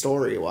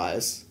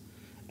 story-wise.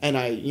 And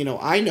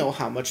I know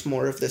how much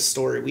more of this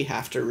story we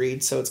have to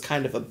read, so it's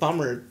kind of a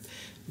bummer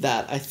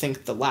that I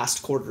think the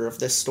last quarter of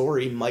this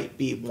story might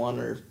be 1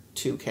 or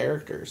 2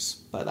 characters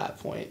by that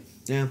point.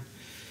 Yeah.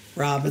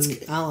 Rob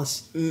and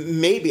Alice.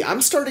 Maybe.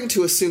 I'm starting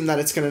to assume that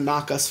it's going to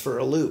knock us for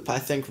a loop. I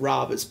think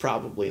Rob is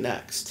probably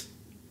next.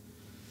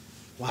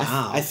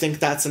 Wow. I think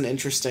that's an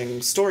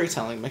interesting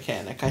storytelling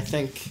mechanic. I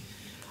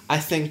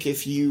think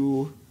if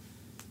you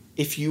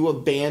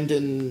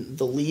abandon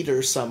the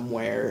leader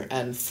somewhere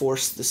and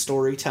force the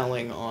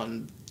storytelling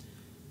on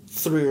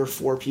 3 or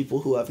 4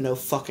 people who have no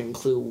fucking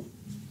clue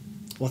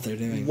what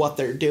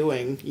they're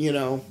doing, you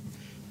know,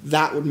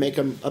 that would make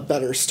a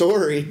better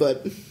story,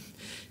 but,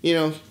 you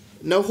know,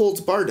 no holds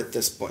barred at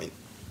this point.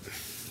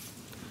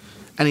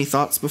 Any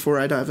thoughts before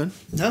I dive in?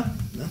 No.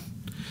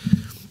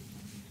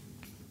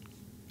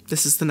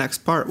 This is the next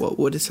part, what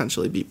would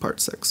essentially be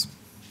part 6.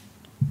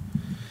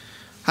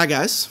 Hi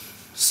guys.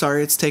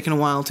 Sorry it's taken a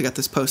while to get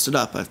this posted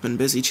up. I've been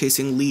busy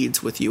chasing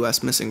leads with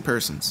U.S. missing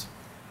persons.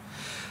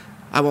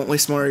 I won't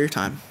waste more of your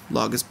time.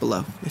 Log is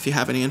below. If you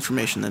have any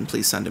information, then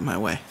please send it my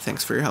way.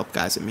 Thanks for your help,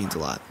 guys. It means a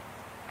lot.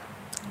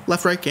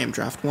 Left Right Game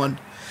Draft 1,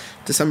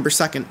 December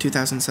 2nd,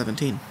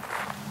 2017.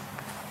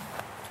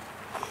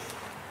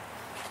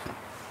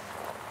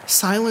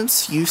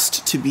 Silence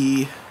used to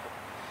be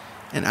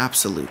an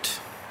absolute.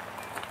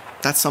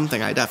 That's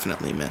something I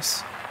definitely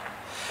miss.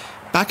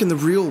 Back in the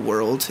real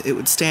world, it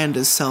would stand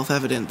as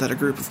self-evident that a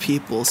group of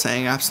people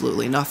saying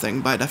absolutely nothing,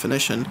 by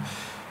definition,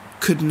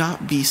 could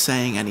not be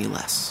saying any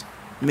less.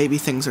 Maybe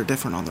things are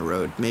different on the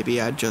road.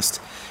 Maybe I'd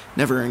just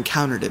never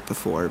encountered it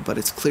before, but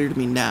it's clear to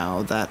me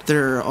now that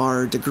there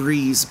are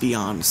degrees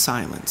beyond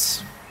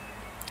silence.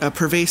 A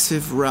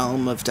pervasive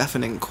realm of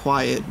deafening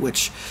quiet,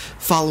 which,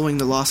 following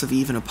the loss of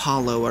Eve and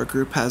Apollo, our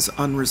group has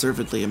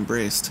unreservedly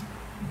embraced.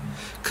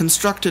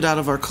 Constructed out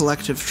of our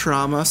collective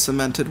trauma,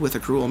 cemented with a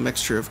cruel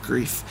mixture of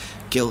grief,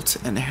 guilt,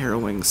 and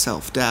harrowing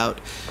self-doubt,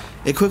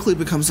 it quickly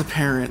becomes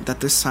apparent that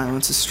this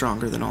silence is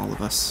stronger than all of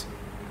us.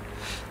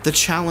 The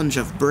challenge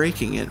of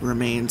breaking it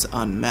remains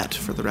unmet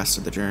for the rest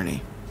of the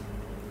journey.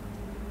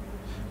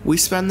 We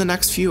spend the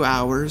next few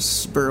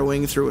hours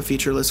burrowing through a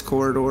featureless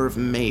corridor of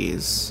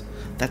maize.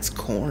 That's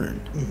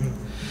corn.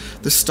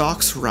 Mm-hmm. The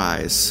stalks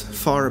rise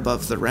far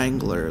above the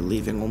Wrangler,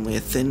 leaving only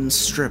a thin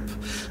strip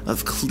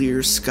of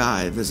clear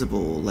sky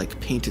visible like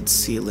painted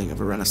ceiling of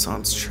a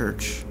Renaissance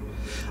church.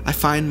 I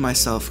find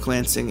myself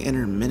glancing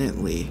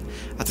intermittently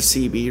at the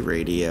CB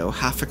radio,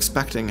 half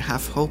expecting,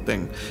 half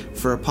hoping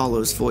for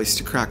Apollo's voice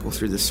to crackle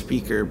through the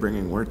speaker,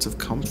 bringing words of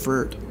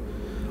comfort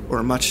or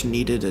a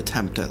much-needed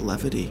attempt at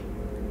levity.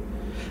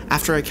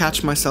 After I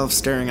catch myself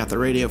staring at the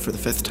radio for the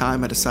 5th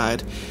time, I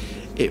decide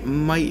it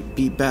might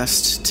be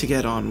best to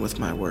get on with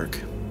my work.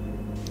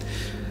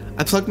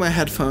 I plug my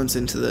headphones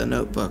into the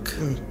notebook,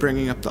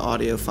 bringing up the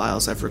audio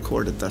files I've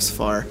recorded thus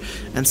far,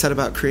 and set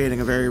about creating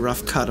a very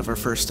rough cut of our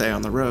first day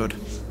on the road.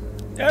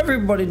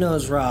 Everybody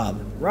knows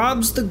Rob.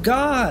 Rob's the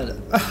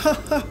god.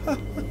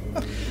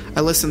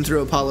 I listened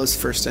through Apollo's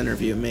first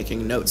interview,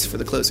 making notes for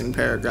the closing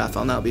paragraph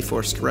I'll now be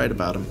forced to write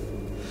about him.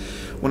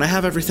 When I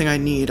have everything I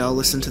need, I'll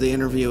listen to the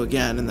interview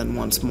again and then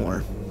once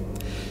more.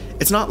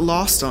 It's not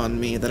lost on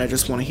me that I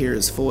just want to hear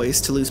his voice,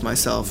 to lose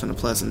myself in a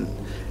pleasant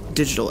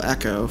digital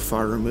echo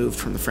far removed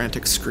from the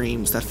frantic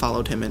screams that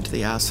followed him into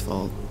the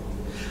asphalt.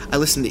 I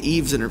listen to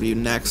Eve's interview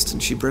next,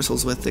 and she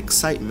bristles with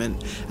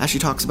excitement as she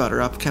talks about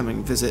her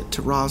upcoming visit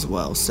to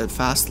Roswell,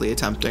 steadfastly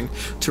attempting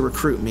to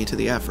recruit me to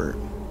the effort.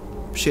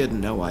 She had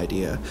no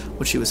idea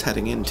what she was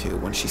heading into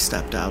when she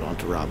stepped out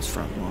onto Rob's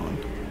front lawn.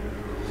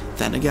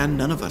 Then again,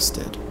 none of us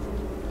did.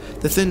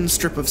 The thin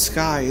strip of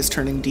sky is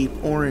turning deep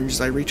orange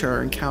as I reach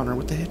our encounter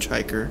with the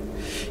hitchhiker.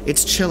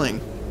 It's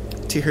chilling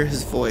to hear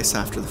his voice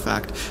after the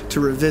fact, to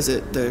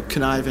revisit the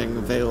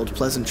conniving, veiled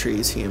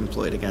pleasantries he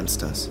employed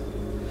against us.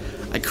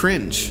 I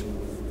cringe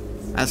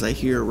as I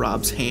hear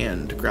Rob's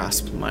hand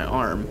grasp my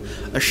arm,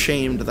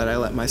 ashamed that I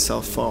let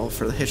myself fall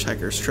for the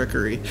hitchhiker's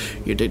trickery.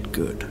 "You did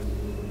good.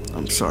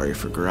 I'm sorry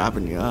for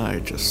grabbing you. I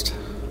just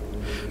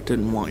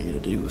didn't want you to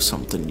do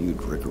something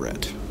you'd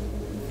regret."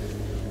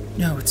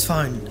 No, it's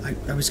fine.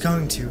 I was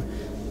going to.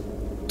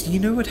 Do you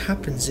know what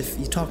happens if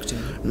you talk to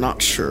him?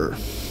 "Not sure.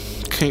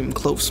 Came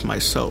close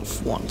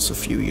myself once a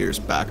few years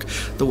back.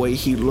 The way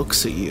he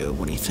looks at you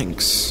when he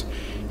thinks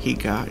he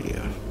got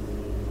you.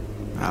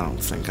 I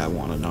don't think I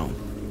want to know."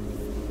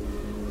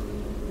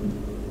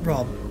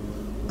 Rob,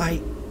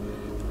 I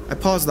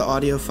paused the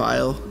audio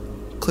file,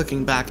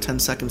 clicking back 10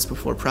 seconds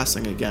before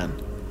pressing again.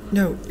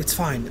 No, it's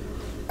fine.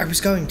 I was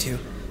going to.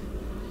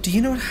 Do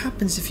you know what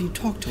happens if you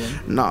talk to him?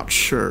 "Not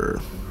sure.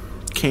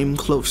 Came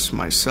close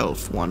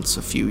myself once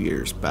a few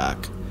years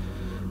back.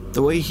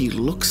 The way he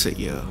looks at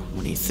you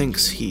when he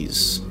thinks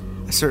he's...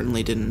 I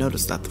certainly didn't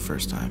notice that the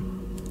first time."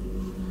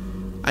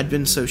 I'd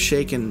been so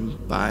shaken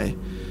by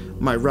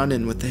my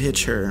run-in with the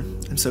hitcher,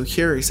 and so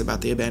curious about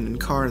the abandoned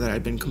car that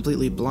I'd been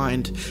completely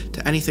blind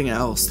to anything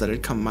else that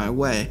had come my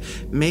way.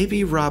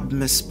 Maybe Rob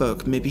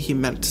misspoke. Maybe he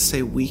meant to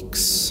say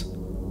weeks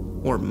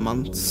or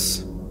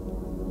months.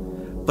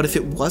 But if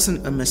it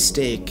wasn't a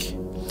mistake,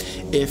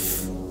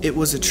 if it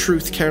was a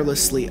truth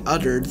carelessly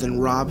uttered, then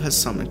Rob has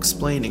some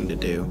explaining to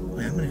do.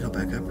 Wait, I'm gonna go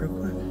back up real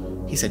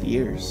quick. He said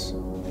years.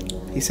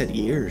 He said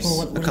years. Well,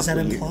 what does that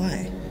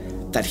imply?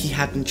 That he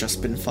hadn't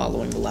just been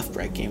following the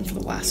left-right game for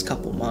the last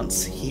couple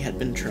months. He had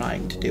been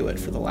trying to do it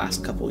for the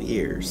last couple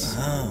years.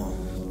 Oh.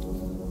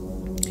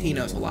 He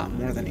knows a lot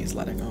more than he's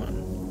letting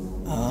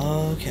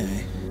on.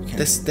 Okay.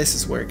 This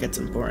is where it gets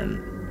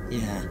important.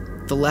 Yeah.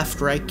 The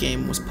left-right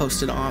game was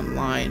posted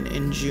online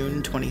in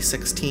June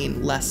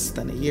 2016, less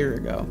than a year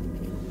ago.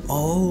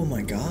 Oh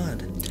my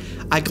god.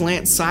 I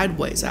glanced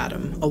sideways at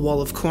him, a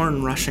wall of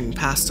corn rushing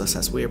past us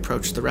as we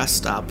approached the rest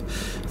stop.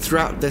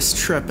 Throughout this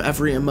trip,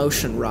 every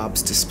emotion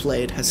Rob's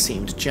displayed has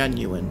seemed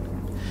genuine.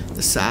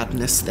 The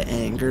sadness, the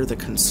anger, the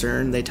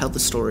concern, they tell the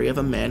story of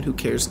a man who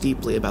cares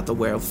deeply about the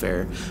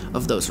welfare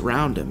of those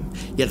around him,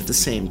 yet at the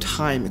same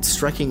time, it's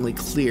strikingly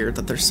clear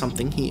that there's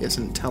something he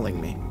isn't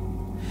telling me.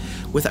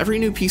 With every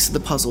new piece of the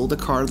puzzle, the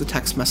car, the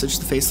text message,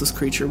 the faceless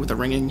creature with a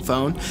ringing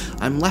phone,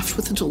 I'm left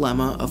with the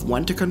dilemma of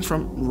when to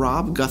confront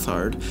Rob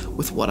Guthard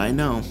with what I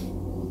know.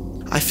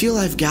 I feel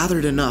I've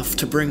gathered enough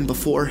to bring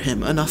before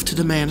him, enough to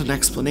demand an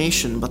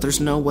explanation, but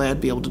there's no way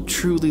I'd be able to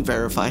truly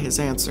verify his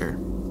answer.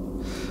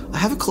 I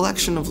have a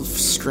collection of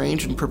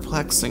strange and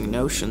perplexing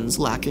notions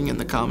lacking in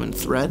the common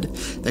thread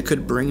that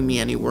could bring me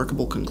any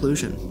workable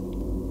conclusion.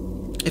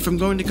 If I'm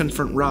going to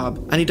confront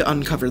Rob, I need to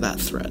uncover that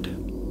thread.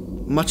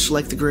 Much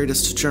like the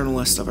greatest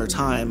journalist of our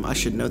time, I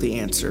should know the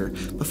answer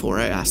before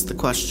I ask the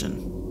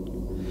question.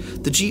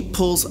 The Jeep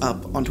pulls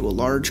up onto a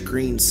large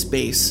green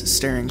space,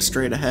 staring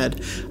straight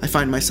ahead. I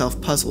find myself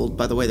puzzled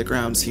by the way the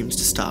ground seems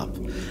to stop,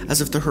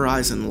 as if the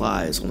horizon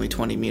lies only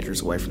 20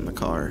 meters away from the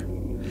car.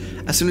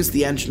 As soon as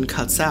the engine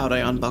cuts out, I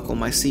unbuckle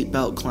my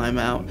seatbelt, climb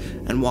out,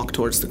 and walk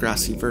towards the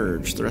grassy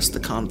verge. The rest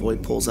of the convoy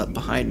pulls up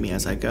behind me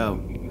as I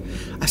go.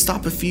 I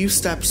stop a few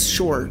steps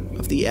short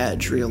of the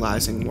edge,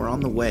 realizing we're on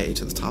the way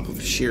to the top of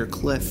a sheer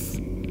cliff.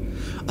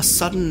 A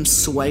sudden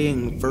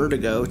swaying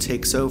vertigo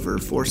takes over,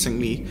 forcing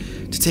me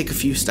to take a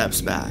few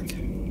steps back.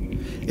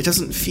 It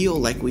doesn't feel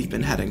like we've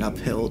been heading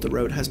uphill. The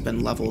road has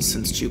been level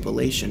since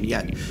Jubilation,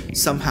 yet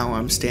somehow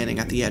I'm standing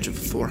at the edge of a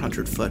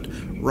 400-foot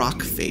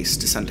rock face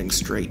descending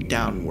straight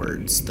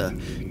downwards, the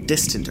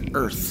distant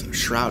earth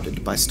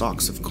shrouded by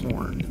stalks of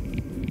corn.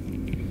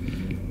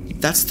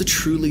 That's the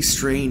truly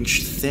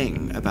strange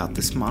thing about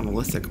this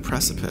monolithic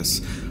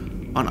precipice.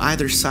 On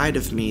either side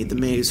of me, the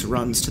maze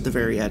runs to the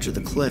very edge of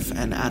the cliff,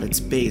 and at its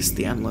base,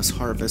 the endless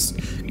harvest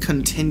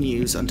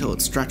continues until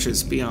it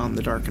stretches beyond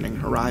the darkening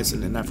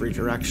horizon in every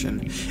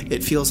direction.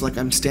 It feels like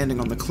I'm standing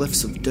on the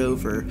cliffs of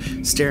Dover,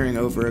 staring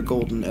over a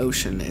golden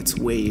ocean, its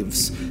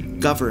waves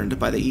governed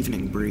by the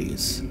evening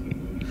breeze.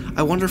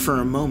 I wonder for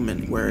a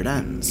moment where it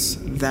ends.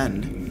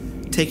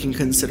 Then, taking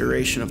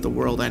consideration of the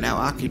world I now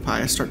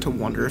occupy, I start to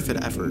wonder if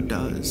it ever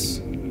does.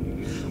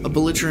 A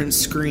belligerent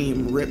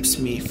scream rips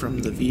me from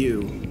the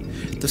view.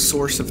 The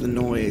source of the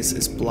noise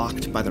is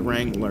blocked by the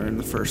Wrangler, and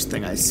the first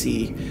thing I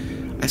see,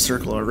 I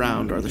circle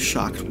around, are the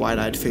shocked,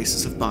 wide-eyed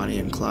faces of Bonnie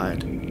and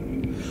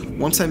Clyde.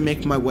 Once I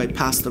make my way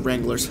past the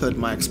Wrangler's hood,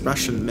 my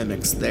expression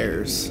mimics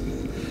theirs.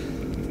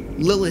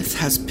 Lilith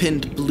has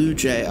pinned Blue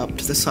Jay up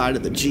to the side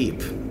of the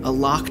Jeep, a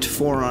locked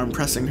forearm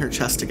pressing her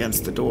chest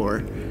against the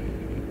door.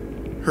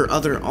 Her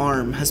other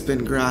arm has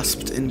been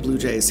grasped in Blue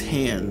Jay's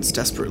hands,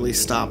 desperately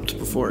stopped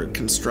before it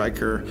can strike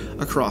her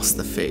across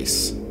the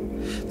face.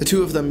 The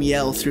two of them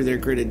yell through their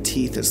gritted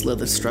teeth as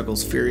Lilith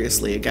struggles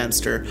furiously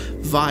against her,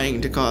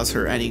 vying to cause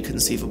her any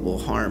conceivable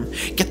harm.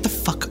 "Get the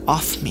fuck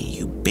off me,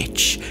 you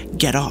bitch!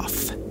 Get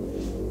off!"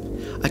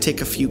 I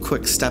take a few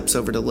quick steps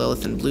over to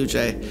Lilith, and Blue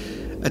Jay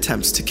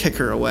attempts to kick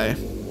her away.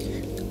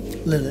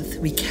 Lilith,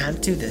 we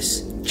can't do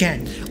this.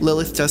 Jen.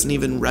 Lilith doesn't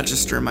even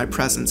register my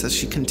presence as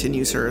she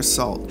continues her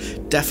assault,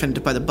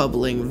 deafened by the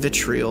bubbling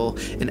vitriol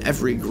in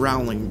every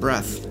growling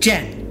breath.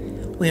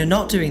 Jen, We are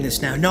not doing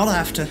this now, not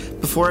after.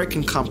 Before I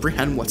can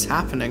comprehend what's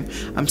happening,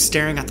 I'm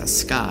staring at the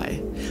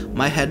sky,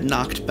 my head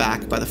knocked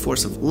back by the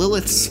force of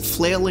Lilith's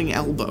flailing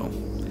elbow.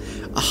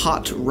 A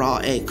hot, raw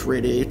ache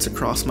radiates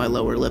across my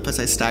lower lip as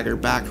I stagger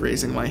back,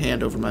 raising my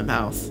hand over my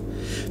mouth.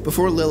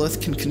 Before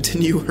Lilith can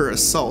continue her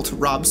assault,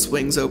 Rob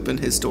swings open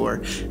his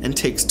door and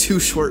takes 2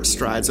 short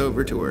strides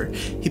over to her.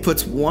 He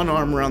puts one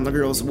arm around the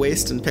girl's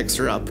waist and picks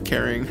her up,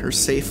 carrying her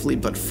safely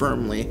but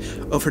firmly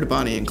over to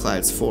Bonnie and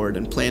Clyde's Ford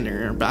and planting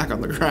her back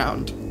on the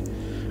ground.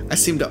 I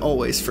seem to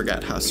always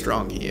forget how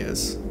strong he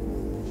is.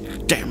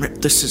 Damn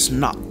it, this is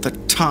not the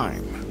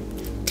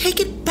time. Take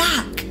it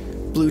back!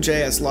 Blue Jay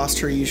has lost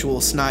her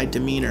usual snide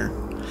demeanor,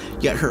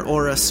 yet her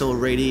aura still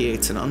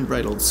radiates an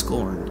unbridled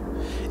scorn.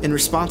 In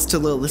response to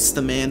Lilith's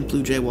demand,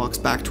 Blue Jay walks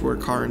back to her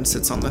car and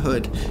sits on the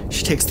hood.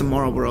 She takes the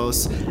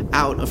Marlboros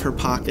out of her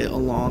pocket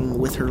along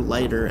with her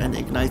lighter and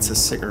ignites a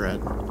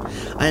cigarette.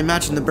 I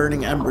imagine the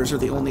burning embers are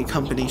the only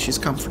company she's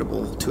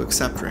comfortable to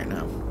accept right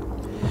now.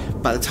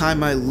 By the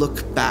time I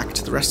look back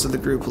to the rest of the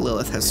group,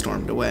 Lilith has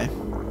stormed away.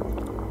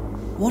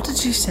 What did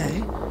she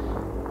say?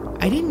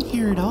 I didn't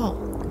hear it all.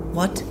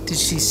 What did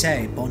she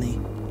say, Bonnie?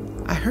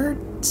 I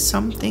heard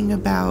something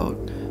about...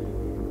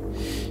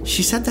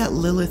 She said that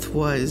Lilith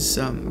was,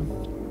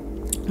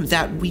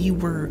 that we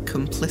were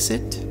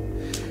complicit.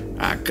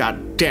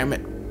 God damn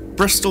it.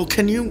 Bristol,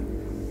 can you...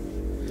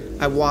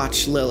 I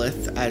watch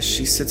Lilith as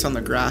she sits on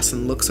the grass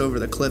and looks over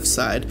the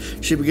cliffside.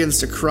 She begins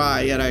to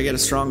cry, yet I get a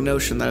strong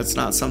notion that it's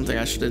not something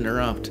I should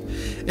interrupt.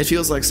 It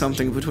feels like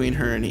something between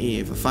her and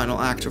Eve, a final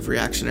act of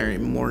reactionary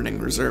mourning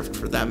reserved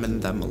for them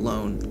and them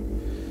alone.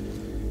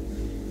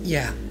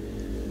 Yeah.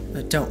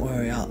 But don't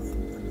worry, I'll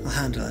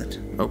handle it.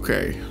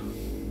 Okay.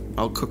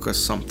 I'll cook us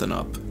something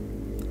up.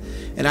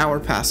 An hour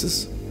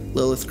passes.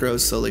 Lilith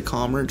grows slowly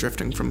calmer,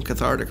 drifting from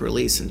cathartic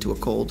release into a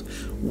cold,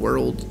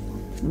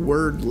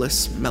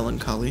 wordless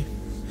melancholy.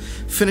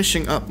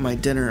 Finishing up my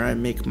dinner, I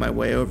make my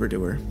way over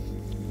to her.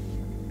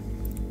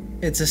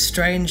 It's a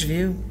strange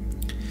view.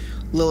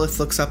 Lilith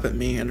looks up at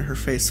me and her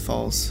face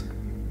falls.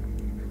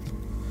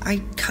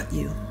 I cut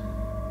you.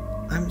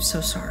 I'm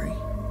so sorry.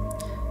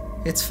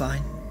 It's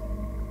fine.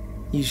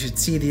 You should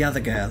see the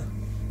other girl.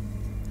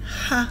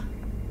 Huh?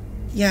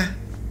 Yeah.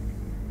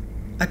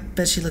 I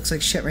bet she looks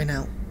like shit right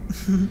now.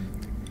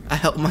 I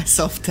help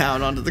myself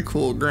down onto the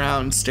cool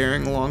ground,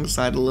 staring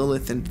alongside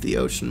Lilith into the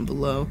ocean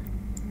below.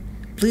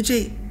 Blue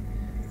Jay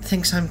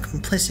thinks I'm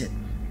complicit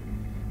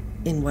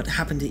in what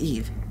happened to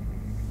Eve.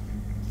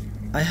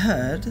 I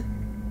heard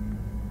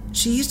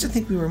she used to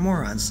think we were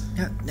morons.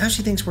 Now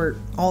she thinks we're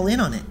all in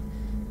on it.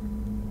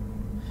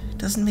 It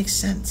doesn't make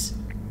sense.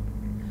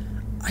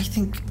 I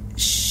think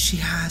she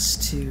has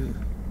to...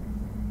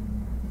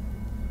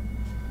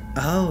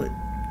 Oh,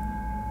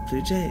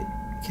 Blue Jay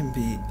can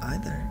be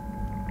either.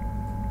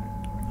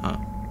 Huh.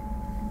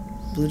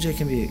 Blue Jay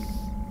can be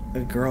a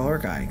girl or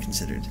guy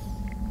considered.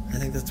 I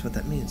think that's what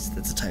that means.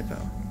 That's a typo.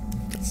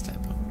 That's a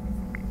typo.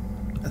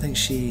 I think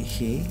she,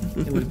 he.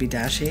 It would be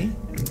dash he.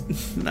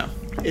 No,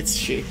 it's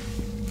she.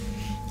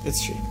 It's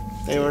she.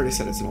 They already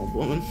said it's an old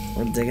woman.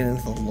 We're digging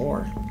into the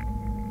lore.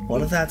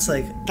 What if that's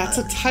like... That's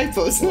a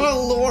typo. It's not a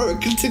lore.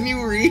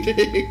 Continue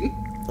reading.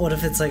 What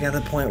if it's like at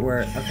the point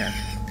where... Okay.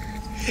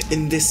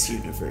 In this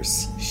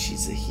universe,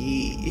 she's a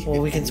he.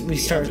 Well, we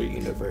start... other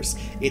universe,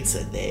 it's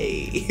a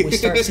they. We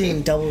start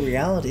seeing double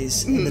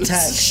realities in the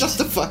text. Shut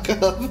the fuck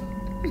up.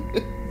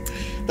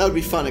 That would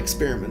be fun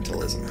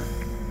experimentalism.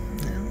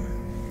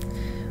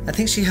 I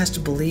think she has to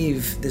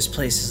believe this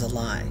place is a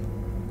lie.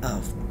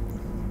 Oh,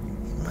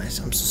 I'm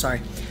so sorry.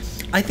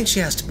 I think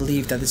she has to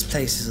believe that this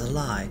place is a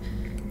lie.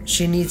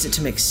 She needs it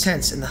to make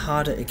sense, and the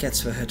harder it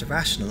gets for her to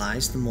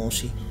rationalize, the more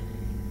she...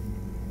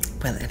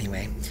 Well,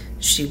 anyway,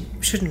 she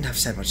shouldn't have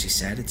said what she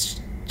said. It's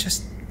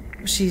just...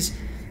 She's...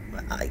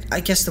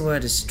 I guess the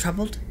word is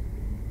troubled.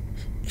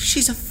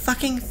 She's a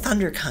fucking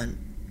thunder cunt.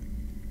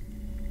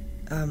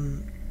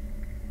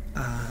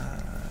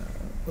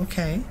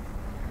 Okay.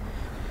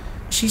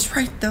 She's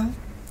right, though.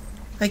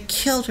 I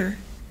killed her.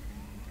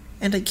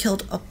 And I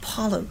killed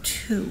Apollo,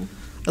 too.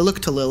 I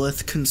look to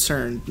Lilith,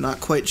 concerned, not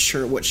quite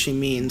sure what she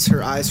means.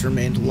 Her eyes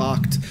remained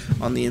locked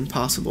on the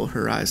impossible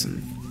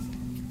horizon.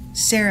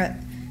 Sarah,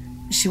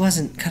 she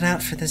wasn't cut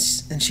out for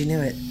this, and she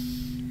knew it.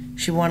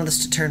 She wanted us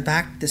to turn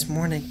back this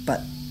morning, but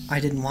I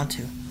didn't want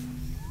to.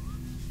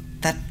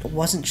 That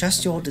wasn't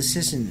just your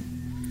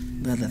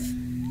decision, Lilith.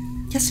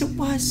 Yes, it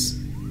was.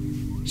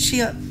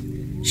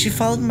 She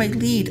followed my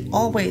lead,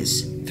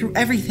 always, through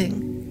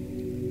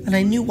everything. And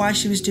I knew why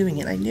she was doing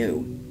it, I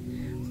knew.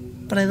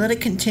 But I let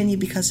it continue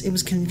because it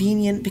was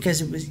convenient,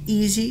 because it was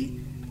easy,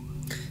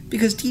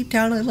 because deep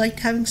down I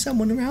liked having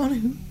someone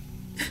around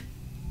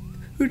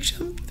who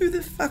jumped through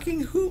the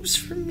fucking hoops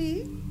for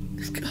me.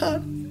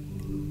 God,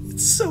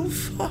 it's so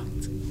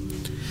fucked.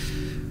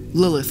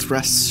 Lilith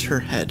rests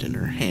her head in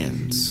her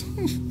hands.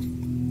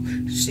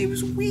 She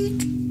was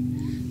weak.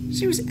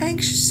 She was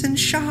anxious and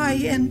shy,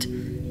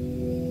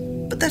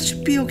 but that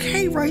should be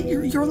okay, right?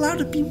 You're allowed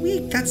to be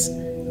weak.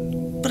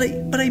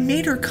 But I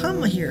made her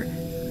come here.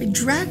 I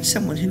dragged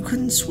someone who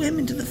couldn't swim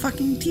into the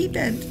fucking deep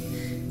end.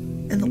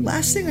 And the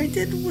last thing I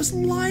did was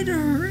lie to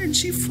her, and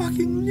she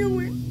fucking knew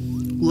it.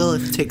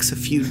 Lilith takes a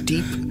few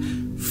deep,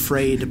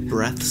 frayed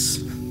breaths.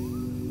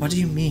 What do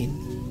you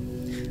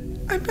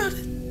mean? I'm not...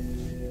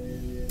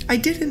 I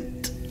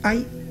didn't.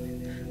 I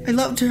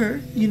loved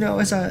her,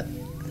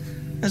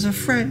 as a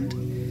friend.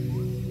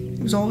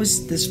 It was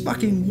always this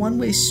fucking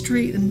one-way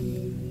street,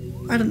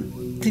 and I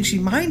don't think she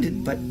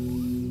minded, but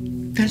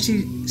then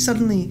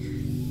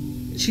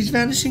she's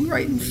vanishing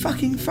right in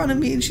fucking front of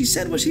me, and she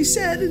said what she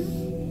said,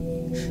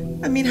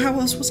 and I mean, how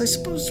else was I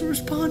supposed to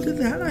respond to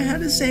that? I had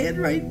to say it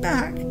right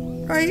back,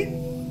 right?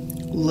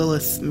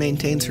 Lilith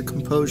maintains her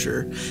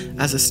composure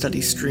as a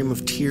steady stream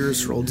of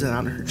tears rolled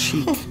down her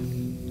cheek.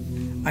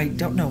 I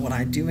don't know what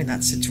I'd do in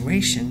that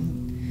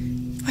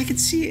situation. I could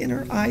see it in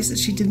her eyes that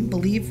she didn't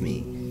believe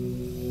me.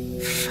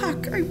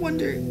 Fuck, I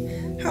wonder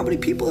how many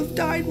people have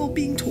died while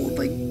being told,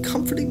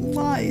 comforting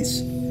lies.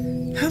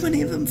 How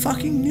many of them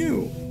fucking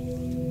knew?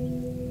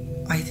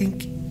 I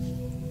think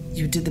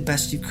you did the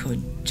best you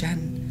could,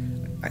 Jen.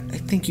 I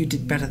think you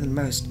did better than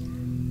most.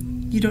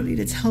 You don't need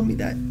to tell me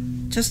that.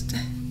 Just...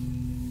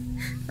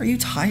 Are you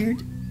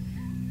tired?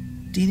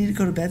 Do you need to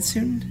go to bed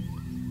soon?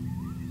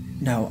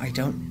 No, I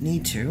don't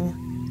need to.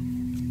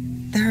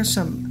 There are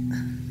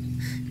some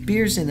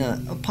beers in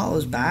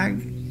Apollo's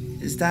bag.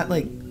 Is that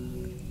like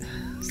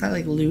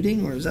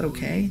looting, or is that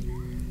okay?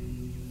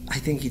 I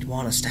think he'd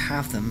want us to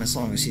have them as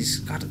long as he's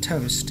got a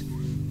toast.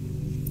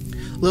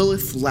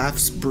 Lilith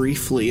laughs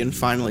briefly and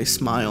finally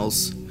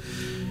smiles.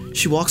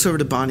 She walks over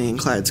to Bonnie and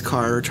Clyde's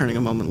car, returning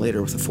a moment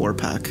later with a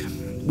 4-pack.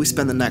 We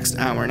spend the next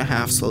hour and a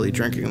half slowly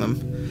drinking them.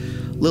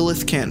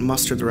 Lilith can't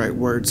muster the right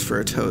words for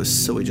a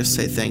toast, so we just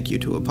say thank you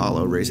to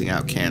Apollo, raising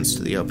out cans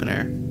to the open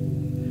air.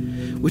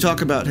 We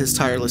talk about his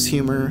tireless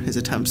humor, his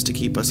attempts to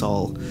keep us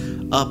all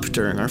up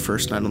during our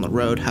first night on the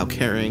road, how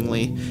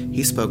caringly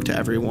he spoke to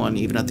everyone,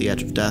 even at the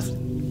edge of death.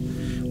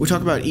 We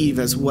talk about Eve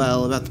as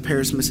well, about the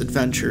pair's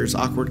misadventures,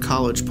 awkward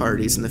college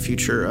parties, and the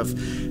future of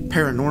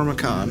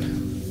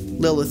Paranormicon.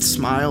 Lilith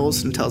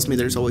smiles and tells me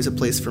there's always a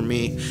place for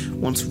me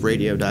once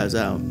radio dies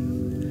out.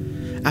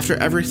 After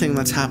everything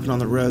that's happened on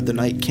the road, the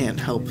night can't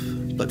help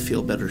but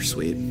feel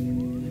bittersweet.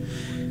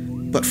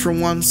 But for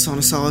once, on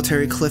a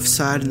solitary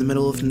cliffside in the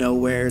middle of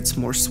nowhere, it's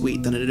more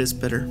sweet than it is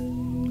bitter.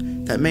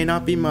 That may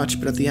not be much,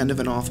 but at the end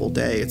of an awful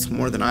day, it's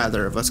more than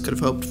either of us could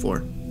have hoped for.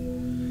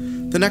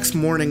 The next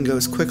morning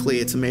goes quickly.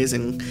 It's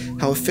amazing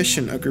how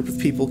efficient a group of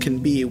people can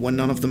be when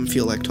none of them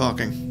feel like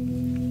talking.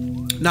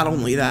 Not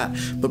only that,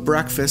 but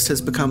breakfast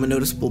has become a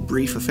noticeable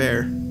brief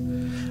affair.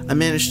 I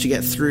managed to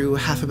get through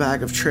half a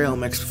bag of trail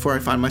mix before I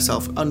find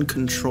myself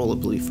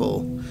uncontrollably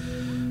full.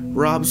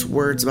 Rob's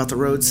words about the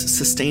road's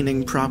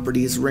sustaining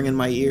properties ring in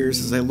my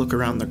ears as I look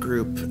around the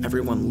group.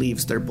 Everyone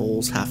leaves their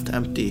bowls half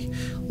empty.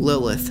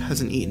 Lilith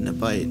hasn't eaten a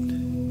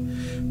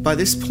bite. By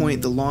this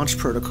point, the launch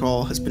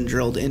protocol has been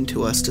drilled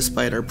into us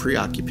despite our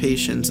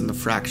preoccupations and the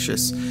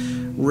fractious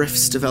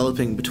rifts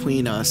developing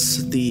between us.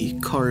 The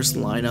cars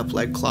line up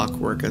like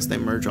clockwork as they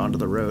merge onto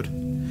the road.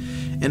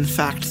 In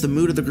fact, the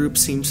mood of the group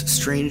seems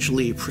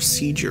strangely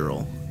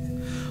procedural.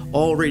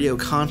 All radio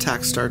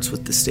contact starts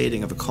with the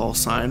stating of a call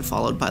sign,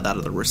 followed by that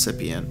of the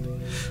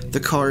recipient. The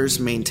cars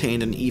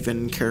maintain an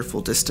even,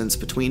 careful distance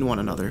between one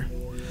another.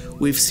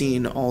 We've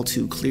seen all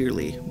too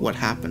clearly what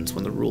happens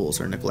when the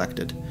rules are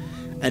neglected,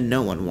 and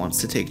no one wants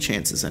to take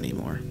chances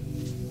anymore.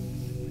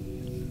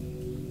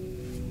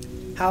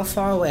 How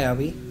far away are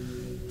we?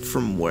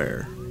 From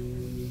where?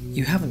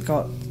 You haven't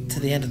got to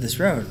the end of this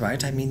road,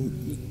 right? I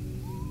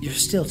mean, you're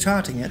still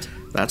charting it.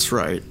 That's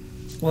right.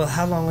 Well,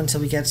 how long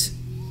until we get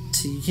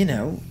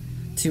to,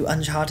 to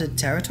uncharted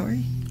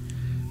territory?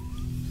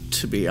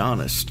 To be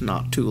honest,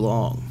 not too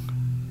long.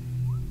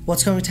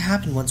 What's going to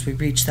happen once we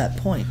reach that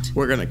point?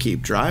 We're gonna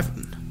keep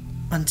driving.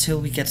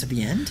 Until we get to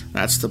the end?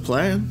 That's the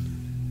plan.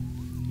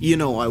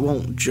 I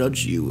won't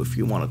judge you if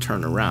you want to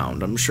turn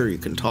around. I'm sure you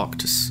could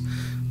talk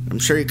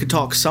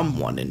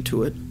someone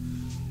into it.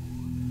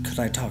 Could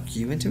I talk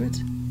you into it?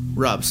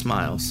 Rob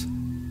smiles.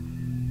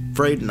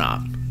 Afraid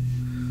not.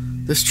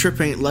 This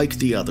trip ain't like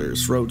the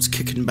others. Road's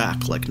kicking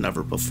back like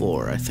never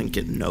before. I think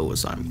it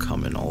knows I'm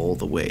coming all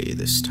the way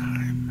this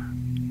time.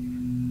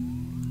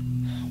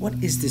 What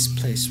is this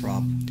place,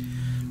 Rob?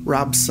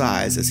 Rob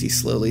sighs as he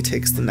slowly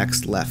takes the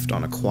next left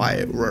on a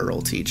quiet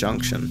rural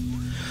T-junction.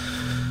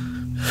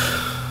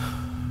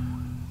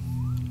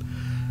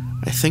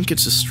 I think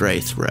it's a stray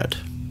thread,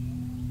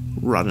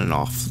 running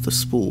off the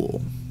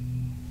spool.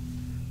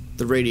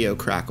 The radio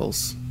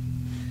crackles.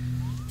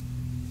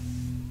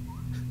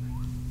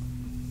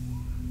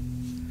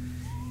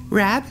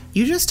 Rab,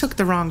 you just took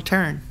the wrong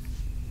turn.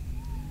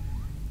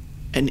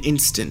 An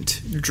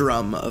instant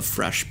drum of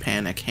fresh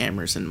panic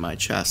hammers in my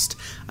chest.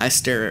 I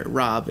stare at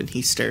Rob and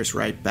he stares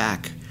right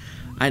back.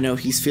 I know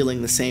he's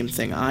feeling the same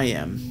thing I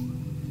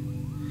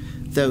am,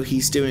 though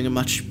he's doing a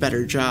much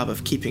better job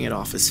of keeping it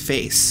off his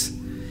face.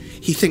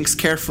 He thinks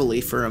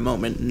carefully for a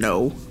moment.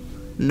 No,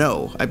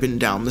 I've been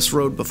down this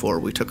road before.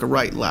 We took a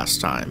right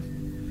last time.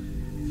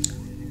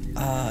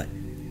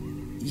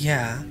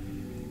 Yeah.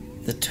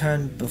 The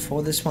turn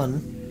before this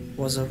one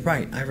was a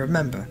right, I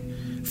remember.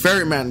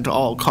 Ferryman to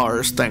all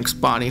cars, thanks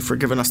Bonnie for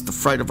giving us the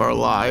fright of our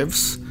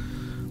lives.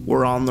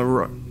 We're on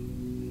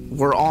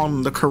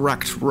the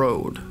correct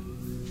road.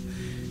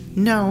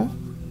 No,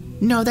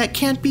 that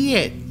can't be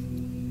it.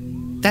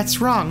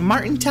 That's wrong.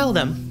 Martin, tell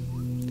them.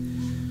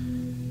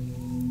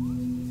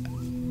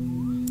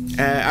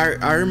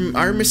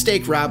 Our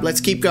mistake, Rob. Let's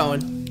keep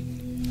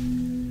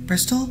going.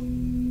 Bristol?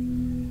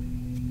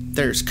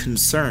 There's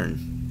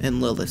concern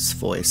in Lilith's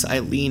voice. I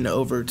lean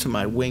over to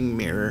my wing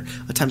mirror,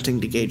 attempting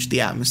to gauge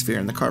the atmosphere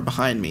in the car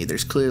behind me.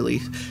 There's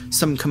clearly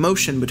some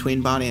commotion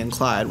between Bonnie and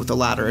Clyde, with the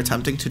latter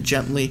attempting to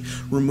gently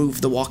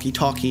remove the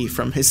walkie-talkie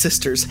from his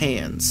sister's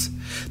hands.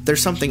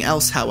 There's something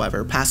else,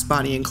 however. Past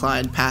Bonnie and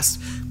Clyde, past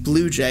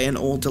Blue Jay, an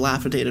old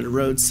dilapidated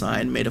road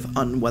sign made of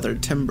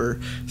unweathered timber,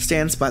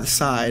 stands by the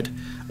side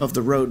of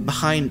the road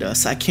behind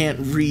us. I can't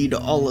read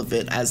all of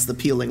it as the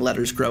peeling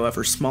letters grow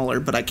ever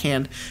smaller, but I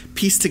can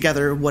piece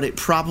together what it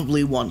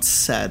probably once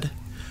said.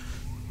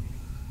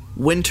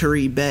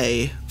 Wintry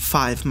Bay,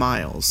 5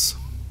 miles.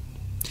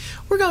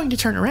 We're going to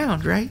turn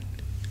around, right?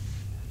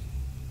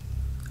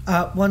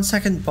 1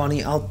 second,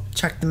 Bonnie. I'll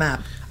check the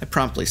map. I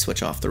promptly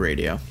switch off the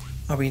radio.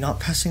 Are we not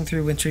passing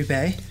through Wintry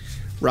Bay?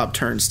 Rob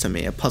turns to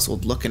me, a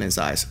puzzled look in his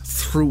eyes.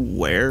 Through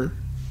where?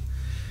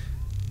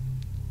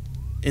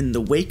 In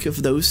the wake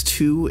of those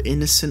two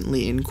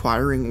innocently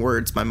inquiring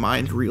words, my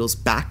mind reels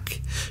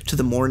back to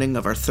the morning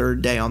of our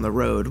third day on the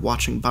road,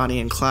 watching Bonnie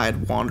and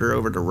Clyde wander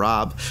over to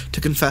Rob to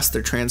confess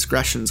their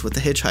transgressions with the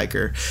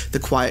hitchhiker,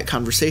 the quiet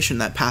conversation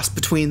that passed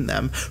between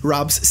them,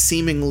 Rob's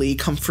seemingly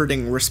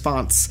comforting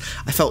response.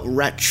 I felt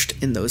wretched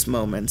in those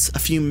moments. A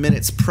few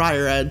minutes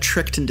prior, I had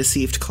tricked and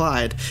deceived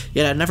Clyde,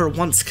 yet I never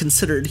once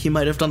considered he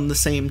might have done the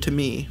same to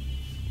me.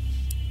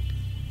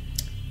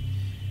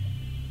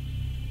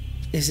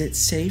 Is it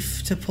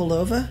safe to pull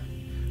over?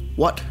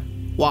 What?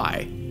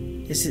 Why?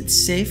 Is it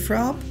safe,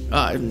 Rob?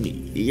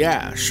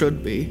 Yeah,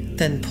 should be.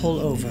 Then pull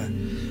over.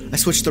 I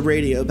switch the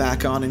radio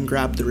back on and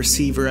grab the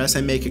receiver as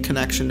I make a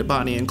connection to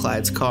Bonnie and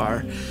Clyde's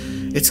car.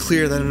 It's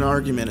clear that an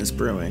argument is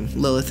brewing.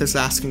 Lilith is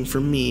asking for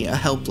me, a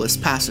helpless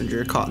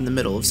passenger caught in the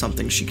middle of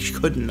something she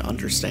couldn't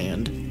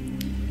understand.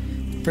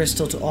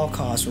 Bristol to all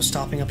cars. We're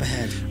stopping up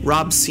ahead.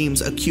 Rob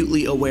seems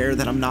acutely aware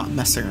that I'm not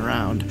messing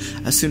around.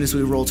 As soon as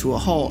we roll to a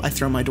halt, I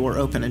throw my door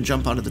open and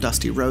jump onto the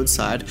dusty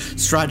roadside,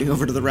 striding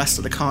over to the rest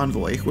of the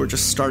convoy, who are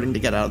just starting to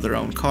get out of their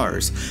own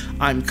cars.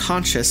 I'm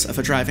conscious of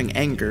a driving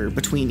anger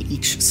between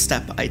each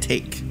step I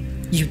take.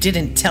 You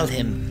didn't tell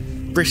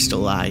him.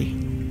 Bristol,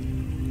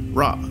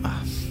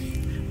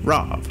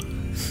 Rob.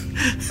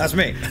 That's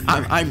me.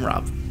 I'm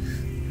Rob.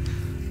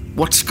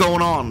 What's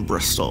going on,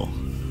 Bristol?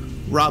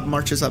 Rob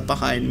marches up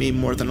behind me,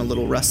 more than a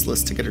little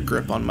restless to get a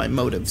grip on my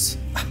motives.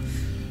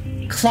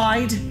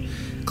 Clyde?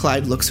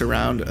 Clyde looks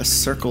around, a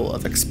circle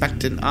of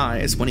expectant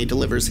eyes. When he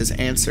delivers his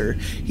answer,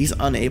 he's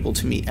unable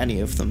to meet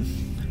any of them.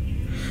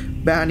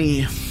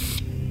 Bonnie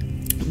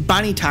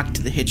talked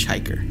to the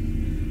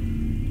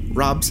hitchhiker.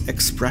 Rob's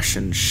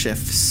expression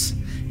shifts,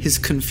 his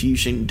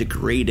confusion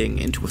degrading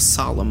into a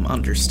solemn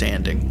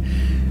understanding.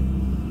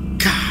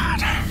 God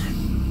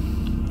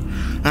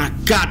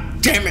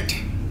damn it!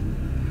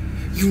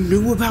 You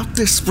knew about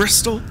this,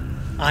 Bristol?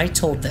 I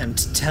told them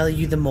to tell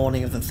you the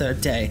morning of the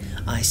third day.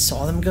 I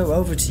saw them go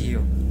over to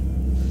you.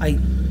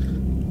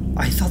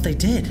 I thought they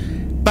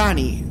did.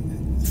 Bonnie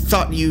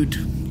thought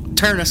you'd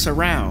turn us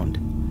around.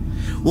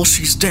 Well,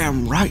 she's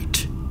damn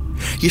right.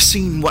 You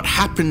seen what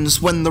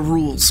happens when the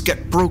rules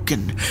get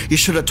broken. You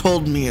should have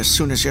told me as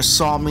soon as you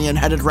saw me and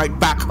headed right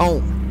back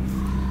home.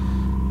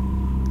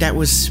 That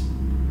was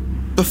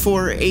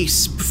before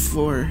Ace,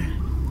 before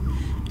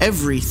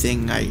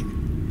everything.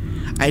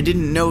 I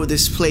didn't know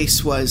this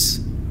place was...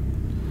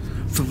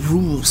 The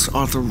rules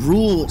are the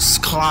rules,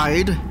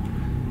 Clyde.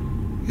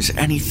 Is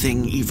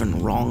anything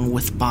even wrong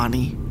with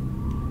Bonnie?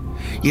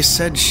 You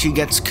said she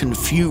gets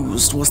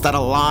confused. Was that a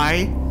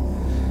lie?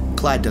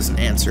 Clyde doesn't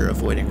answer,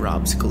 avoiding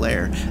Rob's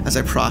glare. As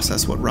I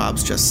process what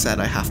Rob's just said,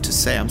 I have to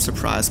say I'm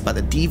surprised by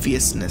the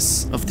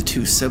deviousness of the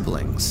two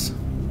siblings.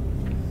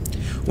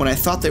 When I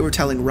thought they were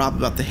telling Rob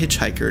about the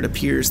hitchhiker, it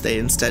appears they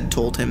instead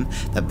told him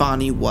that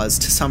Bonnie was,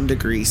 to some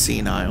degree,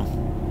 senile.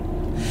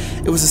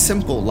 It was a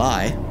simple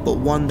lie, but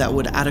one that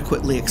would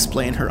adequately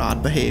explain her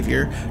odd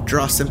behavior,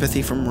 draw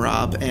sympathy from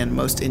Rob, and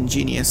most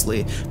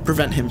ingeniously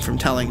prevent him from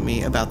telling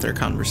me about their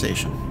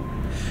conversation.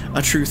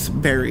 A truth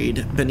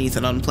buried beneath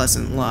an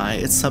unpleasant lie,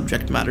 its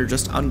subject matter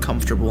just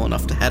uncomfortable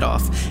enough to head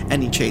off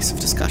any chase of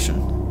discussion.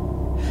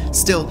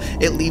 Still,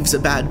 it leaves a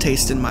bad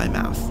taste in my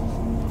mouth.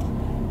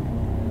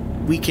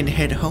 We can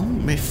head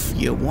home if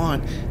you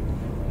want.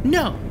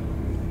 No.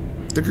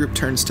 The group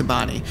turns to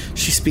Bonnie.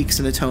 She speaks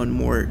in a tone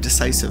more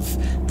decisive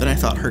than I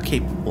thought her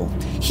capable.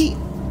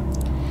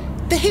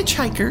 The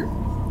hitchhiker,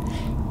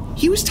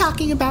 he was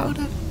talking about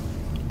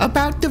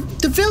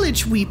the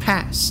village we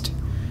passed.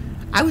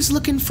 I was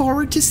looking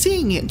forward to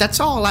seeing it, that's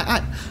all.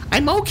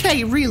 I'm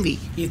okay, really.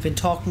 You've been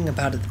talking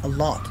about it a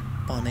lot,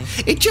 Bonnie.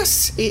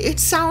 It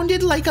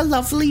sounded like a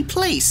lovely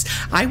place.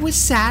 I was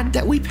sad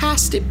that we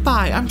passed it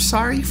by. I'm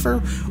sorry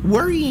for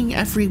worrying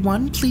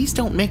everyone. Please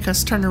don't make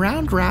us turn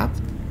around, Rob.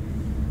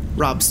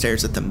 Rob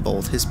stares at them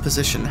both. His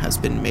position has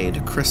been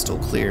made crystal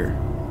clear.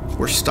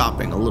 We're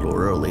stopping a little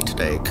early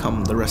today.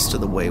 Come the rest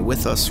of the way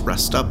with us,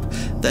 rest up,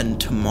 then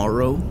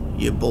tomorrow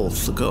you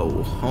both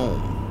go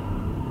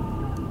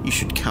home. You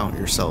should count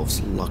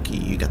yourselves lucky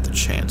you get the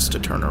chance to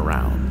turn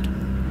around.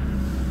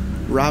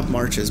 Rob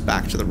marches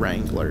back to the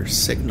Wrangler,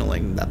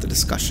 signaling that the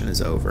discussion is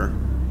over.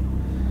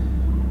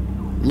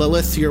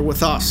 Lilith, you're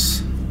with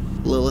us.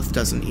 Lilith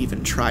doesn't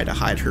even try to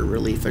hide her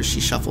relief as she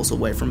shuffles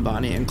away from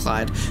Bonnie and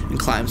Clyde and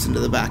climbs into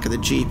the back of the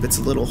Jeep. It's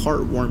a little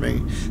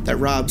heartwarming that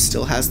Rob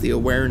still has the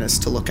awareness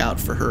to look out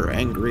for her,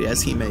 angry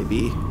as he may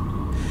be.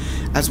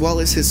 As well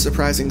as his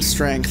surprising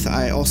strength,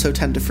 I also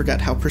tend to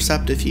forget how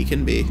perceptive he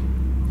can be.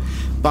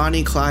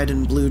 Bonnie, Clyde,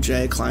 and Blue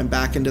Jay climb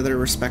back into their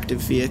respective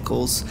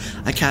vehicles.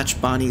 I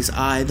catch Bonnie's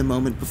eye the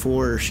moment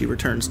before she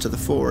returns to the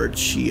Ford.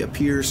 She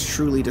appears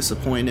truly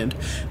disappointed,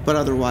 but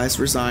otherwise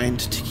resigned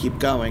to keep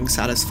going,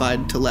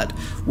 satisfied to let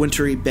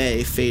Wintry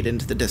Bay fade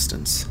into the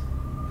distance.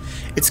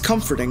 It's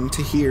comforting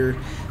to hear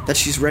that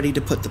she's ready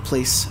to put the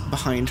place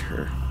behind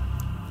her.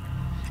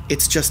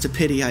 It's just a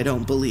pity I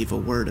don't believe a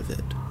word of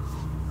it.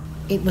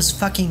 It was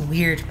fucking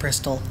weird,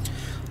 Bristol.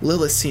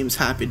 Lilith seems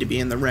happy to be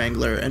in the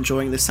Wrangler,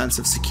 enjoying the sense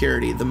of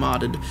security the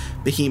modded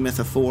behemoth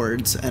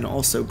affords, and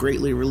also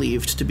greatly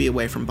relieved to be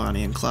away from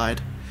Bonnie and Clyde.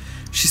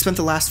 She spent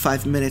the last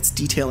 5 minutes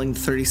detailing the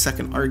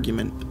 30-second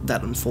argument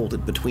that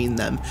unfolded between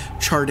them,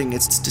 charting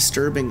its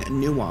disturbing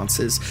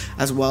nuances,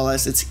 as well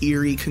as its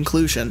eerie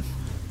conclusion.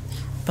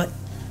 But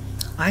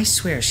I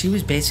swear, she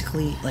was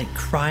basically,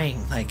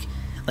 crying, like,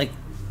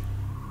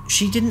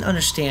 she didn't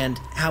understand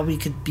how we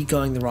could be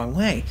going the wrong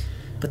way.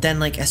 But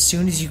then, as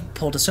soon as you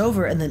pulled us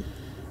over, and then...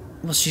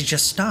 well, she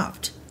just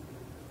stopped.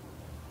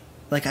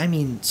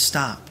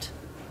 Stopped.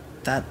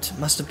 That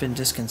must have been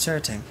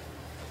disconcerting.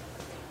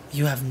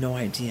 You have no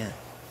idea.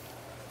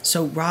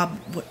 So, Rob,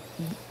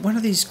 when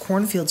are these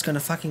cornfields gonna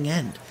fucking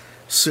end?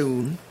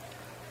 Soon.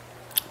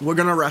 We're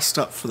gonna rest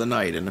up for the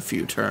night in a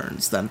few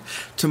turns. Then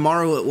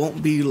tomorrow it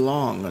won't be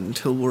long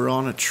until we're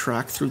on a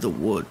track through the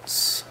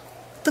woods.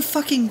 The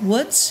fucking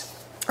woods?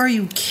 Are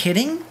you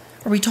kidding?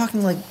 Are we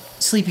talking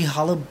Sleepy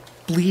Hollow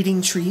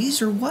bleeding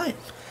trees or what?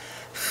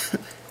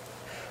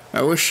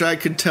 I wish I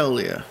could tell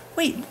you.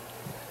 Wait,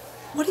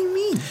 what do you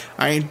mean?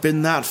 I ain't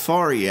been that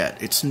far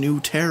yet. It's new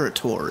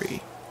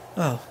territory.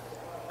 Oh,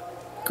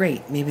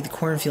 great. Maybe the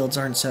cornfields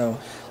aren't so...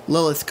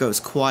 Lilith goes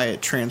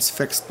quiet,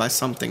 transfixed by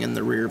something in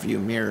the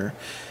rearview mirror,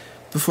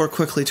 before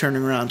quickly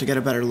turning around to get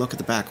a better look at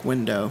the back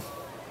window.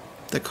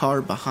 The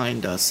car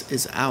behind us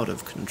is out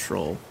of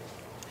control.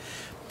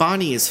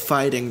 Bonnie is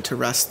fighting to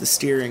wrest the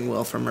steering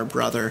wheel from her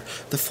brother.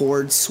 The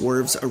Ford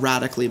swerves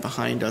erratically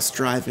behind us,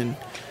 driven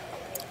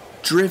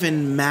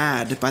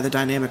mad by the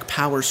dynamic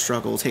power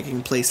struggle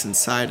taking place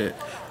inside it.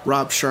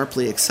 Rob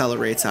sharply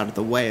accelerates out of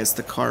the way as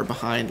the car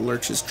behind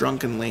lurches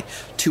drunkenly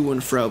to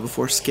and fro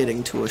before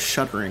skidding to a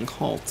shuddering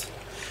halt.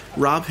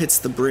 Rob hits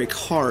the brake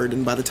hard,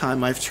 and by the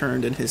time I've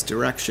turned in his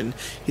direction,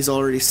 he's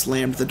already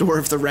slammed the door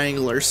of the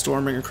Wrangler,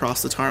 storming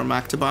across the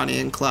tarmac to Bonnie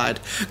and Clyde.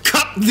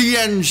 Cut the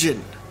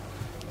engine!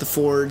 The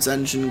Ford's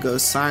engine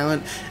goes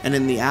silent, and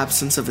in the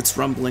absence of its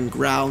rumbling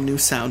growl, new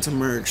sounds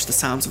emerge, the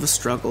sounds of a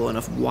struggle and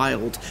of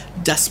wild,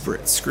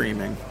 desperate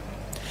screaming.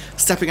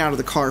 Stepping out of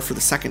the car for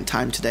the second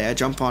time today, I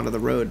jump onto the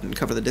road and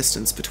cover the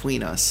distance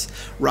between us.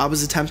 Rob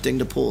is attempting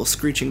to pull a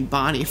screeching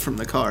Bonnie from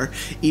the car.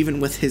 Even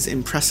with his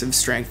impressive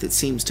strength, it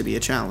seems to be a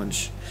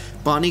challenge.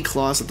 Bonnie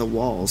claws at the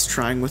walls,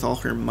 trying with all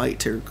her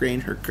might to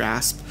regain her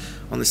grasp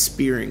on the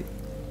steering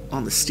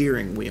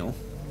wheel.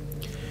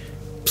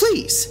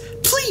 Please,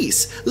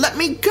 let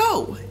me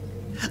go!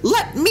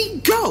 Let me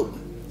go!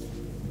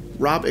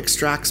 Rob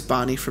extracts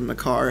Bonnie from the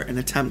car and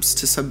attempts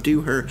to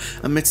subdue her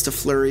amidst a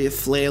flurry of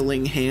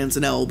flailing hands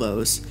and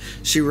elbows.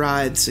 She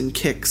writhes and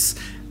kicks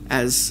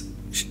as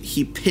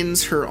he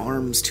pins her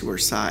arms to her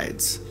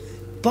sides.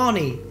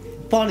 Bonnie,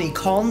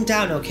 calm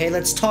down, okay?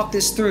 Let's talk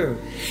this through.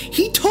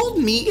 He told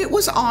me it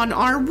was on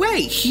our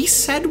way. He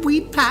said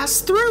we'd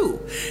pass through.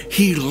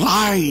 He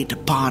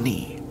lied,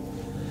 Bonnie.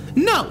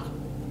 No,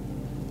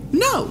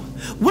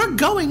 we're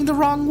going the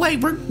wrong way.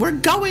 We're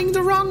going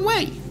the wrong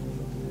way.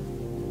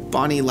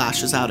 Bonnie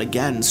lashes out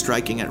again,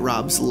 striking at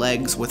Rob's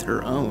legs with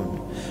her own.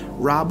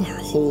 Rob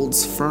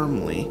holds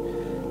firmly,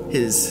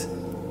 his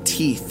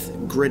teeth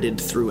gritted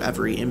through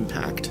every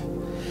impact.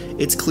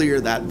 It's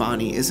clear that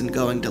Bonnie isn't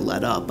going to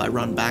let up. I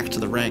run back to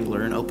the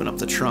Wrangler and open up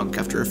the trunk.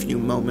 After a few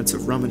moments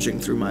of rummaging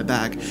through my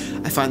bag,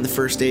 I find the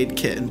first aid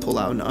kit and pull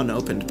out an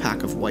unopened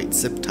pack of white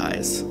zip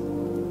ties.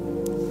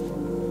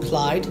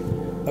 Clyde,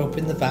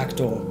 open the back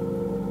door.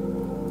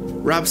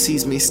 Rob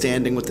sees me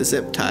standing with the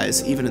zip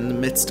ties, even in the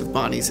midst of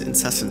Bonnie's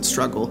incessant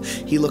struggle.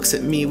 He looks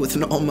at me with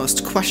an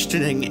almost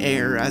questioning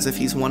air, as if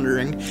he's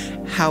wondering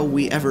how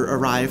we ever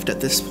arrived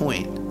at this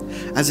point,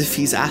 as if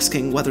he's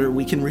asking whether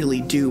we can really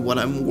do what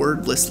I'm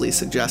wordlessly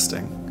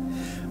suggesting.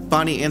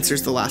 Bonnie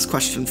answers the last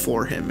question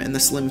for him. In the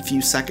slim few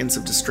seconds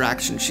of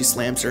distraction, she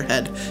slams her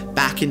head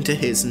back into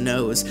his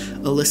nose,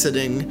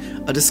 eliciting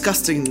a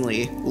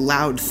disgustingly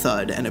loud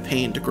thud and a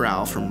pained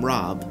growl from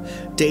Rob.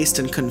 Dazed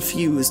and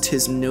confused,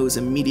 his nose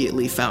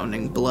immediately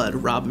fountaining blood,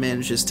 Rob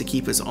manages to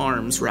keep his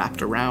arms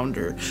wrapped around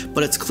her,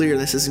 but it's clear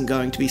this isn't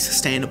going to be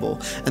sustainable,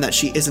 and that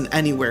she isn't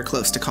anywhere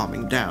close to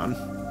calming down.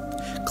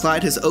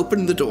 Clyde has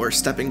opened the door,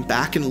 stepping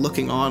back and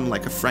looking on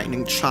like a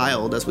frightening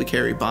child as we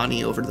carry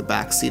Bonnie over to the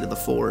back seat of the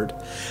Ford.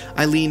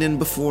 I lean in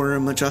before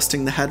him,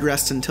 adjusting the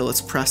headrest until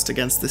it's pressed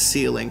against the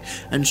ceiling,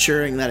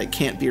 ensuring that it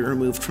can't be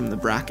removed from the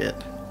bracket.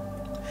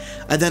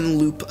 I then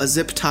loop a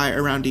zip tie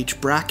around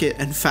each bracket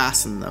and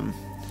fasten them.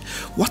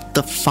 What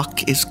the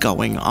fuck is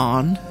going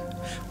on?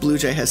 Blue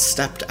Jay has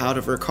stepped out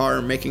of her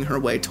car, making her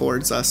way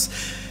towards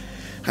us.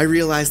 I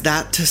realize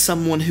that, to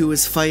someone who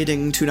is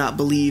fighting to not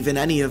believe in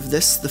any of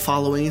this, the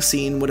following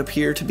scene would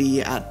appear to be,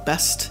 at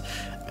best,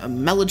 a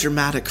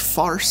melodramatic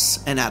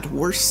farce, and at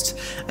worst,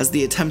 as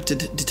the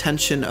attempted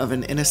detention of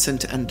an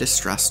innocent and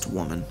distressed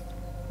woman.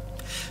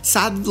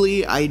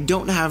 Sadly, I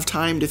don't have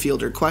time to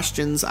field her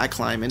questions. I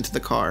climb into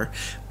the car,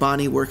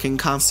 Bonnie working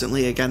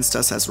constantly against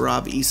us as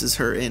Rob eases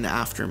her in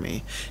after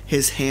me,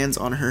 his hands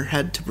on her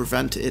head to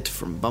prevent it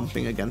from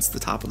bumping against the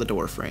top of the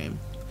door frame.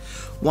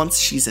 Once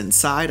she's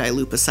inside, I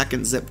loop a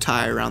second zip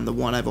tie around the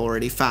one I've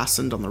already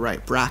fastened on the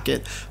right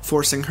bracket,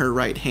 forcing her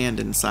right hand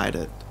inside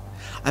it.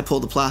 I pull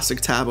the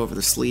plastic tab over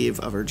the sleeve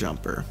of her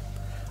jumper.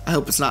 I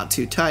hope it's not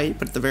too tight,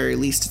 but at the very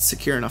least it's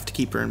secure enough to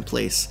keep her in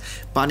place.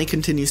 Bonnie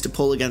continues to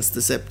pull against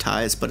the zip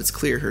ties, but it's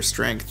clear her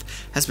strength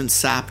has been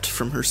sapped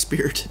from her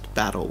spirited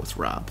battle with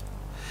Rob.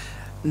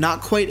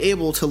 Not quite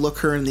able to look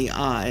her in the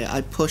eye,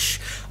 I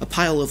push a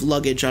pile of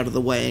luggage out of the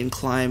way and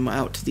climb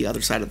out to the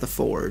other side of the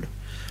Ford.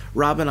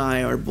 Rob and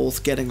I are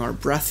both getting our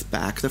breath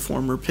back, the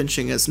former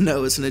pinching his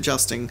nose and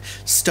adjusting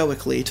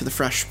stoically to the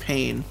fresh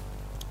pain.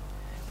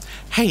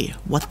 Hey,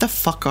 what the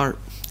fuck are...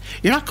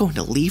 You're not going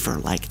to leave her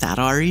like that,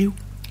 are you?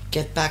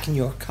 Get back in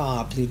your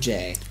car, Blue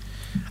Jay.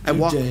 I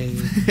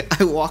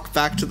walk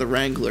back to the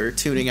Wrangler,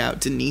 tuning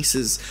out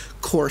Denise's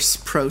coarse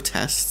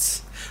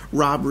protests.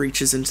 Rob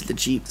reaches into the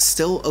Jeep,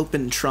 still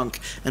open trunk,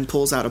 and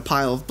pulls out a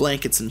pile of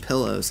blankets and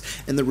pillows.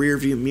 In the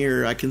rearview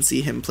mirror, I can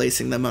see him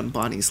placing them on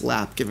Bonnie's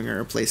lap, giving her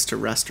a place to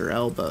rest her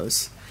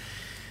elbows.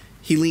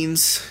 He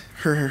leans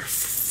her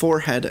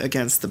forehead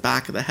against the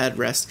back of the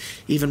headrest.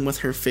 Even with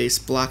her face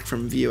blocked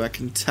from view, I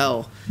can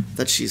tell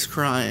that she's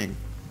crying.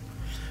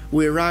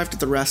 We arrived at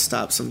the rest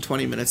stop some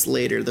 20 minutes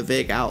later, the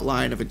vague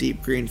outline of a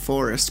deep green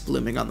forest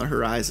blooming on the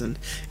horizon.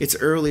 It's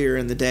earlier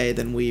in the day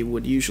than we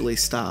would usually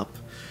stop.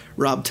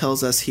 Rob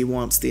tells us he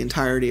wants the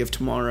entirety of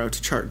tomorrow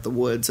to chart the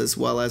woods, as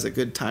well as a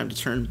good time to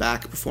turn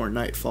back before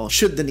nightfall,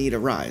 should the need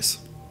arise.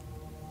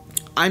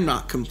 I'm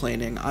not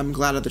complaining. I'm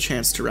glad of the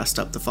chance to rest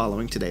up the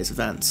following today's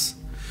events.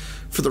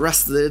 For the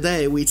rest of the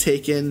day, we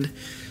take in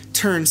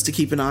turns to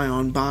keep an eye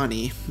on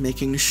Bonnie,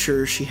 making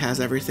sure she has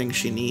everything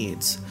she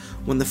needs.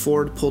 When the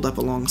Ford pulled up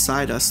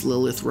alongside us,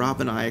 Lilith, Rob,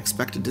 and I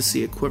expected to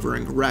see a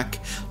quivering wreck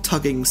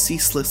tugging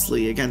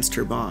ceaselessly against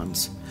her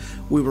bonds.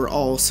 We were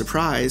all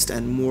surprised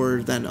and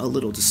more than a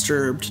little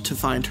disturbed to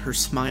find her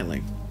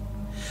smiling.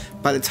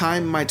 By the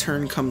time my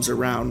turn comes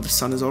around, the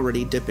sun is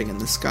already dipping in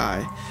the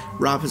sky.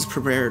 Rob has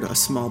prepared a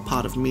small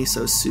pot of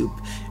miso soup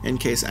in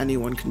case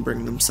anyone can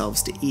bring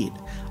themselves to eat.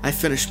 I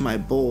finish my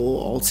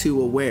bowl, all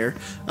too aware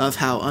of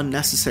how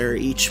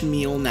unnecessary each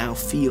meal now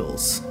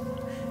feels,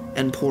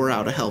 and pour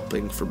out a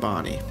helping for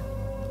Bonnie.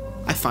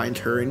 I find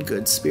her in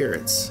good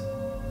spirits.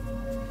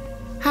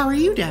 How are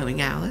you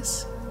doing,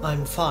 Alice?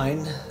 I'm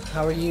fine.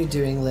 How are you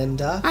doing,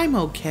 Linda? I'm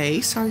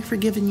okay. Sorry for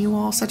giving you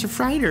all such a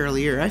fright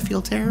earlier. I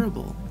feel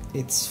terrible.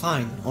 It's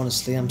fine,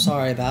 honestly. I'm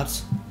sorry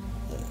about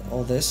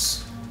all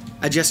this.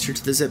 I gesture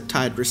to the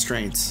zip-tied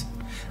restraints.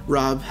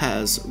 Rob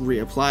has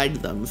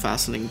reapplied them,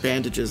 fastening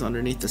bandages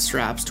underneath the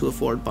straps to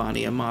afford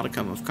Bonnie a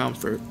modicum of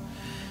comfort.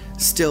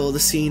 Still, the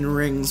scene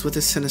rings with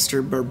a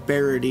sinister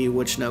barbarity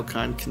which no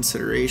kind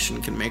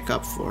consideration can make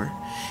up for.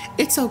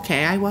 It's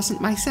okay. I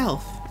wasn't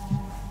myself.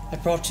 I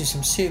brought you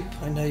some soup.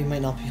 I know you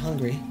might not be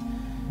hungry.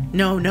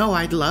 No,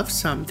 I'd love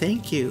some,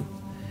 thank you.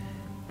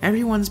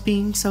 Everyone's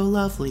being so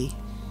lovely.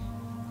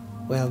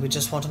 Well, we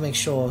just want to make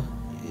sure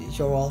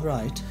you're all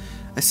right.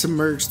 I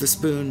submerge the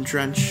spoon,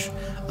 drench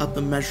up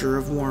a measure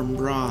of warm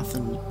broth,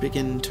 and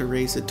begin to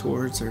raise it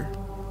towards her.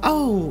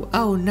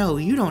 Oh, no,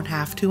 you don't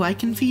have to. I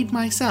can feed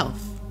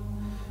myself.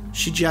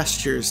 She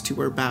gestures to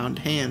her bound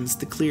hands,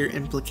 the clear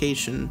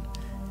implication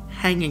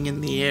hanging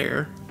in the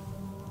air.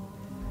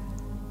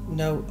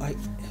 No,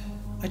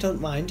 I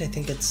don't mind. I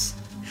think it's...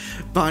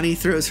 Bonnie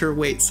throws her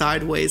weight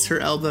sideways, her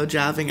elbow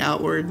jabbing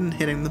outward and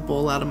hitting the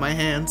bowl out of my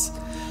hands.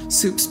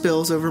 Soup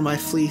spills over my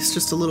fleece,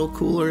 just a little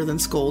cooler than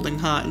scalding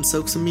hot, and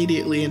soaks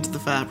immediately into the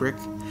fabric.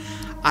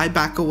 I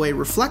back away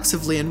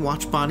reflexively and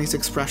watch Bonnie's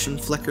expression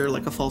flicker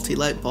like a faulty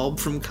light bulb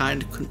from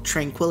kind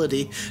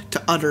tranquility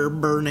to utter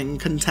burning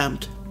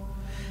contempt.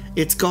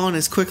 It's gone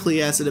as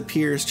quickly as it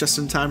appears, just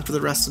in time for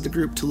the rest of the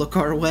group to look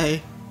our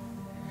way.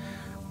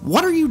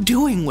 What are you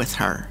doing with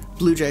her?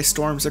 Blue Jay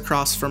storms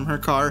across from her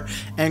car,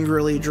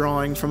 angrily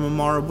drawing from a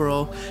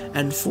Marlboro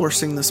and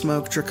forcing the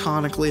smoke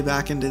draconically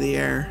back into the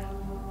air.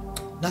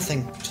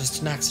 Nothing,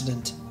 just an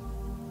accident.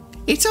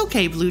 It's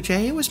okay, Blue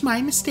Jay. It was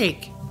my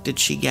mistake. Did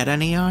she get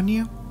any on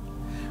you?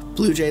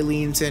 Blue Jay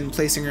leans in,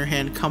 placing her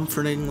hand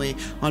comfortingly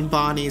on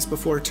Bonnie's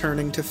before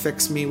turning to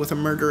fix me with a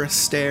murderous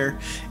stare.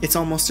 It's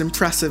almost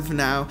impressive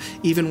now.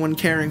 Even when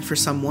caring for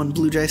someone,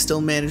 Blue Jay still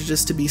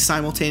manages to be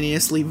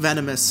simultaneously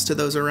venomous to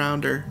those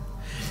around her.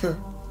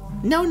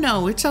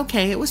 No, it's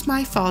okay. It was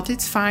my fault.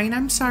 It's fine.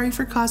 I'm sorry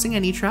for causing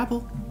any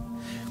trouble.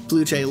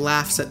 Blue Jay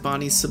laughs at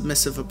Bonnie's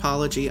submissive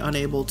apology,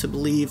 unable to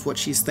believe what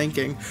she's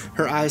thinking.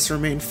 Her eyes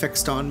remain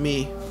fixed on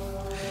me.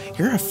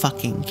 You're a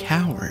fucking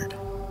coward.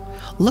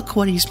 Look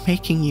what he's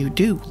making you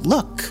do.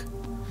 Look.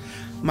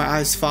 My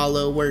eyes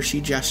follow where she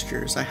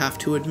gestures. I have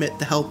to admit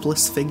the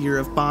helpless figure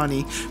of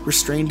Bonnie,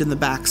 restrained in the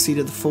back seat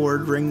of the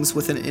Ford, rings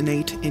with an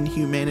innate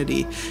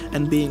inhumanity,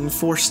 and being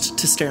forced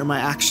to stare my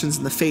actions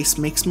in the face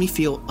makes me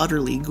feel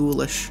utterly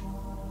ghoulish.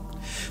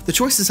 The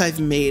choices I've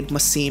made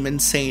must seem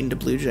insane to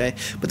Blue Jay,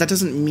 but that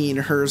doesn't mean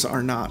hers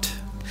are not.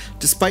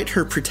 Despite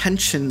her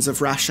pretensions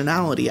of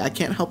rationality, I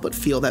can't help but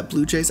feel that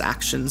Blue Jay's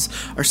actions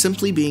are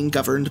simply being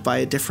governed by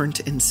a different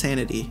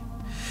insanity.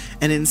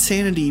 An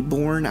insanity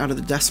born out of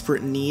the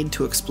desperate need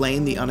to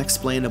explain the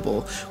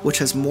unexplainable, which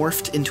has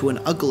morphed into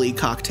an ugly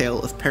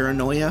cocktail of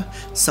paranoia,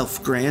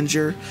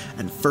 self-grandeur,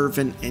 and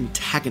fervent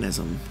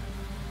antagonism.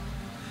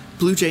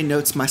 Blue Jay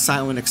notes my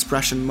silent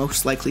expression,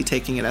 most likely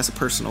taking it as a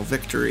personal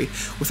victory.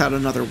 Without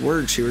another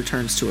word, she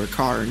returns to her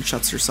car and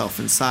shuts herself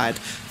inside,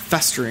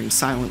 festering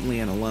silently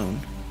and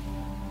alone.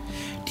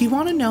 Do you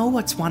want to know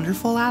what's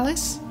wonderful,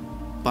 Alice?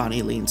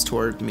 Bonnie leans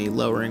toward me,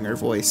 lowering her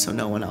voice so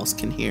no one else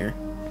can hear.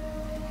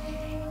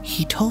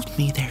 He told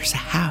me there's a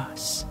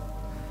house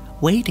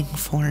waiting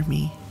for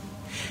me.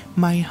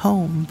 My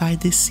home by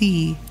the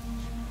sea.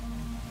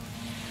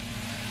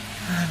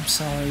 I'm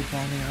sorry,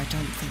 Bonnie. I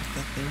don't think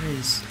that there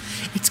is.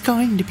 It's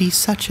going to be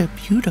such a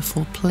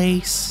beautiful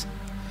place.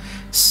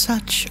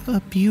 Such a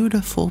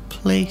beautiful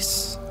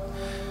place.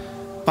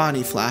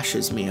 Bonnie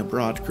flashes me a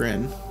broad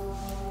grin.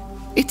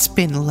 It's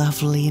been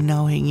lovely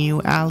knowing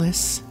you,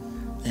 Alice.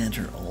 And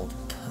her old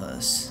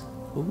puss.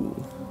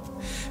 Ooh.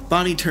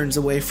 Bonnie turns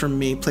away from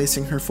me,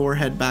 placing her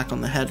forehead back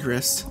on the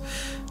headrest.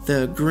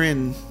 The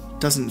grin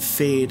doesn't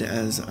fade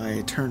as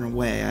I turn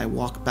away. I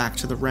walk back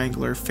to the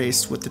Wrangler,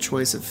 faced with the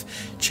choice of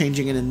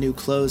changing into new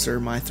clothes or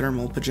my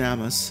thermal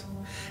pajamas.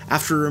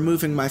 After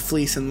removing my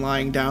fleece and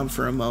lying down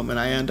for a moment,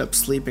 I end up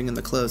sleeping in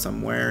the clothes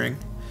I'm wearing.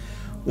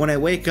 When I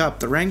wake up,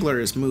 the Wrangler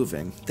is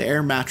moving. The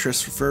air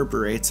mattress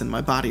reverberates and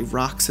my body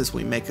rocks as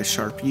we make a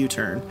sharp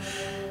U-turn.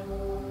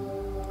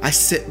 I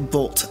sit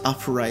bolt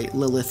upright,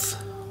 Lilith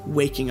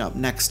waking up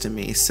next to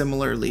me,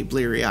 similarly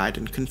bleary-eyed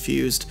and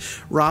confused.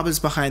 Rob is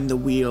behind the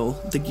wheel.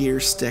 The gear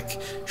stick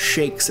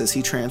shakes as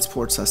he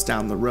transports us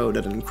down the road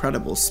at an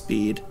incredible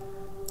speed.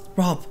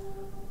 Rob,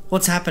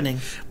 what's happening?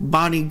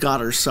 Bonnie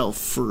got herself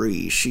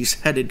free.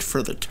 She's headed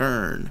for the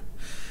turn.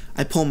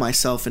 I pull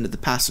myself into the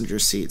passenger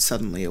seat,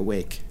 suddenly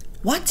awake.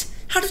 What?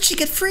 How did she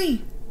get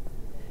free?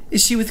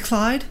 Is she with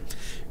Clyde?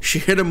 She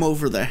hit him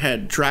over the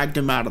head, dragged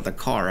him out of the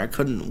car. I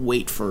couldn't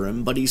wait for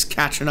him, but he's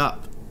catching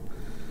up.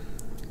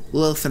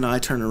 Lilith and I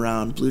turn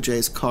around. Blue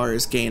Jay's car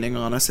is gaining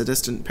on us, a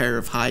distant pair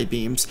of high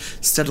beams,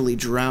 steadily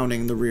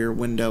drowning the rear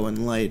window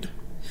in light.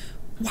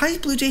 Why is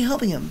Blue Jay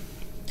helping him?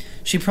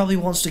 She probably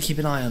wants to keep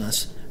an eye on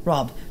us.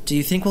 Rob, do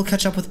you think we'll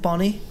catch up with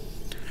Bonnie?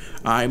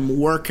 I'm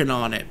working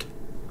on it.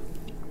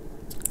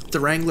 The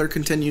Wrangler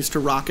continues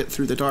to rocket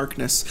through the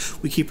darkness.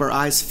 We keep our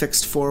eyes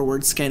fixed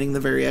forward, scanning the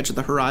very edge of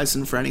the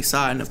horizon for any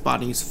sign of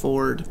Bonnie's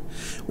Ford.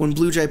 When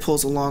Blue Jay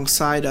pulls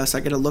alongside us, I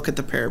get a look at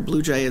the pair.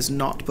 Blue Jay is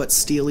naught but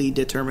steely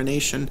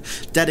determination,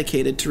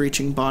 dedicated to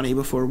reaching Bonnie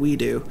before we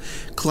do.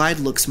 Clyde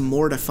looks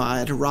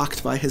mortified,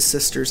 rocked by his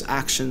sister's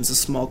actions, a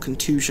small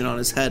contusion on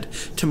his head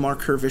to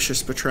mark her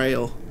vicious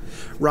betrayal.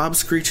 Rob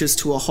screeches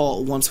to a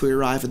halt once we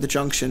arrive at the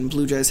junction.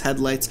 Blue Jay's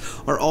headlights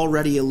are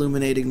already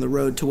illuminating the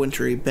road to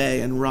Wintry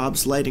Bay, and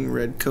Rob's lighting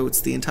rig coats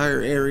the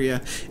entire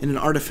area in an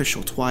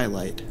artificial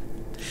twilight.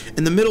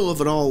 In the middle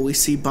of it all, we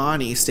see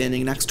Bonnie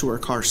standing next to her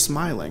car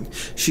smiling.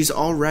 She's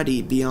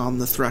already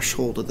beyond the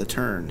threshold of the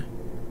turn.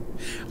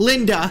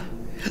 Linda,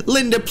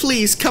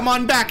 please, come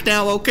on back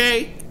now,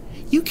 okay?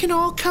 You can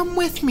all come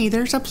with me.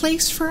 There's a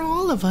place for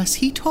all of us.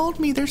 He told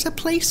me there's a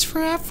place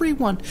for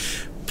everyone.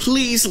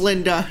 Please,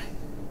 Linda.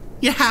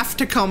 You have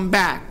to come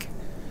back.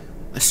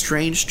 A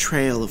strange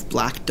trail of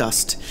black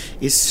dust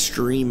is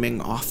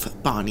streaming off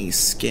Bonnie's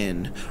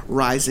skin,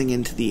 rising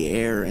into the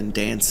air and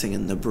dancing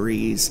in the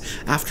breeze.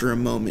 After a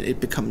moment,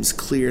 it becomes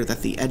clear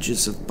that the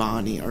edges of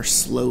Bonnie are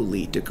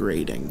slowly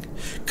degrading,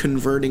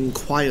 converting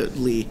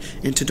quietly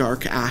into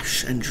dark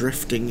ash and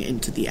drifting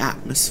into the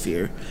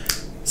atmosphere,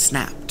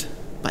 snapped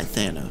by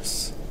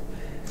Thanos.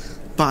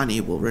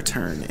 Bonnie will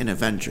return in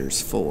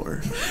Avengers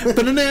 4.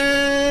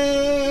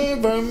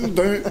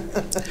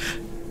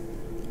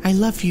 I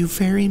love you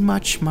very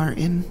much,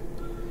 Martin.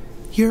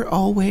 You're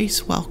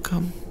always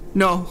welcome.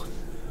 No,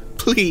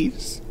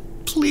 please,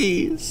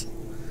 please.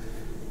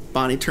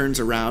 Bonnie turns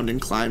around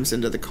and climbs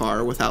into the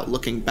car. Without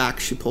looking back,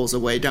 she pulls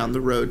away down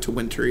the road to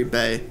Wintry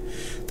Bay.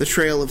 The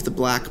trail of the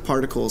black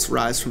particles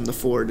rise from the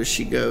Ford as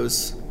she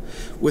goes,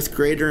 with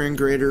greater and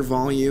greater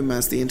volume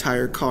as the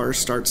entire car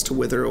starts to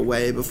wither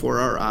away before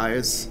our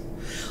eyes.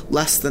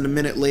 Less than a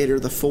minute later,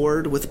 the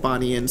Ford, with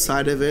Bonnie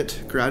inside of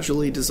it,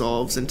 gradually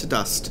dissolves into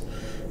dust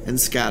and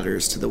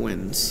scatters to the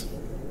winds.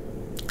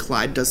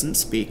 Clyde doesn't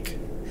speak.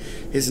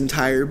 His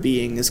entire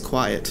being is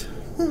quiet.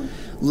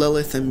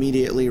 Lilith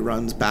immediately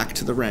runs back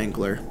to the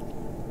Wrangler.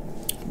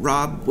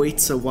 Rob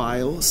waits a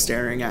while,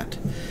 staring at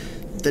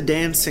the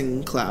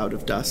dancing cloud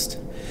of dust,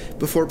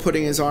 before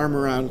putting his arm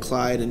around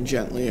Clyde and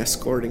gently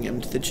escorting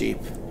him to the Jeep.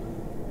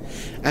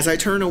 As I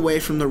turn away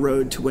from the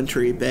road to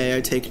Wintry Bay,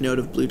 I take note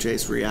of Blue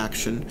Jay's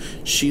reaction.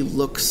 She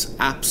looks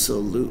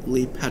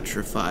absolutely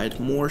petrified,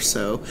 more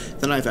so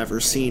than I've ever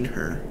seen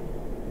her.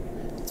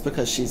 It's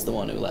because she's the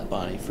one who let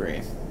Bonnie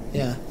free.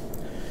 Yeah.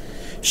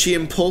 She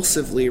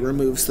impulsively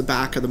removes the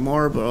back of the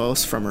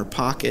Marlboros from her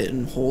pocket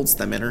and holds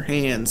them in her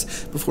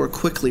hands before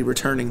quickly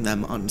returning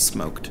them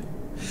unsmoked.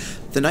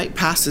 The night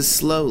passes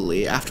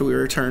slowly. After we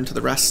return to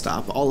the rest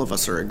stop, all of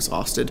us are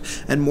exhausted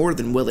and more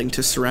than willing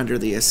to surrender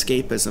the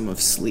escapism of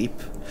sleep.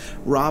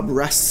 Rob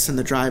rests in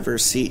the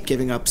driver's seat,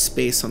 giving up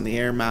space on the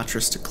air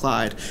mattress to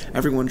Clyde.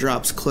 Everyone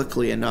drops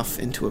quickly enough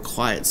into a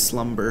quiet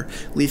slumber,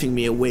 leaving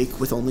me awake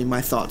with only my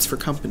thoughts for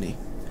company.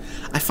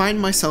 I find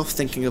myself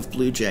thinking of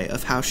Blue Jay,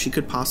 of how she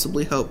could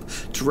possibly hope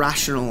to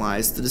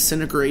rationalize the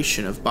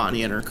disintegration of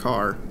Bonnie and her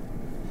car.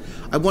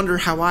 I wonder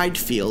how I'd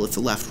feel if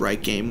the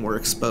left-right game were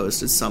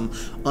exposed as some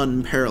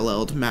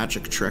unparalleled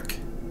magic trick.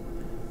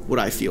 Would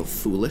I feel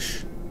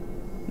foolish?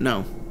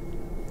 No,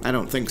 I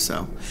don't think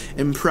so.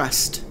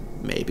 Impressed,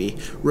 maybe.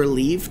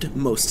 Relieved,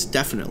 most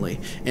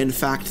definitely. In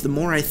fact, the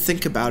more I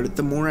think about it,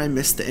 the more I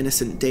miss the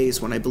innocent days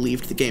when I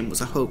believed the game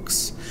was a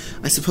hoax.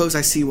 I suppose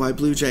I see why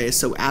Blue Jay is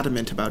so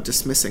adamant about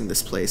dismissing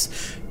this place.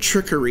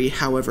 Trickery,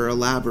 however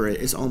elaborate,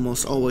 is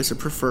almost always a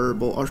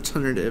preferable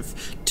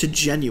alternative to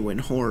genuine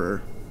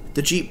horror.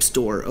 The Jeep's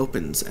door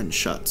opens and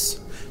shuts.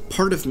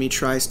 Part of me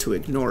tries to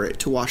ignore it,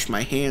 to wash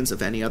my hands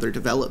of any other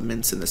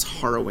developments in this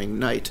harrowing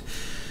night.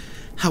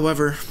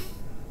 However,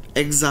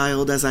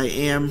 exiled as I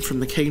am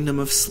from the kingdom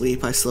of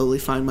sleep, I slowly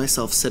find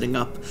myself sitting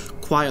up,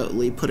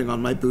 quietly putting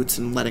on my boots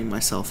and letting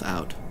myself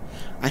out.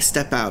 I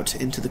step out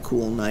into the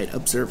cool night,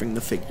 observing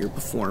the figure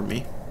before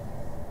me.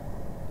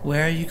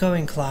 Where are you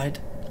going, Clyde?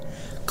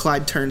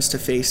 Clyde turns to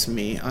face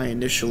me. I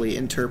initially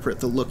interpret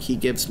the look he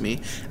gives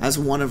me as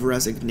one of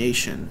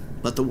resignation,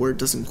 but the word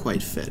doesn't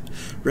quite fit.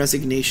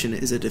 Resignation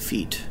is a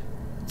defeat.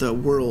 The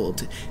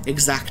world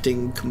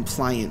exacting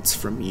compliance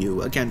from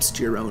you against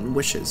your own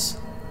wishes.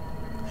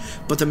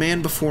 But the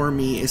man before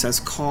me is as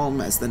calm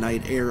as the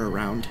night air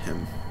around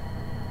him.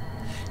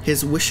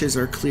 His wishes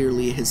are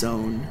clearly his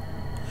own.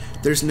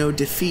 There's no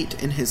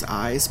defeat in his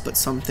eyes, but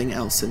something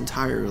else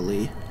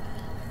entirely.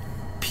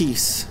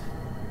 Peace,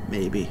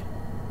 maybe.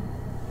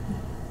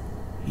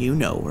 You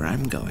know where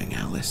I'm going,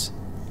 Alice.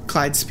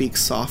 Clyde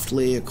speaks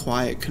softly, a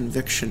quiet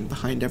conviction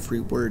behind every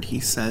word he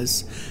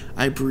says.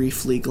 I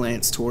briefly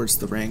glance towards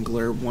the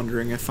Wrangler,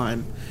 wondering if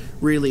I'm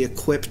really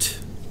equipped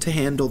to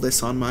handle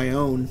this on my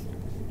own.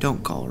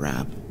 Don't call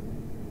Rab.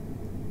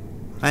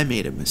 I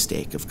made a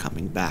mistake of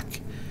coming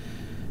back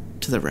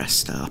to the rest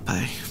stop.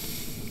 I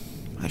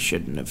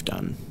shouldn't have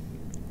done.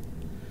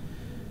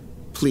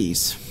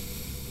 Please,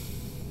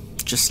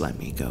 just let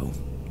me go.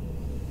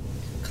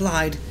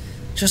 Clyde,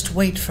 just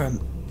wait for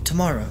him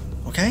tomorrow,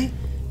 okay?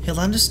 He'll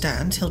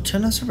understand. He'll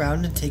turn us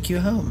around and take you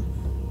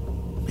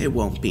home. It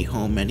won't be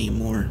home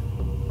anymore.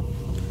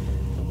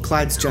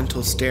 Clyde's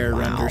gentle stare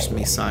renders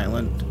me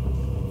silent.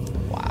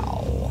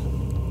 Wow.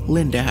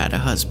 Linda had a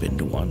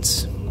husband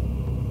once.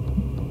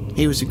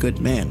 He was a good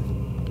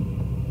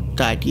man.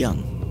 Died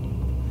young.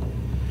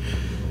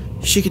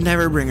 She could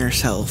never bring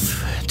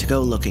herself to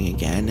go looking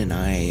again, and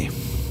I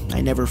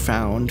never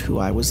found who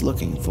I was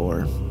looking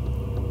for.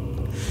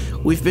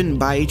 We've been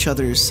by each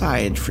other's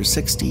side for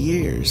 60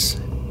 years.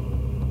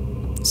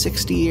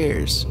 60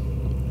 years.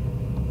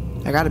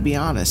 I gotta be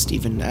honest,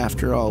 even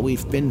after all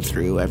we've been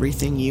through,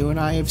 everything you and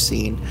I have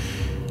seen,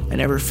 I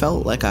never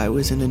felt like I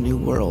was in a new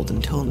world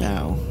until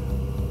now.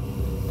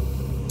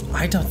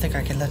 I don't think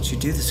I can let you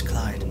do this,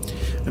 Clyde.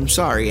 I'm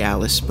sorry,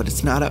 Alice, but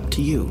it's not up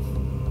to you.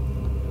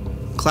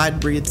 Clyde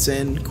breathes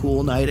in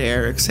cool night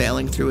air,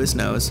 exhaling through his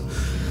nose.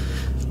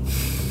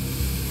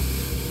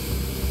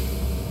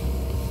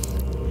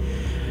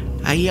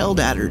 I yelled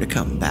at her to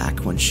come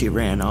back when she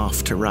ran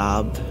off to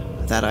rob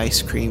that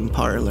ice cream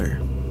parlor.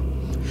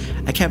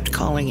 I kept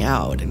calling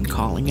out and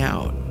calling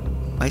out.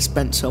 I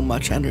spent so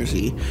much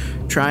energy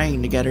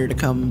trying to get her to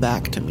come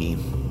back to me.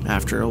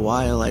 After a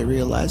while, I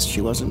realized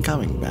she wasn't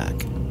coming back,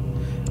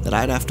 that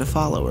I'd have to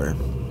follow her.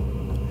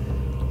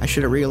 I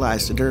should have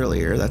realized it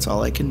earlier. That's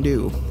all I can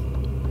do.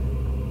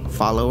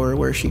 Follow her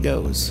where she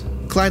goes.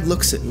 Clyde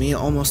looks at me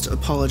almost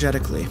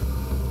apologetically.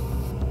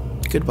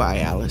 Goodbye,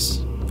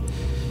 Alice.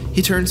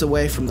 He turns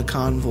away from the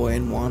convoy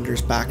and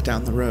wanders back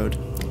down the road.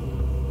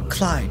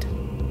 Clyde.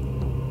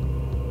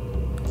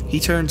 He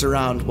turns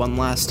around one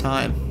last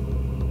time.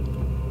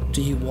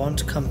 Do you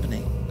want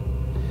company?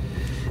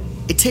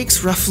 It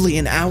takes roughly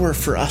an hour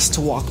for us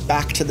to walk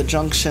back to the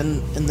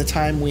junction. In the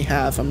time we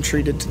have, I'm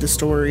treated to the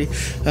story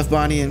of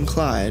Bonnie and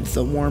Clyde,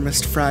 the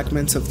warmest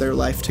fragments of their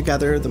life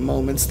together, the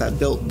moments that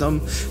built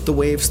them, the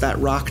waves that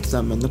rocked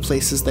them, and the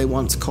places they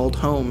once called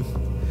home.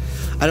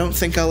 I don't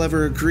think I'll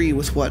ever agree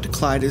with what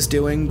Clyde is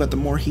doing, but the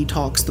more he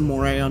talks, the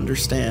more I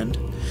understand.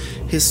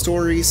 His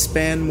stories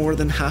span more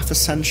than half a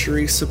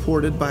century,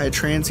 supported by a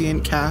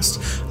transient cast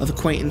of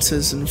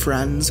acquaintances and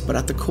friends, but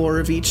at the core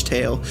of each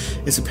tale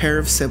is a pair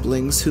of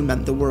siblings who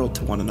meant the world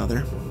to one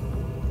another.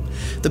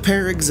 The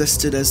pair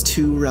existed as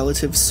two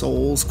relative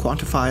souls,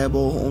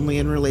 quantifiable only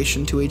in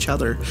relation to each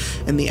other.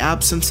 In the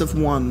absence of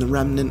one, the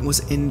remnant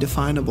was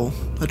indefinable,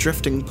 a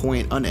drifting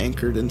point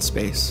unanchored in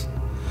space.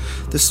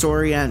 The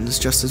story ends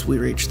just as we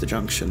reach the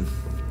junction.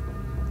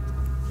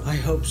 I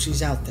hope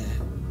she's out there.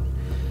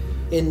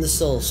 In the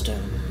Soul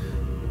Stone.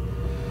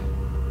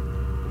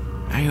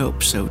 I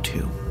hope so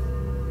too.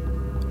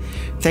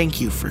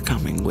 Thank you for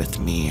coming with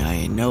me.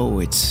 I know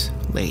it's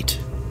late.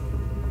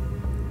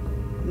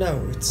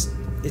 No,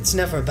 it's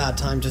never a bad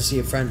time to see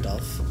a friend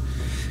of.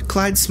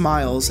 Clyde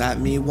smiles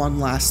at me one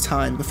last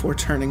time before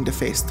turning to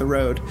face the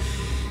road.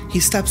 He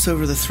steps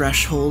over the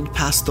threshold,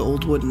 past the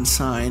old wooden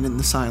sign in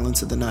the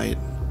silence of the night.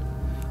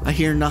 I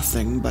hear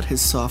nothing but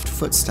his soft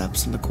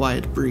footsteps in the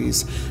quiet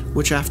breeze,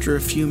 which after a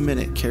few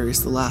minutes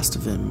carries the last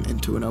of him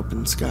into an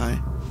open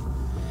sky.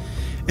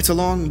 It's a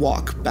long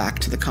walk back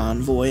to the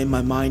convoy.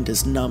 My mind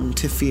is numb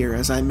to fear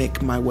as I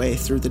make my way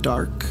through the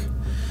dark,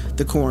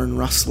 the corn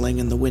rustling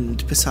in the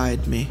wind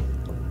beside me.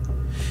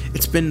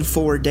 It's been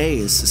 4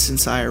 days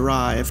since I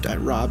arrived at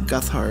Rob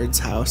Guthard's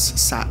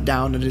house, sat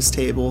down at his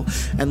table,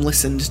 and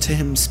listened to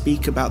him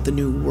speak about the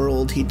new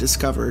world he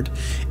discovered.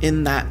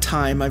 In that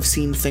time, I've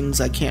seen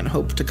things I can't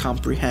hope to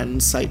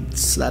comprehend,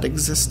 sights that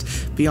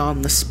exist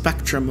beyond the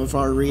spectrum of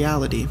our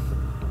reality.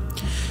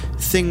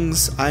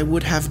 Things I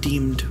would have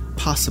deemed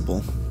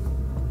possible.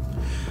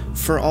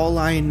 For all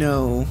I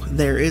know,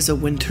 there is a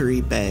wintry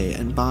bay,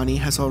 and Bonnie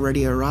has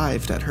already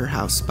arrived at her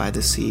house by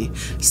the sea,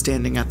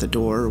 standing at the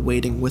door,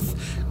 waiting with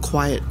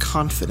quiet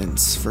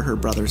confidence for her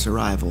brother's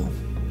arrival.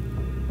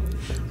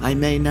 I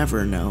may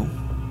never know,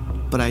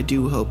 but I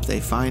do hope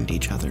they find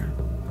each other,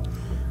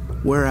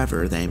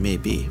 wherever they may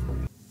be.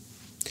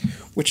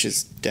 Which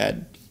is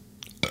dead.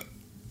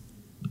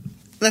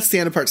 That's the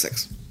end of part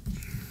 6.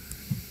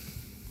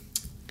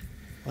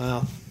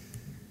 Wow.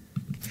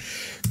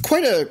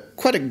 Quite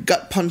a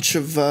gut punch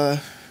of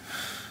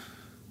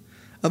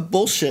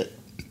bullshit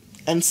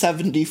and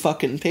 70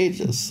 fucking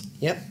pages.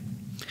 Yep.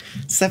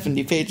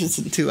 70 pages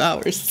in 2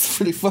 hours. It's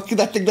pretty fucking.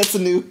 I think that's a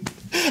new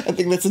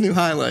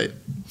highlight.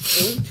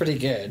 It was pretty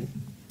good.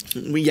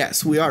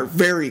 Yes, we are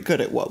very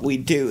good at what we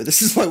do.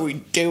 This is why we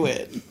do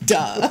it.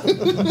 Duh.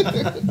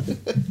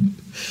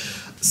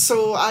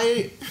 So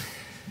I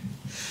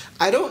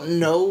don't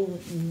know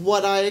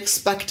what I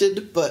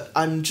expected, but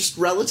I'm just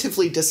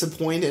relatively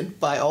disappointed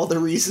by all the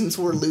reasons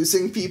we're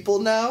losing people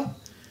now.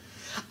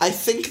 I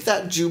think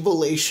that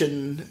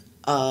Jubilation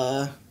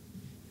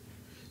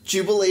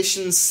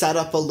set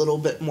up a little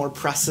bit more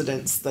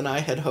precedence than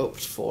I had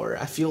hoped for.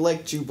 I feel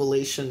like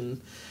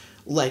Jubilation,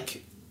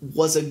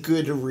 was a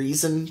good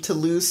reason to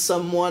lose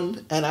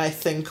someone, and I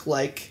think,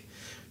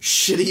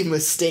 shitty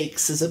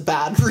mistakes is a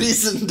bad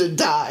reason to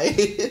die.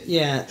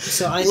 Yeah,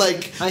 so I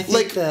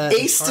think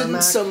Ace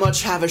didn't so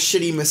much have a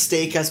shitty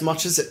mistake as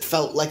much as it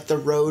felt like the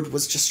road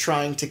was just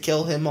trying to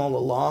kill him all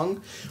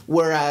along,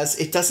 whereas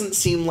it doesn't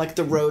seem like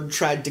the road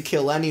tried to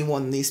kill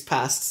anyone these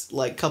past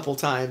couple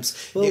times.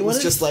 Well, it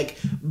was just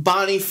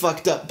Bonnie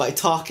fucked up by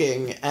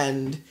talking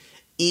and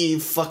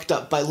Eve fucked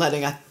up by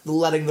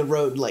letting the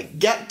road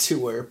get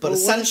to her, but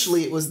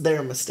essentially it was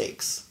their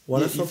mistakes.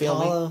 What if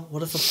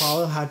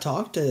Apollo had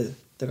talked to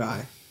the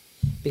guy?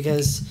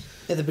 Because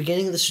at the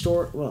beginning of the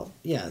story,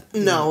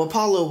 no,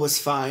 Apollo was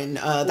fine.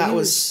 That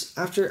was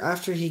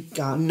after he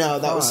got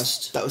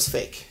crossed. That was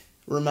fake.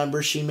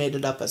 Remember, she made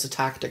it up as a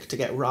tactic to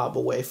get Rob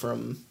away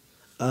from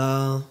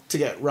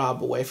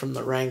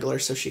the Wrangler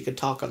so she could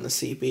talk on the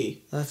CB.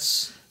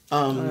 That's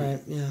all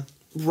right. Yeah.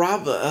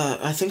 Rob,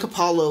 I think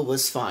Apollo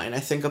was fine. I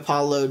think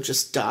Apollo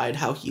just died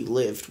how he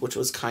lived, which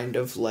was kind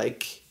of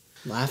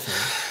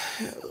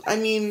laughing. I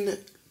mean,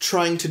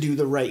 trying to do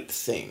the right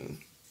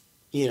thing.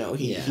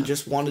 He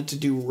just wanted to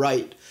do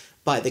right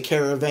by the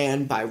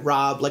caravan, by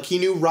Rob. He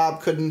knew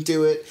Rob couldn't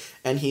do it,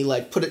 and he,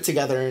 put it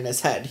together in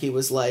his head. He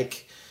was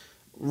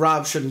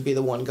Rob shouldn't be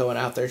the one going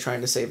out there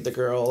trying to save the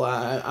girl.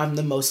 I'm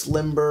the most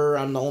limber.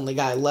 I'm the only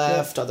guy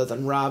left other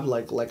than Rob.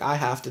 I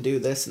have to do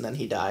this, and then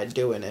he died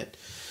doing it.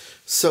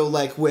 So,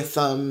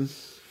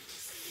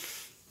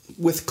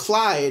 with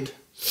Clyde,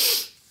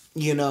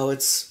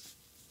 it's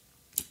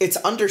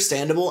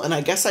understandable, and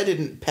I guess I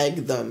didn't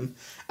peg them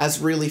as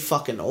really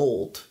fucking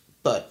old,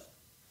 but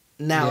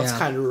now it's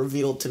kind of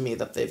revealed to me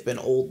that they've been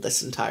old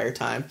this entire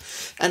time.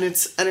 And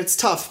it's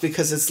tough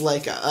because it's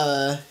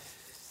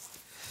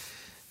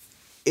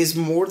is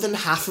more than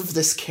half of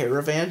this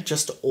caravan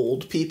just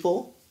old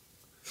people?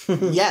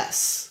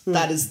 Yes,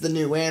 that is the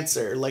new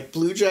answer.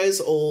 Blue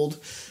Jay's old,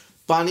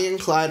 Bonnie and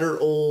Clyde are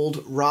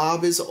old.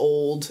 Rob is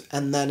old,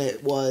 and then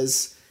it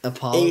was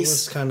Apollo Ace.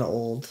 was kind of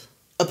old.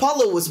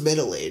 Apollo was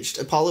middle-aged.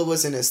 Apollo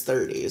was in his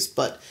 30s,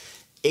 but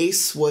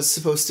Ace was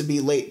supposed to be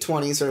late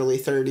 20s, early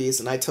 30s,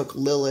 and I took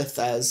Lilith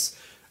as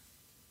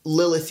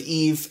Lilith,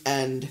 Eve,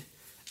 and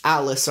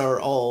Alice are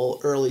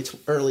all early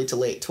to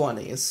late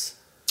 20s.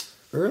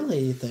 Early,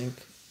 you think?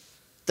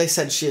 They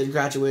said she had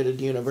graduated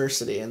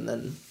university and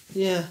then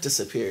Yeah,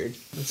 disappeared.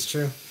 that's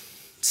true.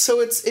 So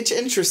it's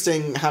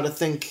interesting how to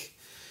think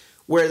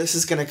where this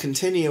is going to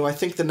continue. I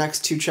think the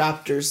next 2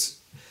 chapters,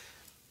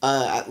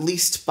 at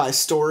least by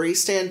story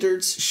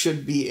standards,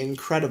 should be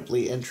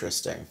incredibly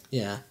interesting.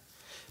 Yeah.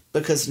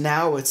 Because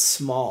now it's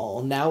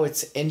small, now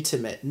it's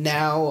intimate,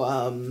 now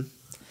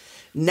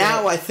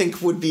I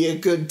think would be a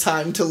good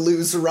time to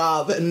lose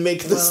Rob and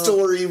make the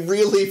story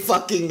really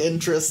fucking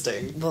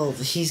interesting. Well,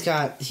 he's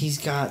got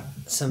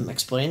some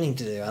explaining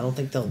to do. I don't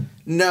think they'll...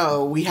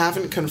 No, we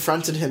haven't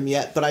confronted him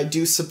yet, but I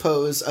do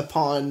suppose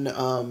upon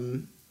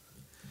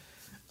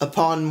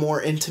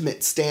more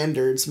intimate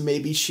standards,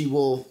 maybe she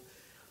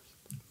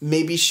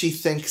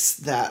thinks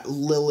that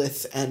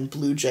Lilith and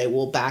Blue Jay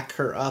will back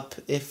her up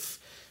if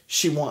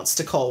she wants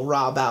to call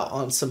Rob out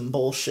on some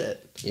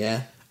bullshit.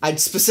 Yeah. I'd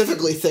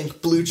specifically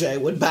think Blue Jay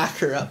would back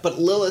her up, but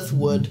Lilith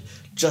would,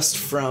 just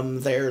from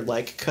their,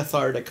 like,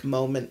 cathartic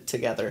moment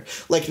together.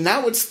 Like,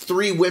 now it's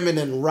 3 women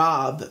and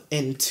Rob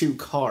in 2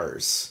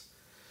 cars.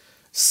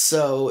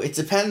 So it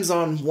depends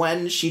on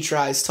when she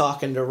tries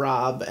talking to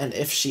Rob and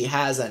if she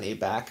has any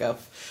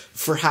backup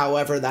for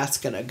however that's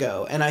gonna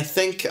go. And I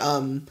think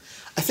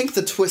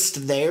the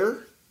twist there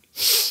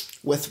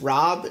with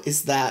Rob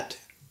is that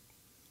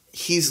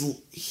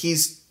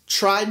he's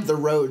tried the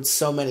road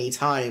so many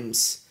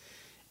times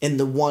in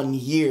the 1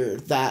 year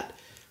that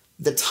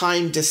the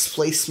time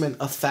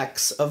displacement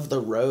effects of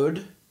the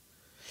road,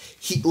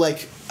 I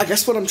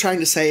guess what I'm trying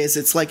to say is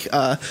it's like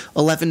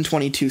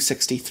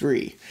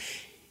 11/22/63.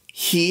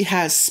 He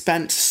has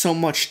spent so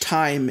much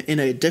time in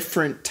a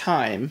different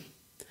time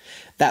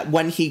that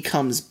when he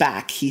comes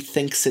back, he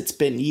thinks it's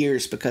been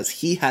years because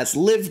he has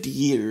lived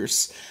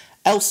years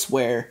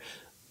elsewhere,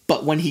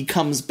 but when he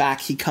comes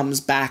back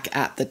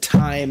at the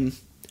time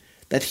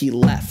that he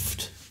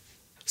left.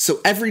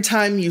 So every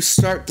time you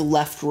start the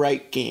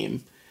left-right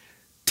game,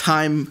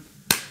 time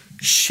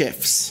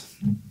shifts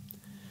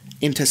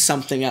into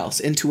something else,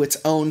 into its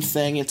own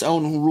thing, its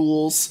own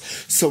rules.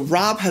 So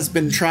Rob has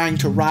been trying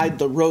to ride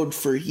the road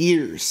for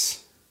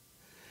years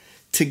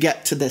to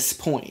get to this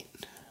point.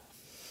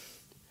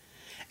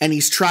 And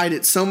he's tried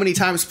it so many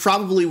times,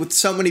 probably with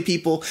so many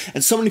people,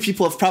 and so many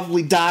people have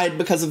probably died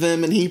because of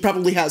him, and he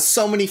probably has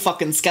so many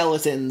fucking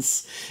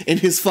skeletons in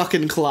his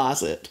fucking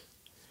closet.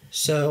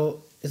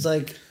 So, it's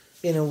like,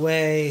 in a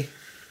way...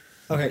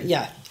 Okay,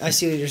 yeah, I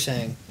see what you're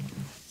saying.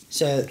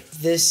 So,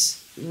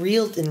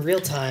 in real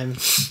time,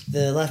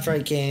 the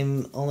left-right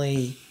game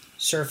only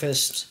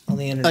surfaced on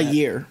the internet. A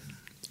year.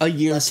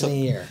 Less than a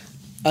year.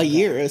 A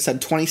year. It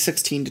said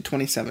 2016 to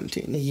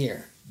 2017. A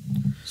year.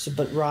 So,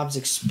 but Rob's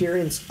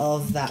experience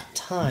of that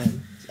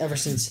time, ever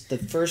since the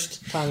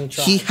first time he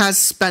tried... He has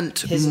spent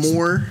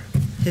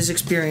His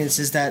experience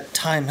is that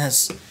time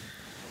has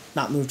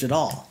not moved at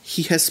all.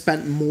 He has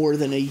spent more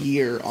than a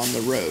year on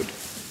the road,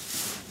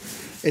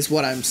 is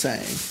what I'm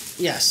saying.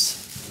 Yes.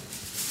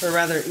 Or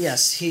rather,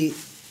 yes, his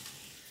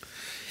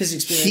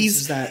experience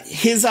is that...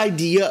 His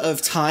idea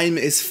of time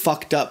is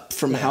fucked up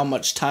from how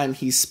much time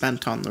he's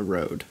spent on the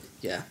road.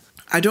 Yeah.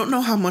 I don't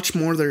know how much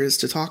more there is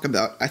to talk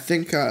about. I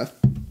think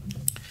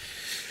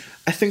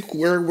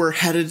where we're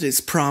headed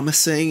is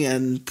promising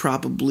and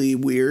probably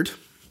weird.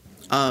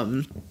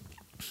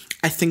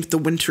 I think the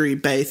Wintry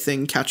Bay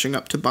thing catching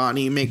up to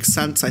Bonnie makes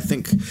sense. I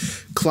think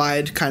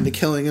Clyde kind of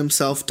killing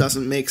himself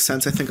doesn't make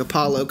sense. I think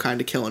Apollo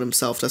kind of killing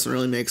himself doesn't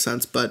really make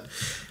sense. But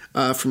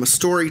from a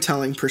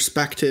storytelling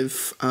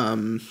perspective,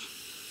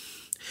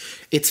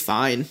 it's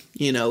fine.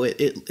 You know,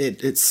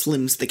 it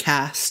slims the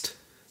cast.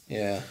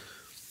 Yeah.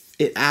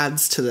 It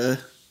adds to the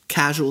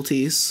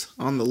casualties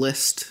on the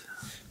list.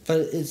 But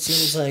it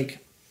seems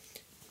like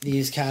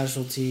these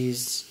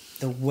casualties,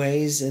 the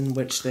ways in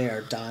which they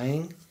are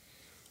dying,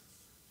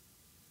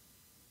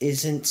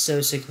 isn't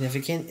so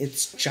significant.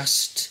 It's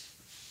just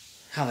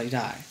how they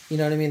die. You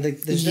know what I mean?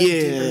 Like, there's no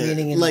deeper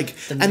meaning in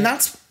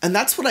the and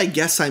that's what I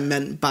guess I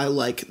meant by,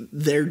 like,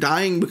 they're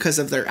dying because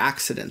of their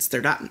accidents.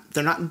 They're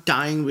not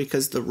dying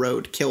because the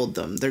road killed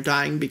them. They're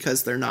dying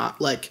because they're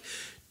not, like,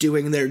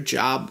 doing their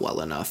job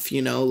well enough,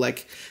 you know?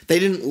 Like, they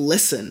didn't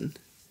listen.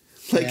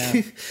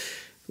 Like,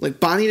 like,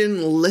 Bonnie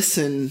didn't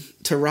listen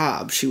to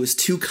Rob. She was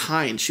too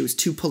kind. She was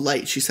too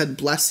polite. She said,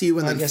 bless you,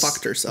 and then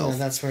fucked herself. You know,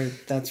 that's where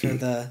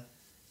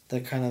the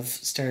kind of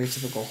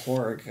stereotypical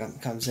horror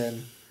comes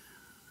in.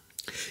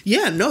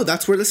 Yeah, no,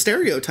 that's where the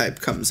stereotype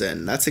comes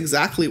in. That's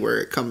exactly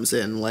where it comes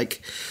in.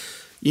 Like,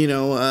 you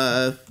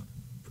know,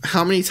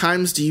 how many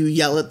times do you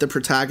yell at the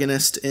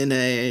protagonist in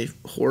a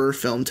horror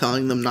film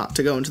telling them not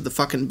to go into the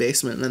fucking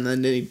basement, and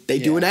then they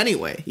do it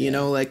anyway? You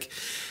know, like,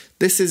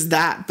 this is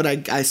that,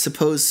 but I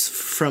suppose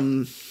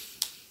from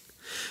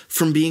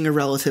from being a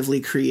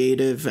relatively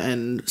creative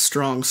and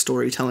strong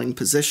storytelling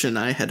position,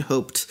 I had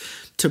hoped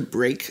to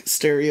break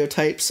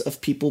stereotypes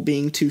of people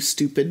being too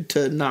stupid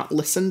to not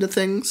listen to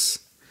things.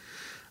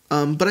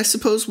 But I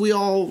suppose we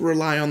all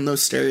rely on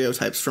those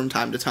stereotypes from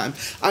time to time.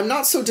 I'm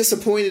not so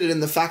disappointed in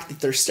the fact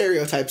that they're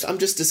stereotypes. I'm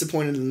just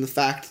disappointed in the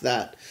fact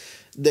that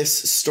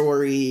this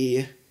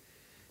story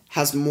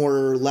has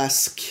more or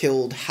less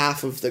killed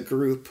half of the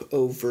group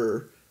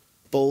over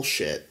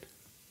bullshit.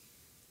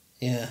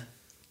 Yeah.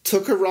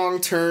 Took a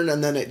wrong turn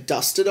and then it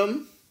dusted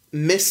them.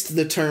 Missed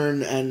the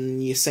turn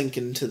and you sink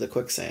into the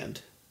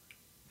quicksand.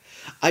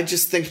 I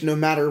just think no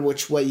matter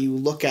which way you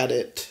look at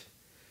it,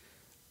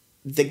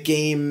 the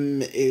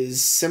game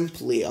is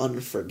simply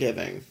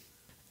unforgiving.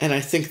 And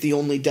I think the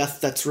only death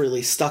that's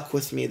really stuck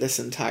with me this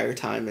entire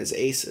time is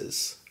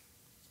Ace's.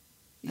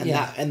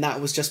 And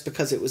that was just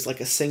because it was like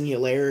a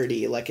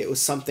singularity, like it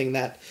was something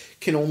that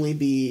can only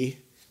be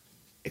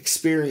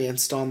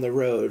experienced on the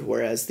road,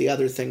 whereas the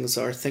other things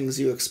are things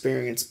you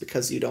experience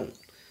because you don't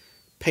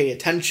pay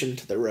attention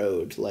to the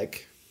road,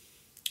 like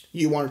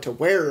you aren't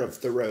aware of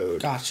the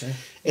road. Gotcha.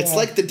 It's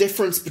like the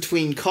difference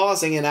between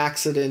causing an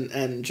accident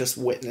and just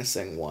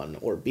witnessing one,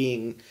 or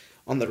being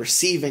on the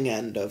receiving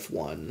end of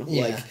one.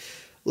 Yeah.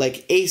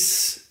 Like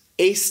Ace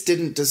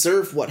didn't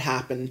deserve what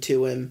happened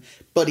to him,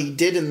 but he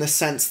did in the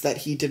sense that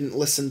he didn't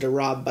listen to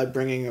Rob by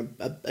bringing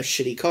a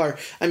shitty car.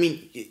 I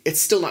mean,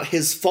 it's still not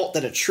his fault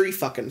that a tree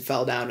fucking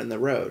fell down in the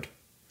road.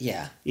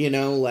 Yeah. You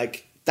know,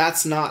 like,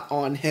 that's not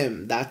on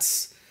him.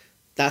 That's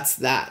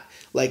that.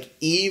 Like,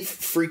 Eve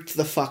freaked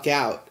the fuck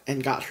out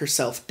and got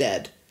herself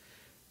dead.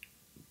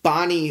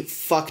 Bonnie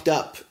fucked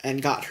up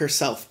and got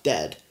herself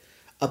dead.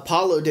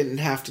 Apollo didn't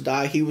have to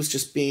die. He was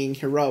just being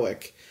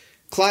heroic.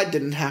 Clyde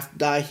didn't have to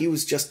die. He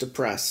was just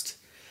depressed.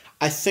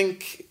 I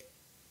think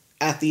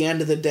at the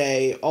end of the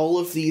day, all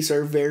of these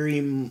are very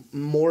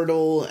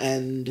mortal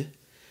and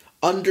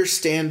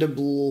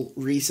understandable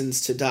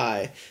reasons to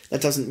die.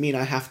 That doesn't mean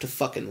I have to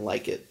fucking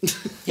like it.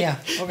 Yeah,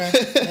 okay,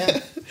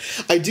 yeah.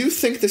 I do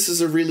think this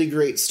is a really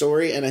great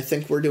story, and I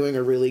think we're doing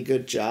a really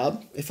good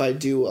job, if I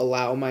do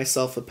allow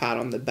myself a pat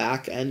on the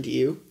back and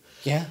you.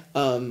 Yeah.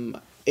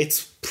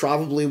 It's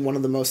probably one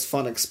of the most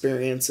fun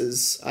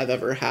experiences I've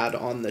ever had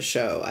on the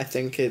show. I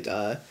think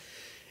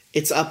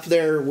it's up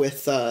there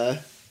with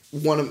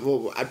one of...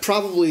 Well,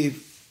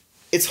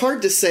 it's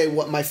hard to say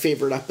what my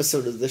favorite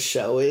episode of this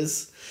show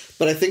is,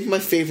 but I think my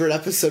favorite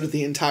episode of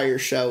the entire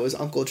show is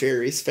Uncle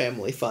Jerry's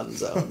Family Fun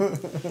Zone.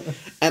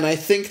 And I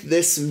think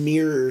this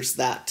mirrors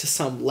that to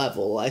some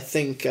level. I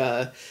think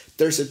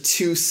there's a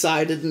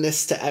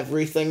two-sidedness to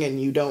everything, and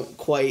you don't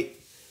quite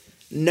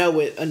know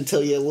it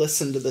until you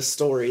listen to the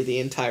story the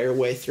entire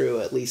way through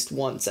at least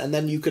once. And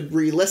then you could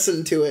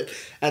re-listen to it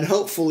and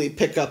hopefully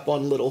pick up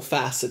on little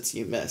facets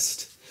you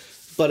missed.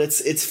 But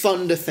it's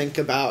fun to think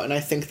about, and I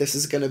think this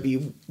is going to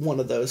be one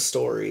of those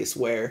stories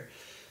where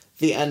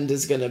the end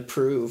is going to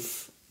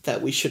prove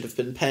that we should have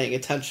been paying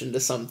attention to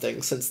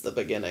something since the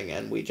beginning,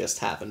 and we just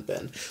haven't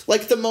been.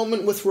 Like the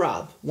moment with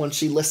Rob, when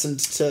she listened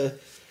to...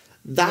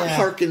 That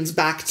harkens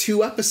back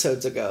 2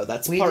 episodes ago.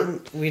 We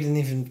didn't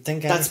even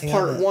think anything of it. That's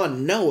part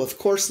 1. No, of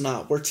course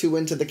not. We're too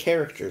into the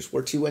characters.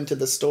 We're too into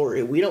the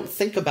story. We don't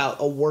think about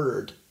a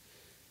word.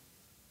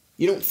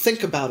 You don't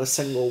think about a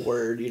single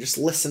word. You just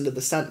listen to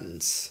the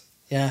sentence.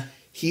 Yeah.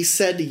 He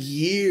said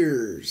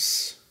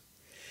years.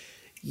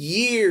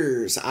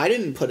 Years. I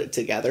didn't put it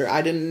together.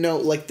 I didn't know,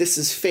 like, this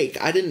is fake.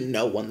 I didn't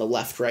know when the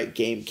left-right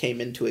game came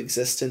into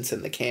existence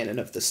in the canon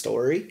of the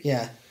story.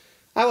 Yeah.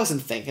 I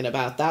wasn't thinking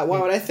about that. Why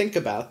would I think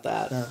about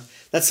that? No.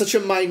 That's such a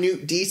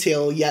minute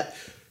detail, yet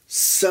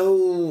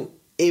so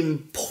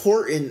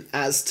important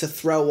as to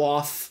throw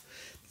off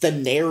the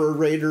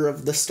narrator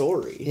of the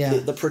story,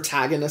 the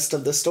protagonist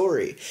of the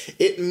story.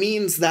 It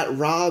means that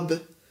Rob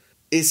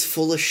is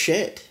full of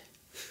shit.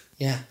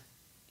 Yeah.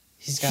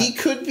 He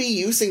could be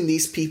using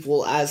these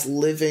people as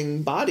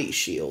living body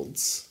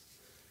shields.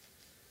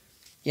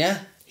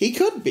 Yeah. He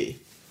could be.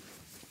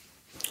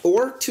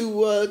 Or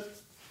to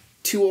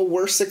a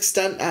worse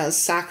extent as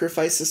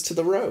sacrifices to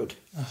the road.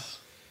 Ugh.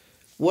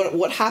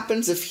 What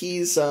happens if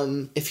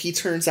he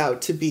turns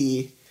out to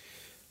be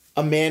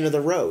a man of the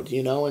road,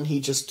 you know, and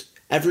he just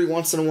every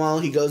once in a while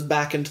he goes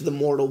back into the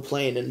mortal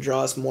plane and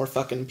draws more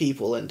fucking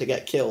people in to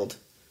get killed?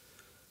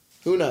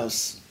 Who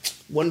knows?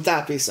 Wouldn't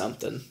that be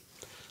something?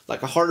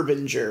 Like a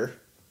harbinger.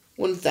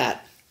 Wouldn't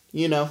that,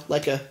 you know,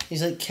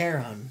 he's like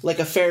Charon. Like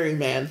a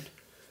ferryman.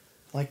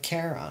 Like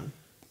Charon.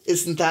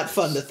 Isn't that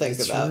fun to think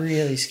about? It's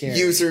really scary.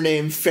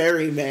 Username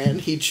Ferryman.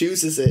 He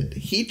chooses it.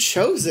 He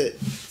chose it.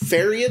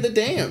 Ferry of the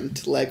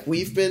Damned. Like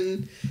we've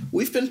been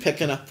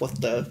picking up what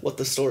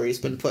the story's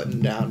been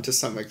putting down to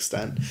some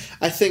extent.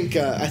 I think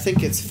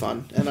it's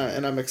fun, and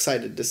I'm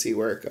excited to see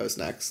where it goes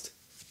next.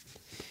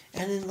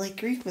 And in like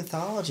Greek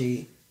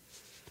mythology,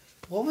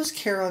 what was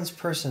Charon's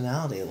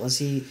personality? Was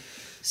he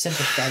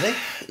sympathetic?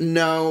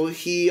 No,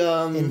 he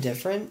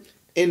indifferent.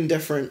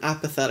 Indifferent.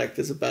 Apathetic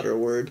is a better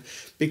word,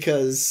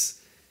 because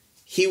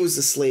he was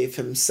a slave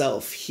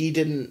himself. He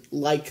didn't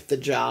like the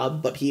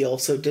job, but he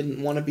also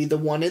didn't want to be the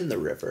one in the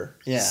river.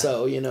 Yeah.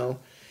 So, you know,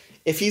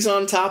 if he's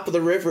on top of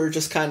the river,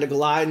 just kind of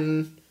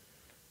gliding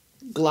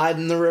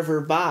the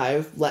river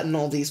by, letting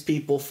all these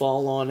people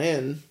fall on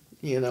in,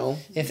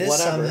 If this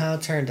whatever. somehow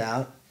turned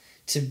out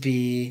to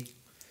be...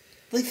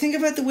 Like, think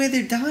about the way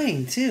they're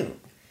dying, too.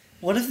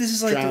 What if this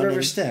is like Drowning. the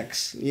River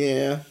Styx?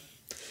 Yeah.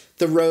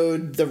 The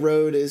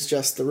road is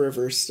just the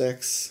river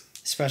Styx.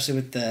 Especially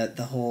with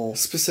the whole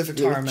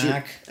Specifically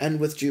tarmac.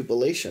 with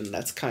Jubilation,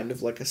 that's kind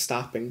of like a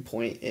stopping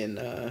point in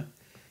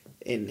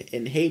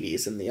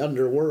Hades, in the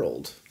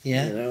underworld.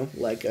 Yeah.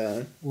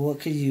 What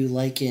could you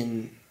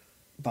liken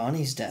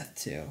Bonnie's death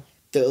to?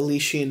 The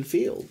Elysian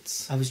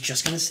Fields. I was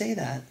just going to say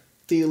that.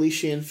 The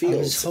Elysian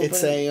Fields.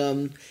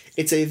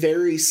 It's a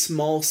very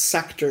small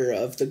sector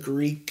of the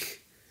Greek...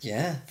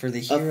 Yeah, for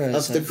the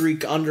heroes of the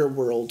Greek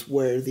underworld,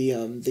 where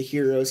the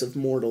heroes of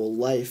mortal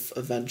life,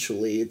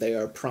 eventually they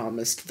are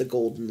promised the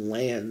golden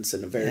lands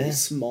in a very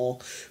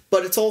small,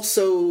 but it's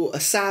also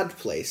a sad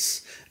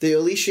place. The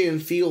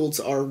Elysian Fields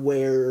are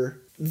where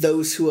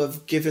those who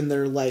have given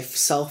their life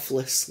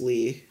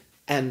selflessly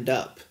end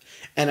up.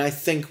 And I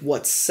think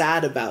what's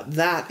sad about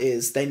that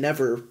is they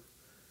never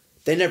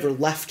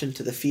left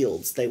into the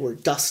fields. They were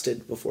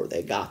dusted before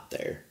they got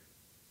there.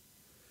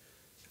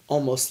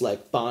 Almost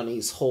like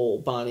Bonnie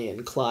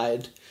and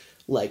Clyde,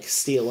 like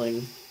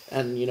stealing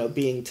and,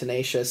 being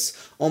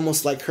tenacious.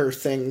 Almost like her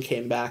thing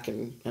came back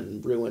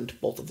and ruined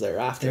both of their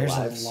afterlives.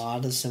 There's a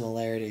lot of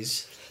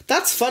similarities.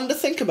 That's fun to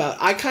think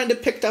about. I kind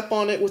of picked up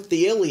on it with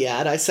the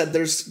Iliad. I said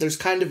there's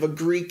kind of a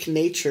Greek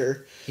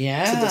nature to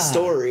the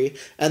story.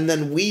 And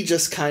then we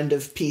just kind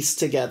of pieced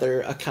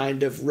together a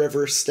kind of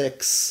River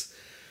Styx.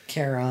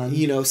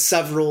 Charon.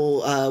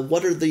 Several...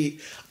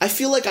 I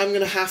feel like I'm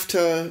going to have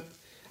to...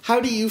 How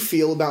do you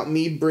feel about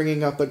me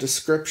bringing up a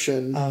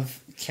description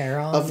of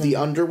Charon of the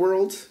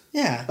underworld?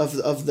 Yeah. Of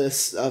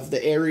the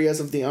areas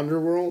of the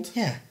underworld?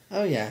 Yeah.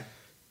 Oh yeah.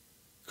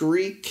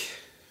 Greek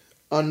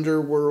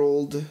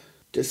underworld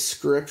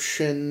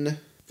description,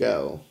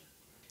 go.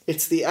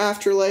 It's the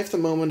afterlife, the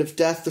moment of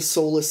death. The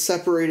soul is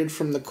separated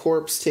from the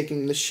corpse,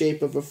 taking the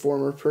shape of a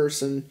former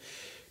person,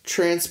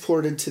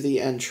 transported to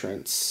the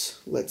entrance.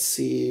 Let's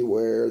see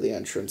where the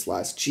entrance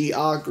lies.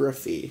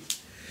 Geography.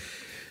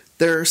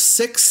 There are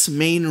 6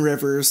 main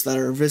rivers that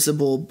are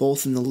visible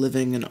both in the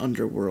living and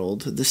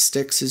underworld. The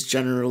Styx is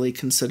generally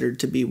considered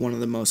to be one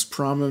of the most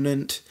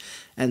prominent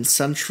and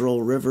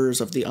central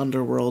rivers of the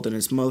underworld and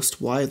is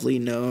most widely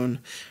known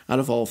out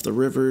of all of the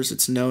rivers.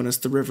 It's known as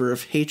the River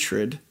of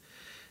Hatred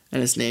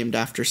and is named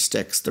after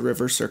Styx. The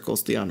river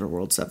circles the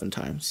underworld 7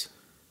 times.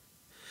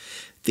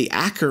 The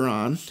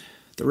Acheron,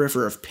 the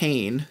River of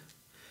Pain,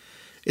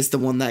 is the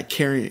one that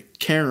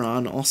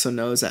Charon, also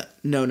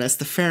known as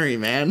the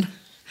Ferryman,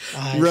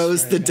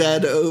 rose the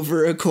dead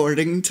over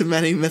according to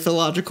many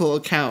mythological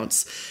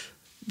accounts.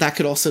 That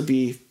could also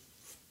be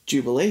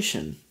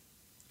Jubilation,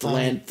 the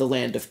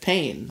land of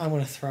pain. I'm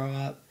gonna throw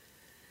up.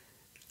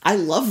 I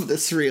love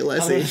this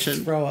realization.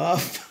 I'm gonna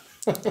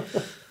throw up.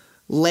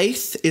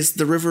 Leith is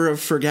the river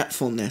of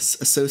forgetfulness,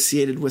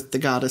 associated with the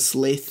goddess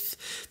Leith,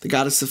 the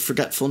goddess of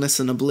forgetfulness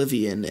and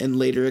oblivion. In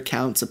later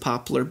accounts, a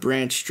poplar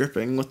branch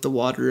dripping with the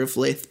water of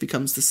Leith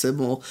becomes the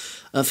symbol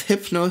of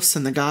Hypnos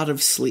and the god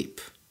of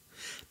sleep.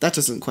 That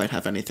doesn't quite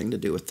have anything to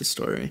do with the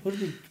story. What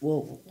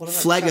about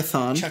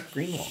Phlegethon. Chuck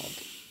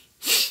Greenwald?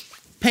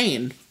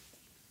 Pain.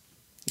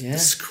 Yeah.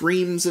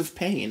 Screams of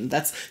pain.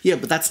 But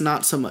that's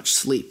not so much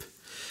sleep.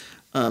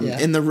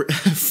 In the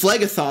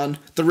Phlegethon,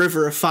 the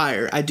River of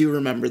Fire, I do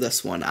remember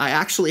this one. I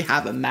actually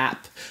have a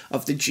map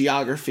of the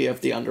geography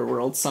of the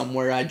underworld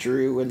somewhere I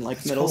drew in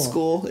middle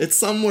school. It's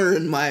somewhere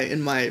in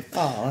my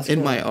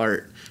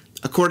art.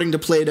 According to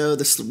Plato,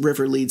 this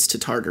river leads to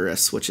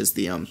Tartarus, which is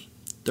the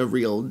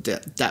real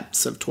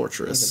depths of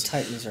Torturous. The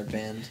Titans are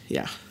banned.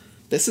 Yeah.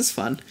 This is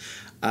fun.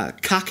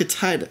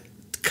 Cocytus,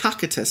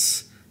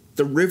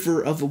 the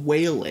River of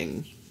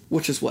Wailing,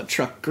 which is what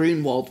Chuck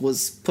Greenwald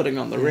was putting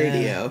on the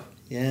radio.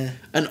 Yeah.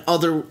 An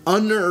other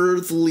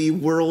unearthly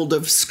world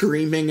of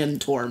screaming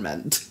and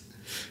torment.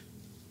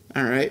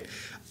 All right.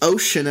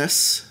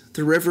 Oceanus,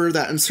 the river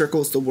that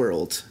encircles the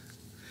world.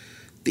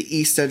 The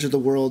east edge of the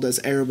world, as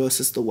Erebos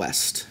is the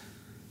west.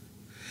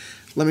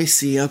 Let me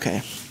see.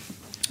 Okay.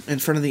 In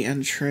front of the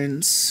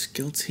entrance,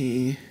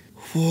 guilty.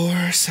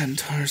 War,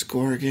 centaurs,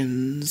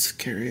 gorgons,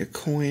 carry a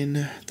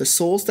coin. The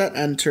souls that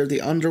enter the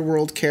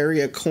underworld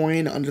carry a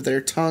coin under their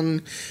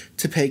tongue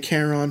to pay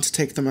Charon to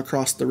take them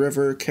across the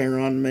river.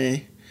 Charon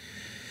may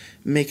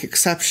make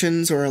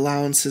exceptions or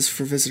allowances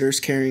for visitors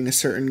carrying a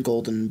certain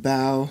golden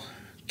bough.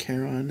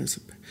 Charon is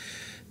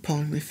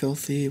appallingly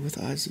filthy with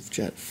eyes of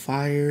jet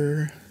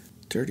fire,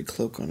 dirty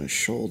cloak on his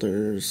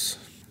shoulders.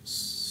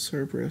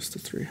 Cerberus, the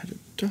 3-headed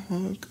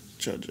dog,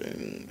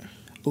 judging.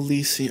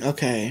 Elysium,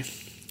 okay.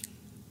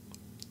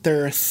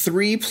 There are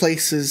 3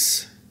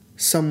 places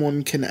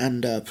someone can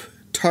end up.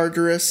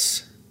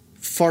 Tartarus,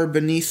 far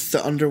beneath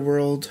the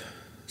underworld,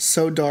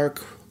 so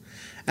dark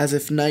as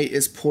if night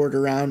is poured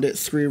around it,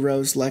 3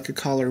 rows like a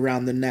collar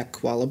round the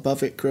neck, while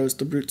above it grows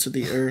the roots of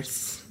the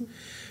earth.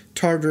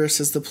 Tartarus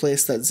is the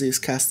place that Zeus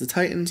cast the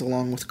Titans,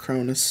 along with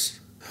Cronus.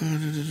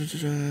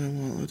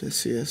 Well,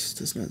 Odysseus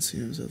does not see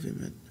himself.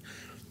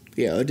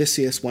 Yeah,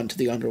 Odysseus went to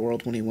the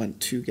underworld when he went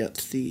to get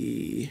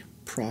the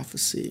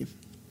prophecy.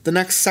 The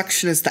next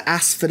section is the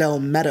Asphodel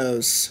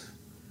Meadows,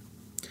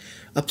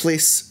 a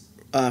place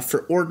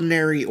for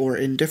ordinary or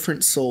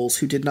indifferent souls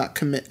who did not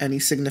commit any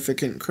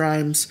significant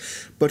crimes,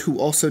 but who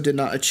also did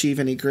not achieve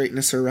any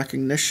greatness or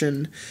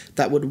recognition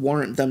that would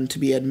warrant them to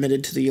be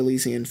admitted to the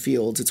Elysian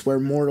fields. It's where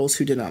mortals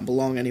who did not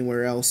belong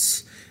anywhere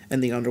else in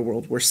the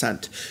underworld were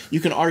sent. You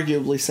can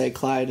arguably say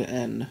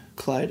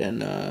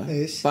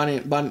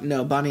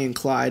Bonnie and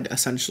Clyde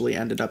essentially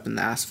ended up in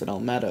the Asphodel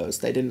Meadows.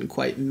 They didn't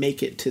quite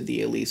make it to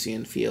the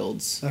Elysian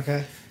fields.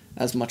 Okay.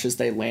 As much as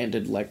they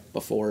landed like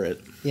before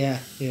it. Yeah.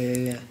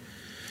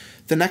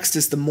 The next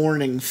is the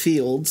Mourning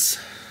Fields.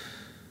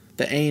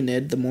 The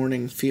Aeneid, the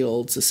Mourning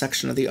Fields, a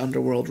section of the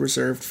underworld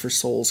reserved for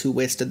souls who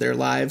wasted their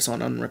lives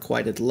on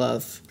unrequited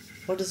love.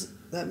 What does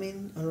that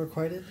mean,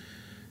 unrequited?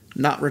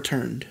 Not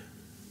returned.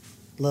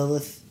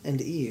 Lilith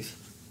and Eve.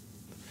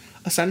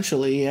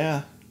 Essentially,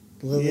 yeah.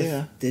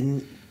 Lilith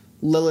didn't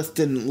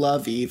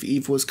love Eve.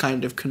 Eve was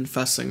kind of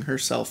confessing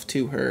herself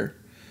to her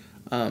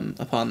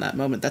upon that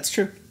moment. That's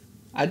true.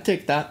 I'd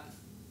take that.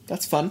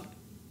 That's fun.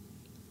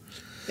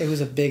 It was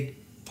a big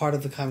part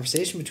of the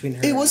conversation between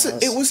her and Alice.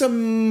 It was a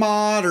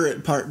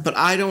moderate part, but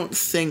I don't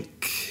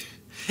think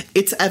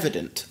it's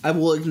evident. I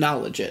will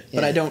acknowledge it,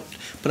 but I don't.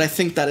 But I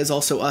think that is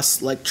also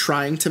us like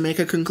trying to make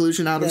a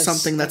conclusion out of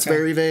something that's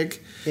very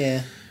vague.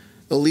 Yeah.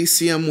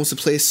 Elysium was a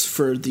place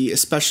for the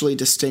especially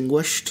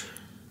distinguished.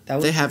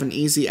 They have an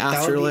easy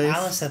afterlife. That would be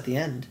Alice at the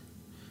end.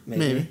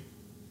 Maybe.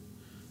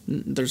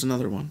 There's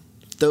another one.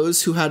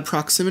 Those who had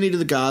proximity to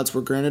the gods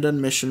were granted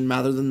admission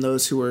rather than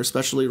those who were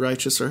especially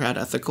righteous or had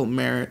ethical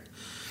merit.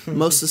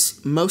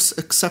 Most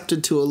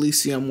accepted to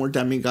Elysium were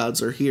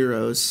demigods or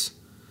heroes.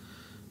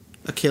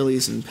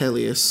 Achilles and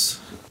Peleus.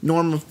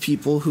 Normal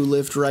people who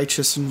lived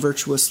righteous and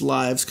virtuous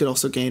lives could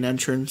also gain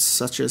entrance,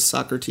 such as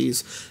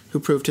Socrates, who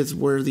proved his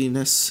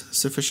worthiness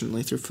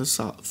sufficiently through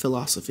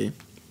philosophy.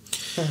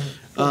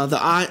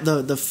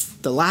 The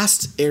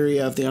last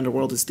area of the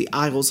underworld is the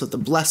Isles of the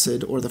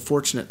Blessed, or the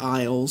Fortunate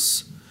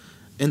Isles,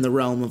 in the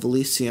realm of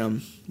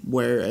Elysium,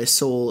 where a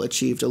soul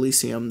achieved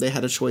Elysium. They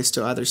had a choice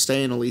to either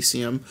stay in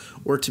Elysium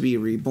or to be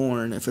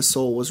reborn. If a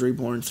soul was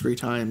reborn 3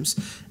 times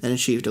and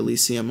achieved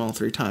Elysium all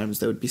 3 times,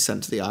 they would be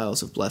sent to the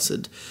Isles of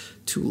Blessed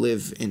to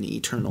live in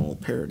eternal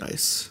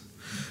paradise.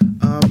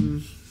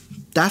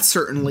 That's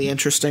certainly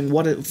interesting.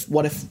 What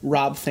if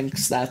Rob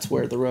thinks that's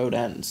where the road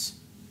ends?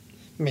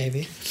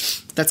 Maybe.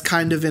 That's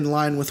kind of in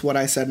line with what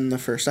I said in the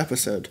first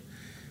episode.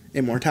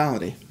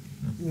 Immortality.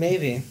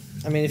 Maybe.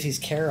 I mean, if he's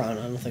Charon,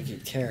 I don't think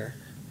he'd care.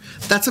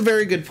 That's a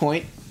very good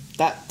point.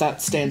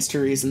 That stands to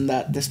reason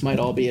that this might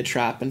all be a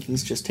trap and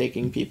he's just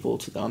taking people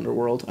to the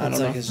underworld. I don't know.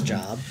 That's like his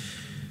job.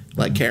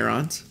 Like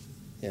Charon's.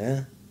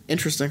 Yeah.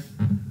 Interesting.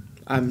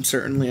 I'm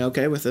certainly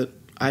okay with it.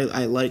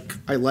 I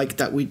like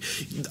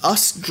that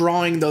us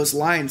drawing those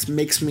lines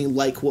makes me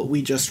like what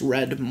we just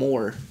read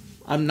more.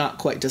 I'm not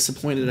quite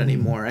disappointed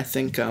anymore. I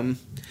think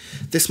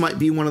this might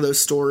be one of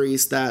those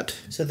stories that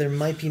so there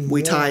might be more,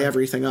 we tie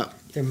everything up.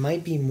 There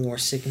might be more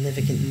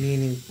significant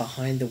meaning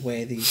behind the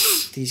way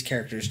these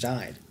characters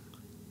died.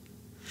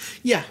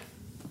 Yeah.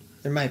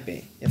 There might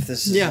be. If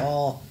this is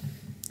all...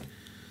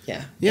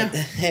 Yeah. Yeah. But,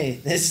 hey,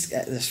 the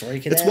story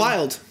could end. It's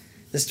wild.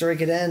 The story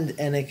could end,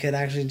 and it could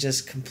actually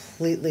just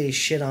completely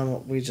shit on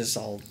what we just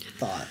all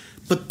thought.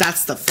 But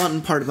that's the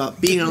fun part about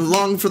being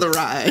along for the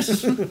ride.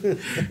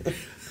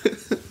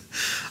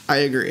 I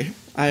agree.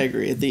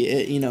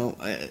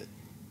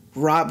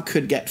 Rob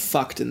could get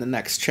fucked in the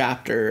next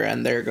chapter,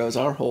 and there goes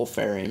our whole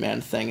ferryman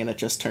thing, and it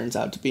just turns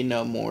out to be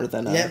no more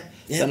than a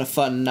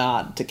fun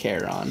nod to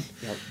Charon.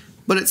 Yep.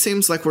 But it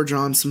seems like we're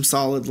drawing some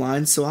solid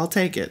lines, so I'll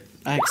take it.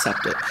 I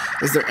accept it.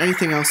 Is there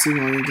anything else you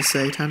wanted to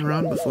say,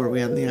 Tanron, before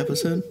we end the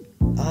episode?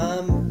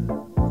 No.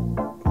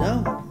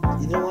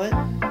 You know what?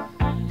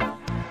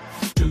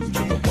 2 to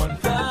the 1, from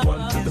the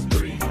 1 to the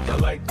 3. I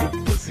like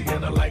good pussy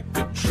and I like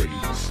good trees.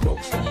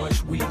 Smoke so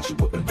much weed you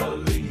wouldn't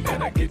believe,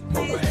 and I get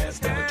more ass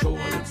than a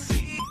toilet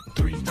seat.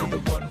 3 to the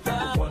 1, from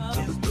the 1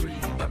 to the 3.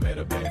 I met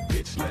a bad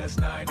bitch last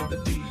night in the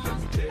D.